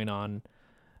that point on.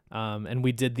 And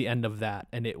we did the end of that,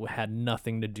 and it had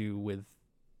nothing to do with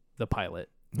the pilot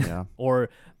Yeah. or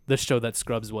the show that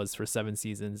Scrubs was for 7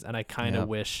 seasons. And I kind of Yep.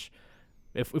 wish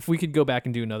if we could go back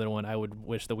and do another one, I would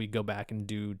wish that we go back and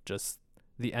do just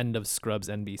the end of Scrubs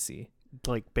NBC.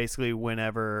 Like basically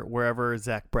wherever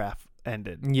Zach Braff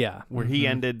ended, Yeah. where he Mhm.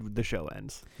 ended, the show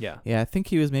ends. Yeah. Yeah, I think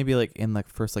he was maybe like in like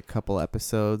first like couple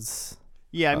episodes.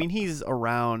 Yeah, I mean he's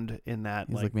around in that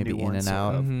He's, like, like, maybe new in one and sort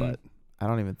out. of, Mhm. but I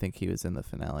don't even think he was in the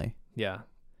finale. Yeah.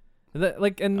 And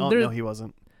oh there, no, he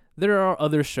wasn't. there are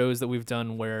other shows that we've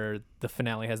done where the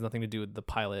finale has nothing to do with the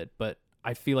pilot, but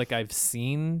I feel like I've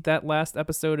seen that last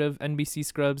episode of NBC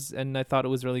Scrubs and I thought it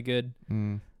was really good.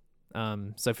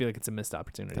 So I feel like it's a missed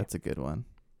opportunity. That's a good one.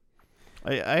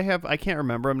 I can't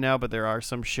remember them now, but there are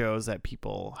some shows that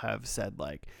people have said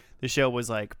like the show was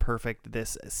like perfect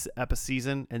this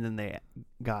season, and then they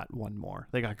got one more.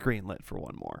 They got greenlit for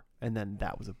one more, and then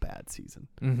that was a bad season.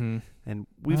 Mm-hmm. And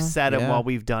we've said them yeah. while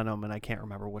we've done them, and I can't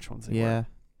remember which ones they Yeah. were.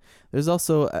 There's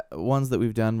also ones that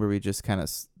we've done where we just kind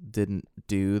of didn't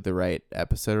do the right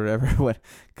episode or whatever.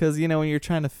 Because, you know, when you're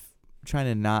trying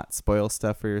to not spoil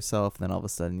stuff for yourself, then all of a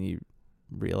sudden you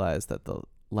realize that the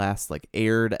last like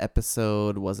aired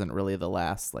episode wasn't really the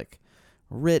last like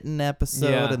written episode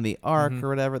Yeah. in the arc Mhm. or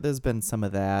whatever. There's been some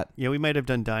of that. Yeah, we might have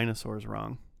done dinosaurs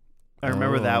wrong. I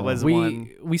remember that was we one.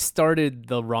 we started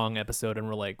the wrong episode and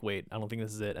we're like, wait, I don't think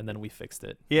this is it, and then we fixed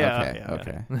it. Yeah, Okay. yeah.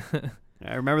 Okay.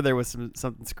 I remember there was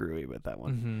something screwy with that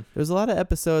one. Mm-hmm. There's a lot of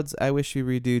episodes I wish we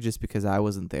redo just because I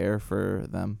wasn't there for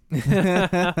them.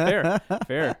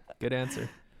 Fair. Good answer.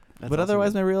 That's But also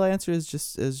otherwise, good. my real answer is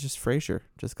just Frasier,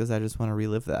 just because I just want to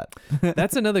relive that.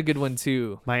 That's another good one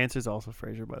too. My answer is also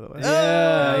Frasier, by the way.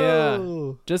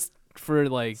 Yeah. Just for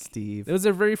like, Steve. it was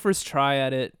our very first try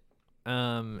at it.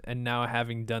 And now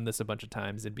having done this a bunch of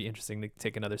times, it'd be interesting to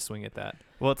take another swing at that.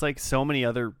 Well, it's like so many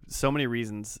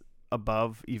reasons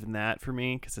above even that for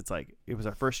me, because it's like it was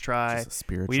our first try. Just a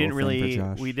spiritual We didn't thing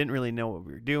for Josh. really know what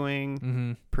we were doing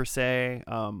Mm-hmm. per se.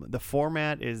 The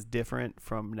format is different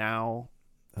from now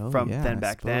Oh, from yeah, then I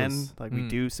back then. suppose. Like we Mm.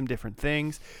 do some different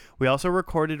things. We also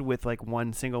recorded with like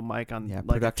one single mic on Yeah, like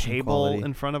a production table quality.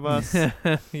 in front of us.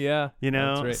 Yeah. You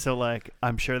know, That's right. so like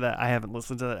I'm sure that I haven't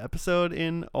listened to that episode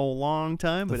in a long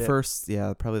time, The but first,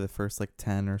 probably the first like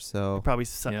 10 or it so. probably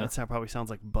Yeah. that probably sounds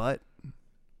like butt,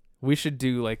 We should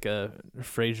do like a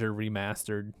Frasier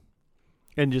remastered.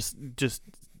 and just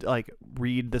like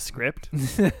read the script.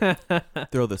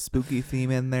 Throw the spooky theme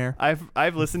in there.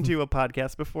 I've listened to a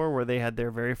podcast before where they had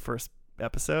their very first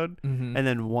episode, Mm-hmm. and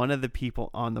then one of the people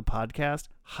on the podcast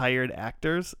hired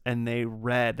actors, and they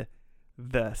read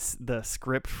the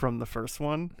script from the first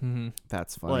one Mm-hmm.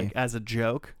 That's funny. like as a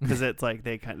joke, because it's like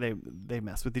they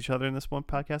mess with each other in this one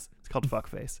podcast. It's called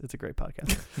Fuckface. It's a great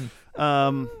podcast.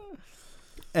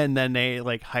 And then they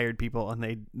like hired people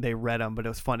and they read them, but it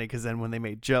was funny because then when they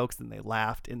made jokes and they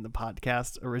laughed in the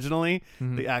podcast originally,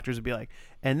 Mm-hmm. the actors would be like,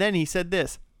 and then he said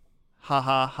this, ha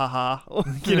ha ha ha,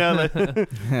 you know,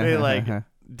 they like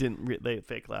they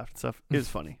fake laughed and stuff. It was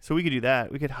funny. So we could do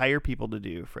that. We could hire people to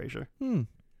do Frasier.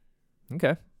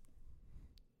 Okay.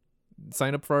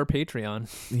 Sign up for our Patreon.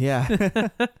 Yeah.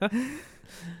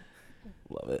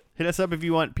 Love it. Hit us up if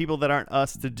you want people that aren't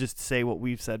us to just say what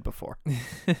we've said before.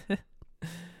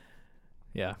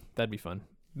 Yeah, that'd be fun.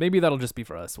 Maybe that'll just be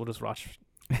for us. We'll just watch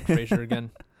Frasier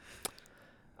again.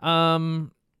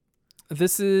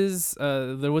 This is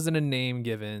there wasn't a name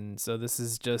given, so this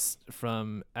is just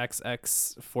from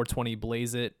XX420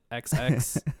 Blaze It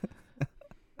XX.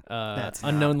 That's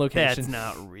unknown not, location.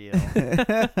 That's not real.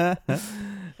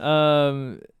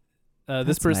 This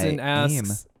That's my person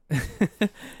asks. I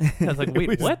was like, It wait,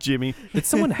 was what? Jimmy? Did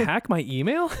someone hack my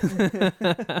email?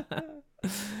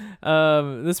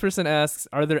 This person asks,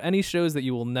 are there any shows that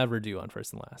you will never do on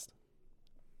First and Last?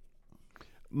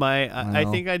 I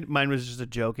Well, think mine was just a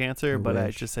joke answer, I but I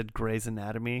wish. just said Grey's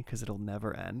Anatomy because it'll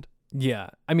never end. Yeah.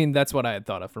 I mean, that's what I had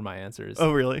thought of for my answers.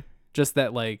 Oh, really? Just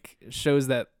that, like, shows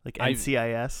that, Like I-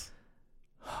 NCIS?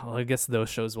 well, I guess those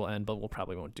shows will end, but we'll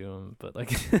probably won't do them. But,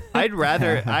 like, I'd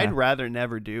rather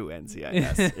never do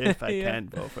NCIS if I Yeah. can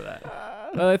vote for that.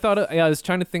 I thought, I was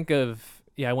trying to think of,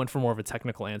 I went for more of a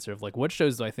technical answer of, like, what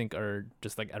shows do I think are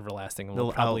just, like, everlasting and will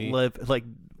They'll probably, outlive, like,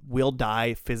 will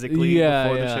die physically Yeah,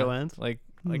 before yeah. the show ends. like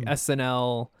Hmm.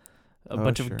 SNL, a Oh,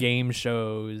 bunch sure. of game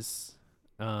shows,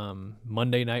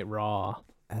 Monday Night Raw.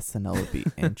 SNL would be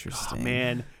Oh, interesting.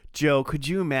 man, Joe, could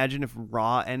you imagine if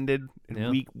Raw ended and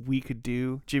Yeah. we could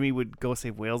do? Jimmy would go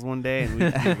save whales one day and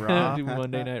we could do Raw. Do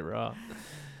Monday Night Raw.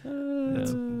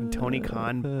 That's when Tony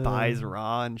Khan buys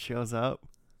Raw and shows up.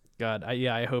 God,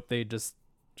 I hope they just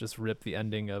rip the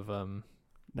ending of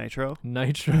Nitro.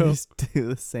 Nitro. Just do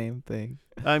the same thing.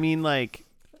 I mean, like,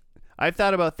 I've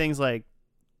thought about things like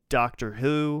Doctor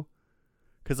Who,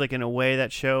 because, like, in a way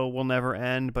that show will never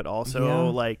end, but also, Yeah.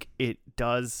 like, it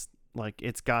does, like,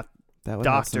 it's got That would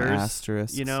have some doctors,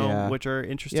 asterisks, you know, yeah. which are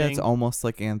interesting. Yeah, it's almost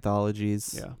like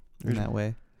anthologies Yeah. in that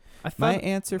way. I thought, My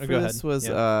answer Oh, for go this ahead. was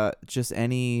Yeah. just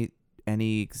any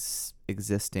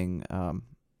existing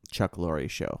Chuck Lorre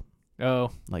show,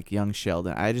 oh, like Young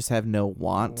Sheldon. I just have no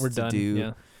want we're to done. do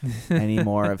Yeah. any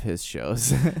more of his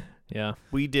shows. Yeah.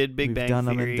 We did Big We've Bang done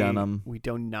 'em and Theory. done 'em. We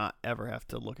do not ever have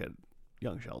to look at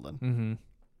Young Sheldon. Mm-hmm.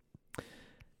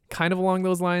 Kind of along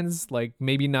those lines, like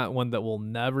maybe not one that we'll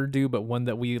never do, but one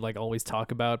that we like always talk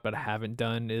about but haven't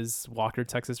done is Walker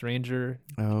Texas Ranger.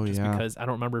 Oh Just yeah, because I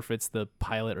don't remember if it's the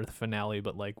pilot or the finale,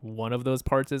 but like one of those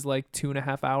parts is like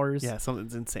 2.5 hours. Yeah,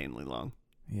 something's insanely long.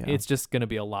 yeah, It's just gonna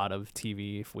be a lot of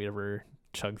TV if we ever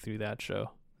chug through that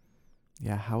show.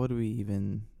 yeah. How would we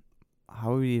even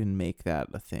make that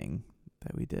a thing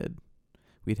that we did?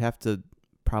 We'd have to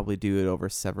probably do it over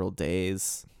several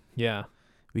days. Yeah.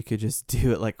 We could just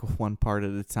do it like one part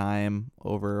at a time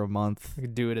over a month. We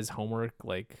could do it as homework,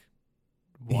 like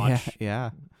watch Yeah.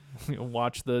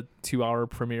 watch the 2-hour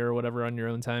premiere or whatever on your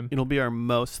own time. It'll be our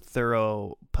most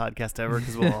thorough podcast ever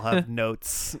because we'll all have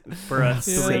notes for a Yeah.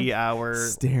 3-hour.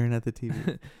 Staring at the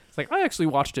TV. It's like I actually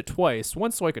watched it twice,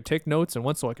 once so I could take notes and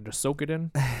once so I could just soak it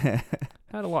in.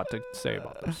 Had a lot to say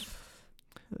about this.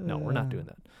 No, we're not doing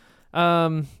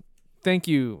that. Thank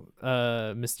you,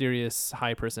 mysterious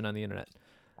high person on the internet.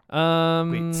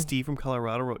 Wait, Steve from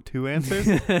Colorado wrote 2 answers?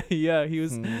 Yeah, he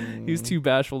was too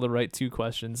bashful to write 2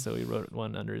 questions, so he wrote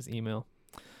one under his email.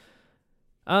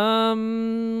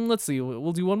 Let's see.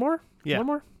 We'll do one more. Yeah. One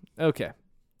more. Okay.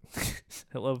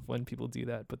 I love when people do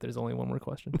that, but there's only one more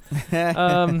question.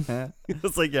 Um,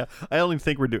 It's like, yeah, I only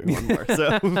think we're doing one more.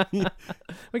 So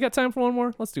We got time for one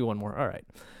more? Let's do one more. All right.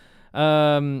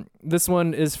 This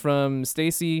one is from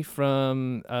Stacy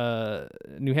from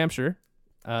New Hampshire.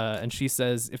 And she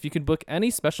says, if you could book any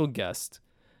special guest,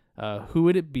 who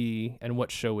would it be and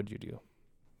what show would you do?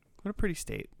 what a pretty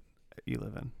state you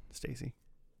live in, Stacy.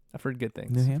 I've heard good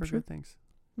things. New For Hampshire. good things.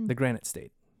 The Granite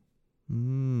State.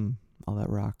 All that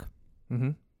rock.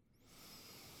 Mm-hmm.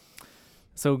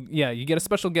 So, yeah, you get a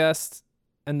special guest,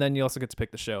 and then you also get to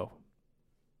pick the show.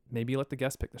 Maybe you let the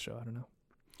guest pick the show. I don't know.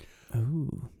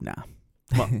 Ooh, nah.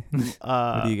 Well,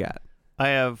 What do you got?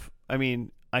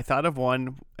 I thought of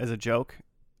one as a joke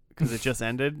because it just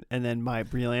ended, and then my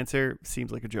real answer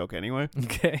seems like a joke anyway.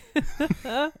 Okay.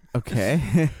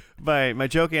 Okay. My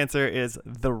joke answer is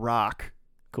The Rock,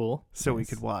 Cool. so we Nice.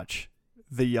 could watch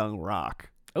The Young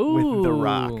Rock Ooh. with The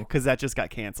Rock because that just got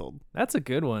canceled. That's a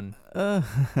good one.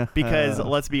 Because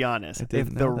let's be honest, I if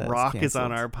didn't The know that was Rock is on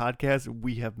canceled. our podcast,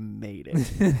 we have made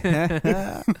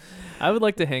it. I would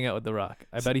like to hang out with The Rock.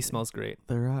 I bet he smells great.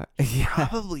 The rock. Yeah.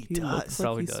 Probably He does. looks like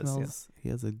Probably he does, yeah. smells. He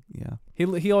has a yeah.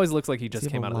 He always looks like he Does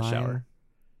just he have came a out of the shower. line?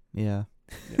 Yeah.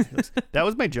 Yeah, that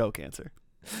was my joke answer.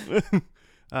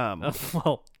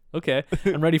 Well, okay.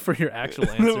 I'm ready for your actual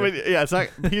answer. Yeah, it's not.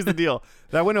 Here's the deal.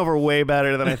 That went over way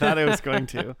better than I thought it was going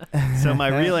to. So my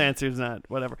real answer is not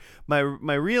whatever. My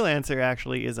real answer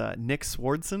actually is Nick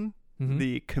Swardson, Mhm.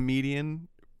 the comedian.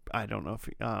 I don't know if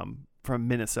from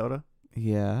Minnesota.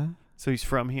 Yeah. So he's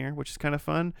from here, which is kind of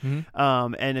fun.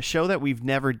 Mhm. And a show that we've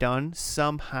never done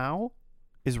somehow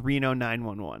is Reno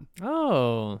 911,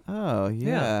 Oh, Oh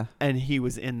yeah. and he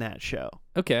was in that show.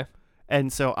 okay.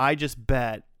 And so I just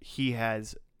bet he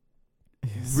has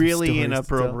Some really stories to tell.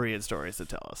 inappropriate stories to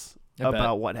tell us I bet.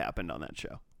 about what happened on that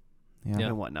show Yeah. Yeah.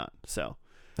 and whatnot. So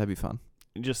That'd be fun.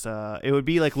 just it would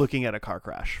be like looking at a car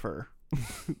crash for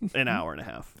an hour and a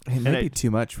half. It might And be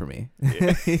too much for me.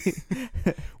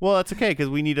 Well, that's okay because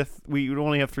we need we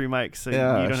only have 3 mics, so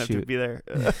Yeah, you don't have to shoot. be there.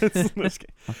 Just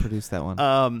kidding. I'll produce that one.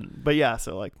 But yeah,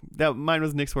 so like that. Mine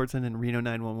was Nick Swardson and Reno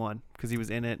 911 because he was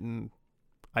in it, and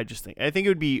I think it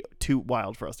would be too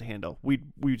wild for us to handle. We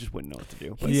just wouldn't know what to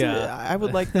do. But Yeah. I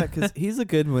would like that because he's a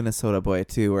good Minnesota boy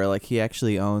too, where like he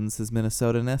actually owns his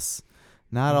Minnesota-ness.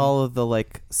 Not all of the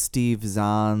like Steve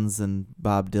Zahns and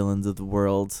Bob Dylans of the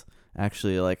world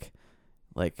actually like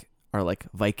are like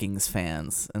Vikings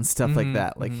fans and stuff like Mhm,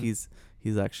 that. Like mhm.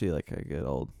 he's actually like a good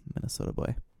old Minnesota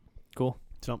boy. Cool.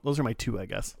 So those are my 2, I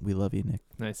guess. We love you, Nick.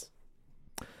 Nice.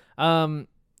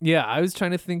 Yeah, I was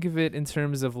trying to think of it in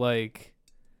terms of like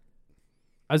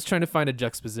I was trying to find a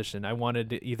juxtaposition. I wanted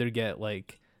to either get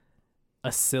like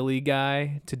a silly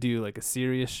guy to do like a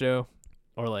serious show,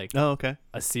 or like Oh, okay.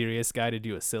 a serious guy to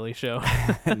do a silly show.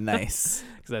 Nice.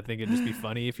 Because I think it'd just be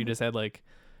funny if you just had like,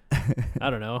 I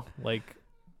don't know, like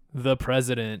the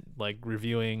president like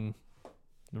reviewing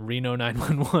Reno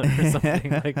 911 or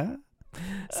something like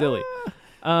silly.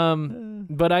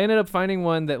 But I ended up finding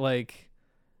one that like,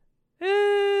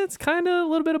 it's kind of a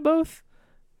little bit of both.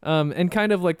 And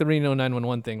kind of like the Reno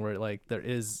 911 thing where like there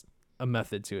is a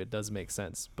method to it, does make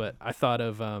sense. But I thought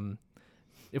of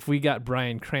if we got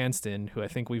Bryan Cranston, who I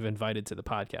think we've invited to the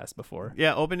podcast before.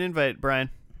 Yeah, open invite, Brian.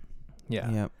 Yeah.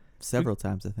 Yep. Several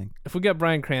times, I think. If we got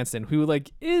Bryan Cranston, who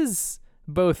like is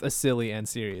both a silly and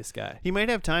serious guy. He might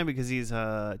have time because he's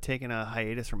taking a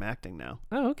hiatus from acting now.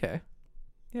 Oh, okay.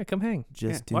 Yeah, come hang.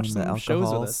 Just watch doing the some shows with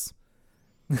alcohols.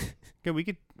 us. Yeah, we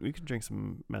could drink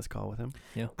some mezcal with him.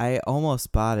 I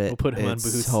almost bought it. We'll put him on It's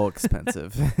booze. so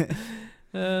expensive.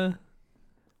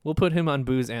 We'll put him on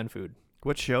booze and food.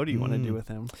 What show do you want to do with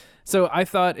him? So I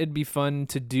thought it'd be fun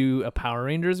to do a Power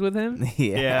Rangers with him.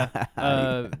 Yeah.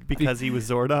 Because he was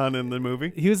Zordon in the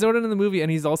movie. He was Zordon in the movie,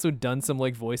 and he's also done some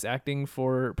like voice acting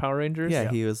for Power Rangers. Yeah,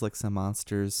 he was like some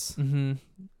monsters. Mm-hmm.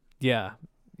 Yeah,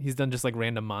 he's done just like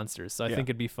random monsters. So I Yeah. think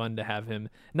it'd be fun to have him,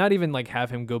 not even like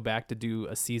have him go back to do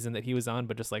a season that he was on,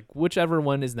 but just like whichever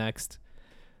one is next.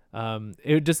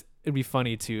 It'd be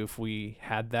funny too if we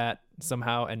had that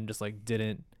somehow and just like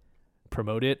didn't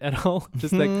promote it at all.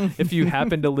 Just like if you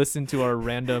happen to listen to our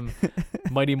random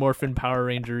Mighty Morphin Power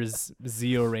Rangers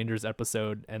Zeo Rangers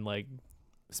episode and like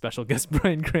special guest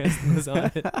Bryan Cranston was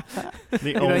on it. The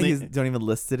You know, only he's don't even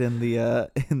list it in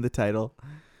the title.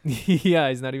 Yeah,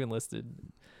 he's not even listed.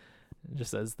 It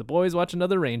just says the boys watch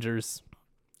another Rangers.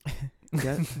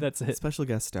 Yeah, That's it. special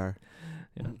guest star.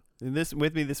 Yeah. And this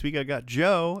with me this week I got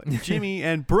Joe, Jimmy,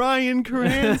 and Bryan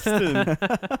Cranston. And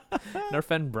our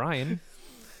friend Brian.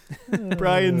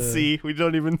 Brian C. We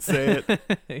don't even say it.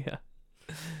 Yeah.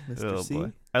 Mr. Oh C.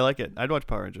 boy, I like it. I'd watch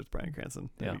Power Rangers with Bryan Cranston.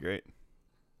 That'd Yeah. be great.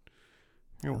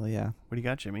 Hell yeah. What do you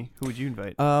got, Jimmy? Who would you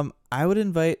invite? I would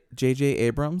invite J.J.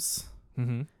 Abrams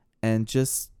Mm-hmm. and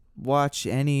just watch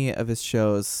any of his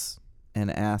shows and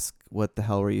ask, what the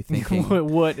hell were you thinking?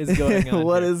 What is going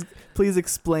on? Please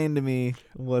explain to me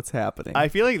what's happening. I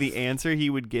feel like the answer he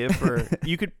would give for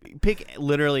you could pick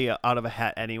literally out of a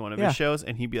hat any one of Yeah. his shows,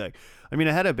 and he'd be like, "I mean,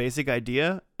 I had a basic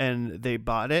idea, and they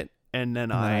bought it, and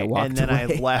then I walked I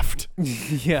away." left."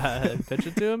 Yeah, pitch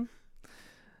it to him.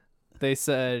 They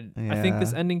said, I think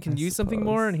this Yeah, ending can I use something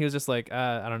more, suppose. and he was just like,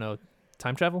 I don't know,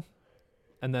 time travel.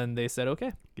 And then they said,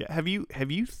 okay. Yeah. Have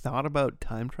you thought about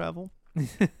time travel?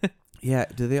 Yeah,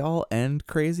 do they all end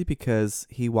crazy because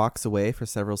he walks away for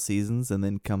several seasons and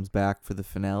then comes back for the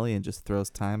finale and just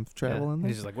throws time travel Yeah. in there?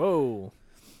 He's just like, whoa,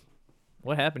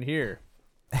 what happened here?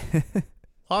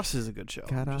 Lost is a good show.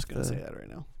 Got I'm just off gonna the- say that right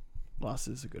now. Lost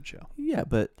is a good show. Yeah,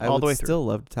 but I All the way would through. still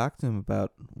love to talk to him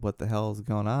about what the hell is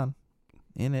going on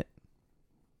in it.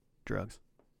 Drugs.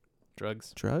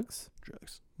 Drugs. Drugs?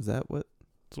 Is that what?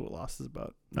 That's what Lost is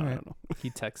about. No, I Alright. don't know.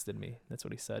 He texted me. That's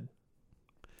what he said.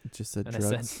 It just said And I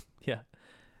drugs? said, yeah.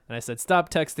 And I said, stop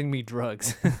texting me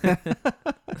drugs.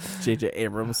 J.J.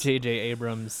 Abrams. J.J.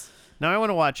 Abrams. Now I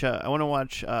want to watch. I want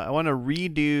to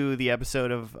redo the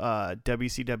episode of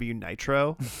WCW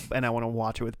Nitro, and I want to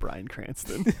watch it with Bryan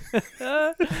Cranston. Is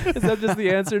that just the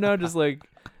answer now? Just like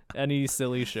any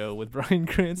silly show with Bryan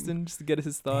Cranston, just to get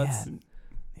his thoughts. Man.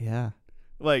 Yeah.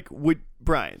 Like, would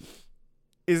Brian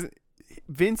is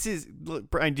Vince's look,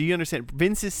 Brian? Do you understand?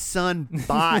 Vince's son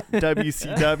bought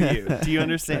WCW. Do you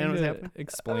understand Trying what's to happening?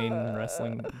 Explain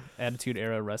wrestling, Attitude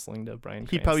Era wrestling to Bryan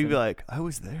Cranston. He'd probably be like, "I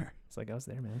was there." it's like, I was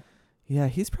there, man. Yeah,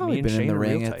 he's probably and been in Shane the are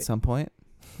real ring at tight. some point,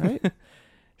 right?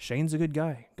 Shane's a good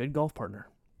guy, good golf partner.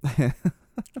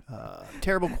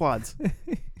 Terrible quads,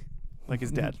 like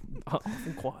his dad.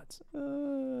 Awful quads.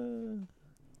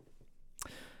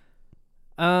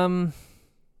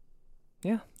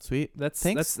 Yeah, Sweet. that's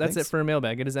Thanks- it thanks. for a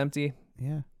mailbag. It is empty.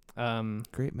 Yeah.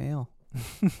 Great mail.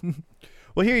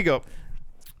 Well, here you go.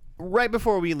 Right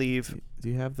before we leave, Do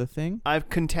you have the thing? I've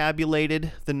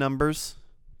contabulated the numbers,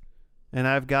 and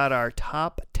I've got our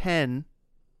top 10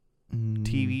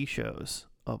 TV shows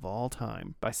of all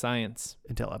time By science.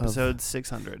 until episode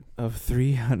 600. Of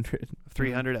 300.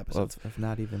 300 episodes. Of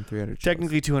not even 300 shows.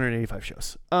 Technically 285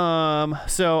 shows.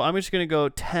 So I'm just going to go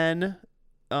 10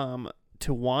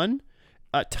 to 1.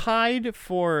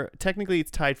 Technically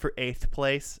it's tied for 8th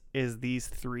place is these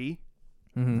three.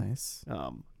 Mm-hmm. Nice.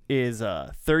 Is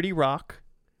 30 Rock,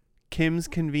 Kim's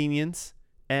Convenience,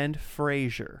 and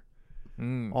Frasier.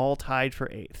 All tied for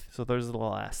 8th. So those are the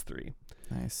last three.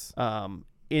 Nice.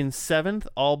 In 7th,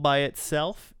 all by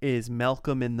itself, is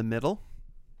Malcolm in the Middle.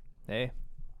 Hey.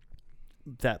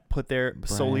 that put there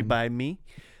solely by me.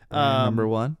 Number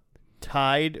one.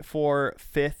 Tied for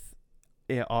 5th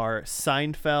are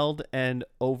Seinfeld and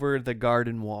Over the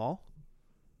Garden Wall.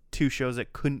 2 shows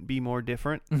that couldn't be more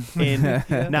different in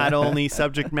not only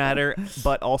subject matter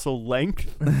but also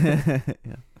length.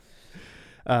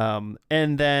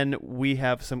 And then we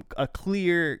have some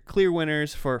clear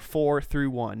winners for 4 through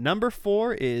 1. Number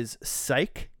 4 is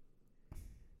Psych.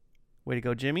 Way to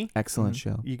go, Jimmy. Excellent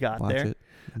show. You got Watch there. it.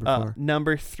 Number 4.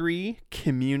 Number 3,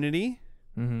 Community.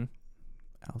 Mm-hmm.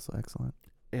 Also excellent.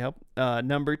 Yep.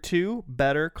 Number 2,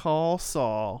 Better Call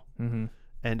Saul. Mm-hmm.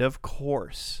 And of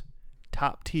course,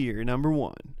 top tier, number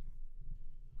 1.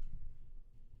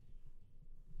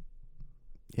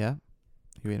 Yeah.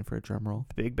 You waiting for a drum roll?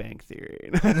 Big Bang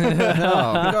Theory.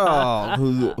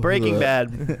 No. Breaking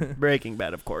Bad. Breaking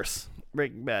Bad, of course.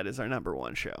 Breaking Bad is our number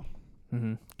 1 show.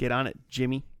 Mm-hmm. Get on it,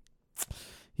 Jimmy.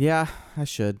 Yeah, I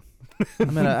should.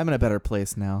 I'm in a better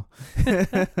place now.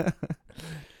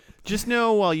 Just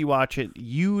know while you watch it,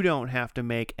 you don't have to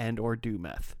make and or do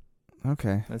meth.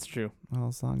 Okay. That's true. Well,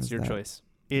 as long It's as your that. choice.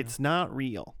 It's not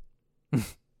real.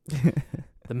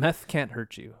 The meth can't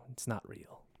hurt you. It's not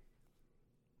real.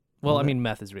 Well, I mean,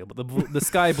 meth is real, but the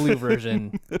sky blue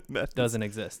version Meth. doesn't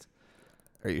exist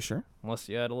Are you sure? unless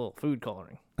you add a little food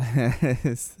coloring.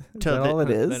 Is To that the- all it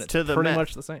Then is? it's To the pretty meth.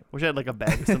 much the same. Wish I had like a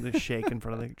bag of something to shake in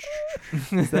front of the.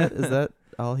 Is that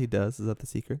all he does? Is that the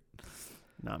secret?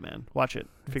 Nah, man. Watch it.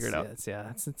 Figure it out. It's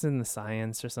in the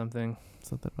science or something.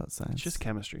 Something about science. It's just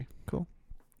chemistry. Cool.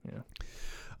 Yeah.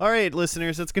 All right,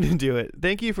 listeners, that's going to do it.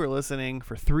 Thank you for listening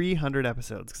for 300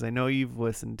 episodes because I know you've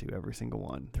listened to every single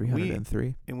one.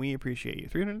 303. And we appreciate you.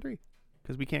 303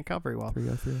 because we can't count very well.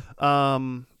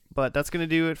 303. But that's going to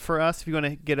do it for us. If you want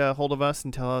to get a hold of us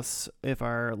and tell us if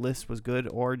our list was good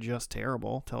or just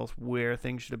terrible, tell us where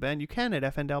things should have been, you can at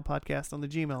FNDL Podcast on the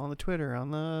Gmail, on the Twitter,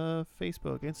 on the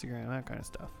Facebook, Instagram, that kind of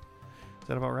stuff. Is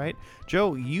that about right?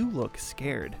 Joe, you look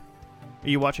scared. Are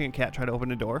you watching a cat try to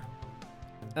open a door?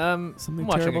 Something I'm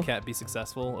watching terrible? a cat be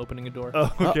successful opening a door.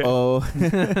 Oh, okay. Uh-oh.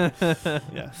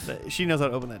 Yeah, she knows how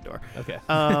to open that door. Okay.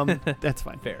 That's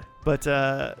fine. Fair. But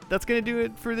that's going to do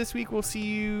it for this week. We'll see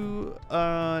you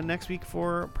next week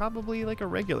for probably like a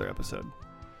regular episode.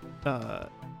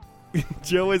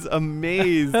 Joe is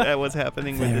amazed at what's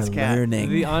happening with this cat. Learning.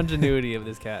 The ingenuity of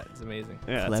this cat is amazing.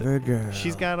 Yeah, Clever girl.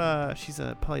 she's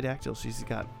a polydactyl. She's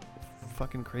got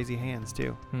fucking crazy hands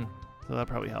too. So that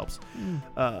probably helps.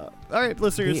 All right,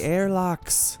 listeners. The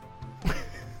airlocks.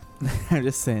 I'm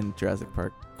just saying Jurassic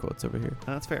Park quotes over here.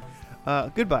 That's fair.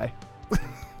 Goodbye.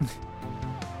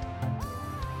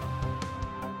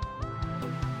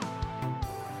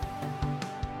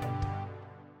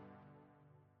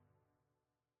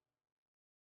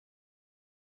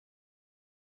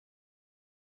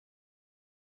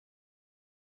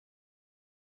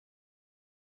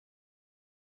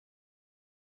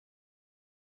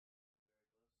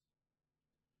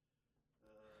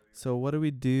 So what do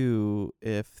we do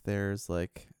if there's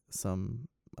like some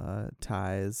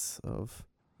ties of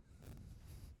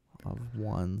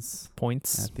ones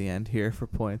Points. at the end here for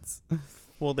points?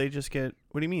 Well, they just get.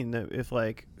 What do you mean? If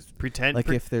like pretend Like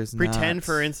if there's pretend not,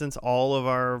 for instance all of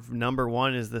our number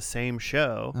 1 is the same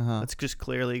show. Uh-huh. It's just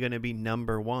clearly going to be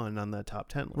number 1 on the top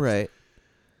 10 list. right?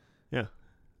 Yeah.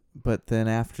 But then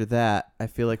after that, I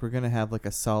feel like we're gonna have like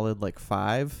a solid like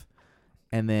 5,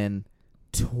 and then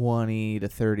 20 to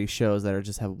 30 shows that are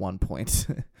just have 1 point.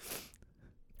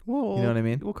 Well, You know what I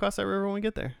mean? We'll cross that river when we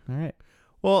get there. All right.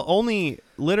 Well,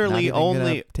 literally Not even gonna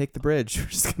only take the bridge. We're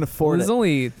just gonna Well, afford there's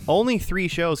it. only 3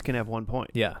 shows can have 1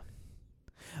 point. yeah.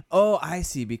 Oh, I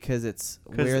see. Because it's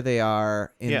 'Cause- where they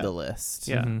are in Yeah. the list.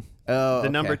 Yeah. Mhm. Oh, The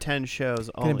number okay. 10 shows.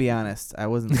 I'm gonna be honest. I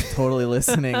wasn't totally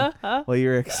listening while you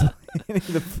were explaining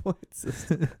the point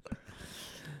system.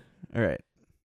 All right.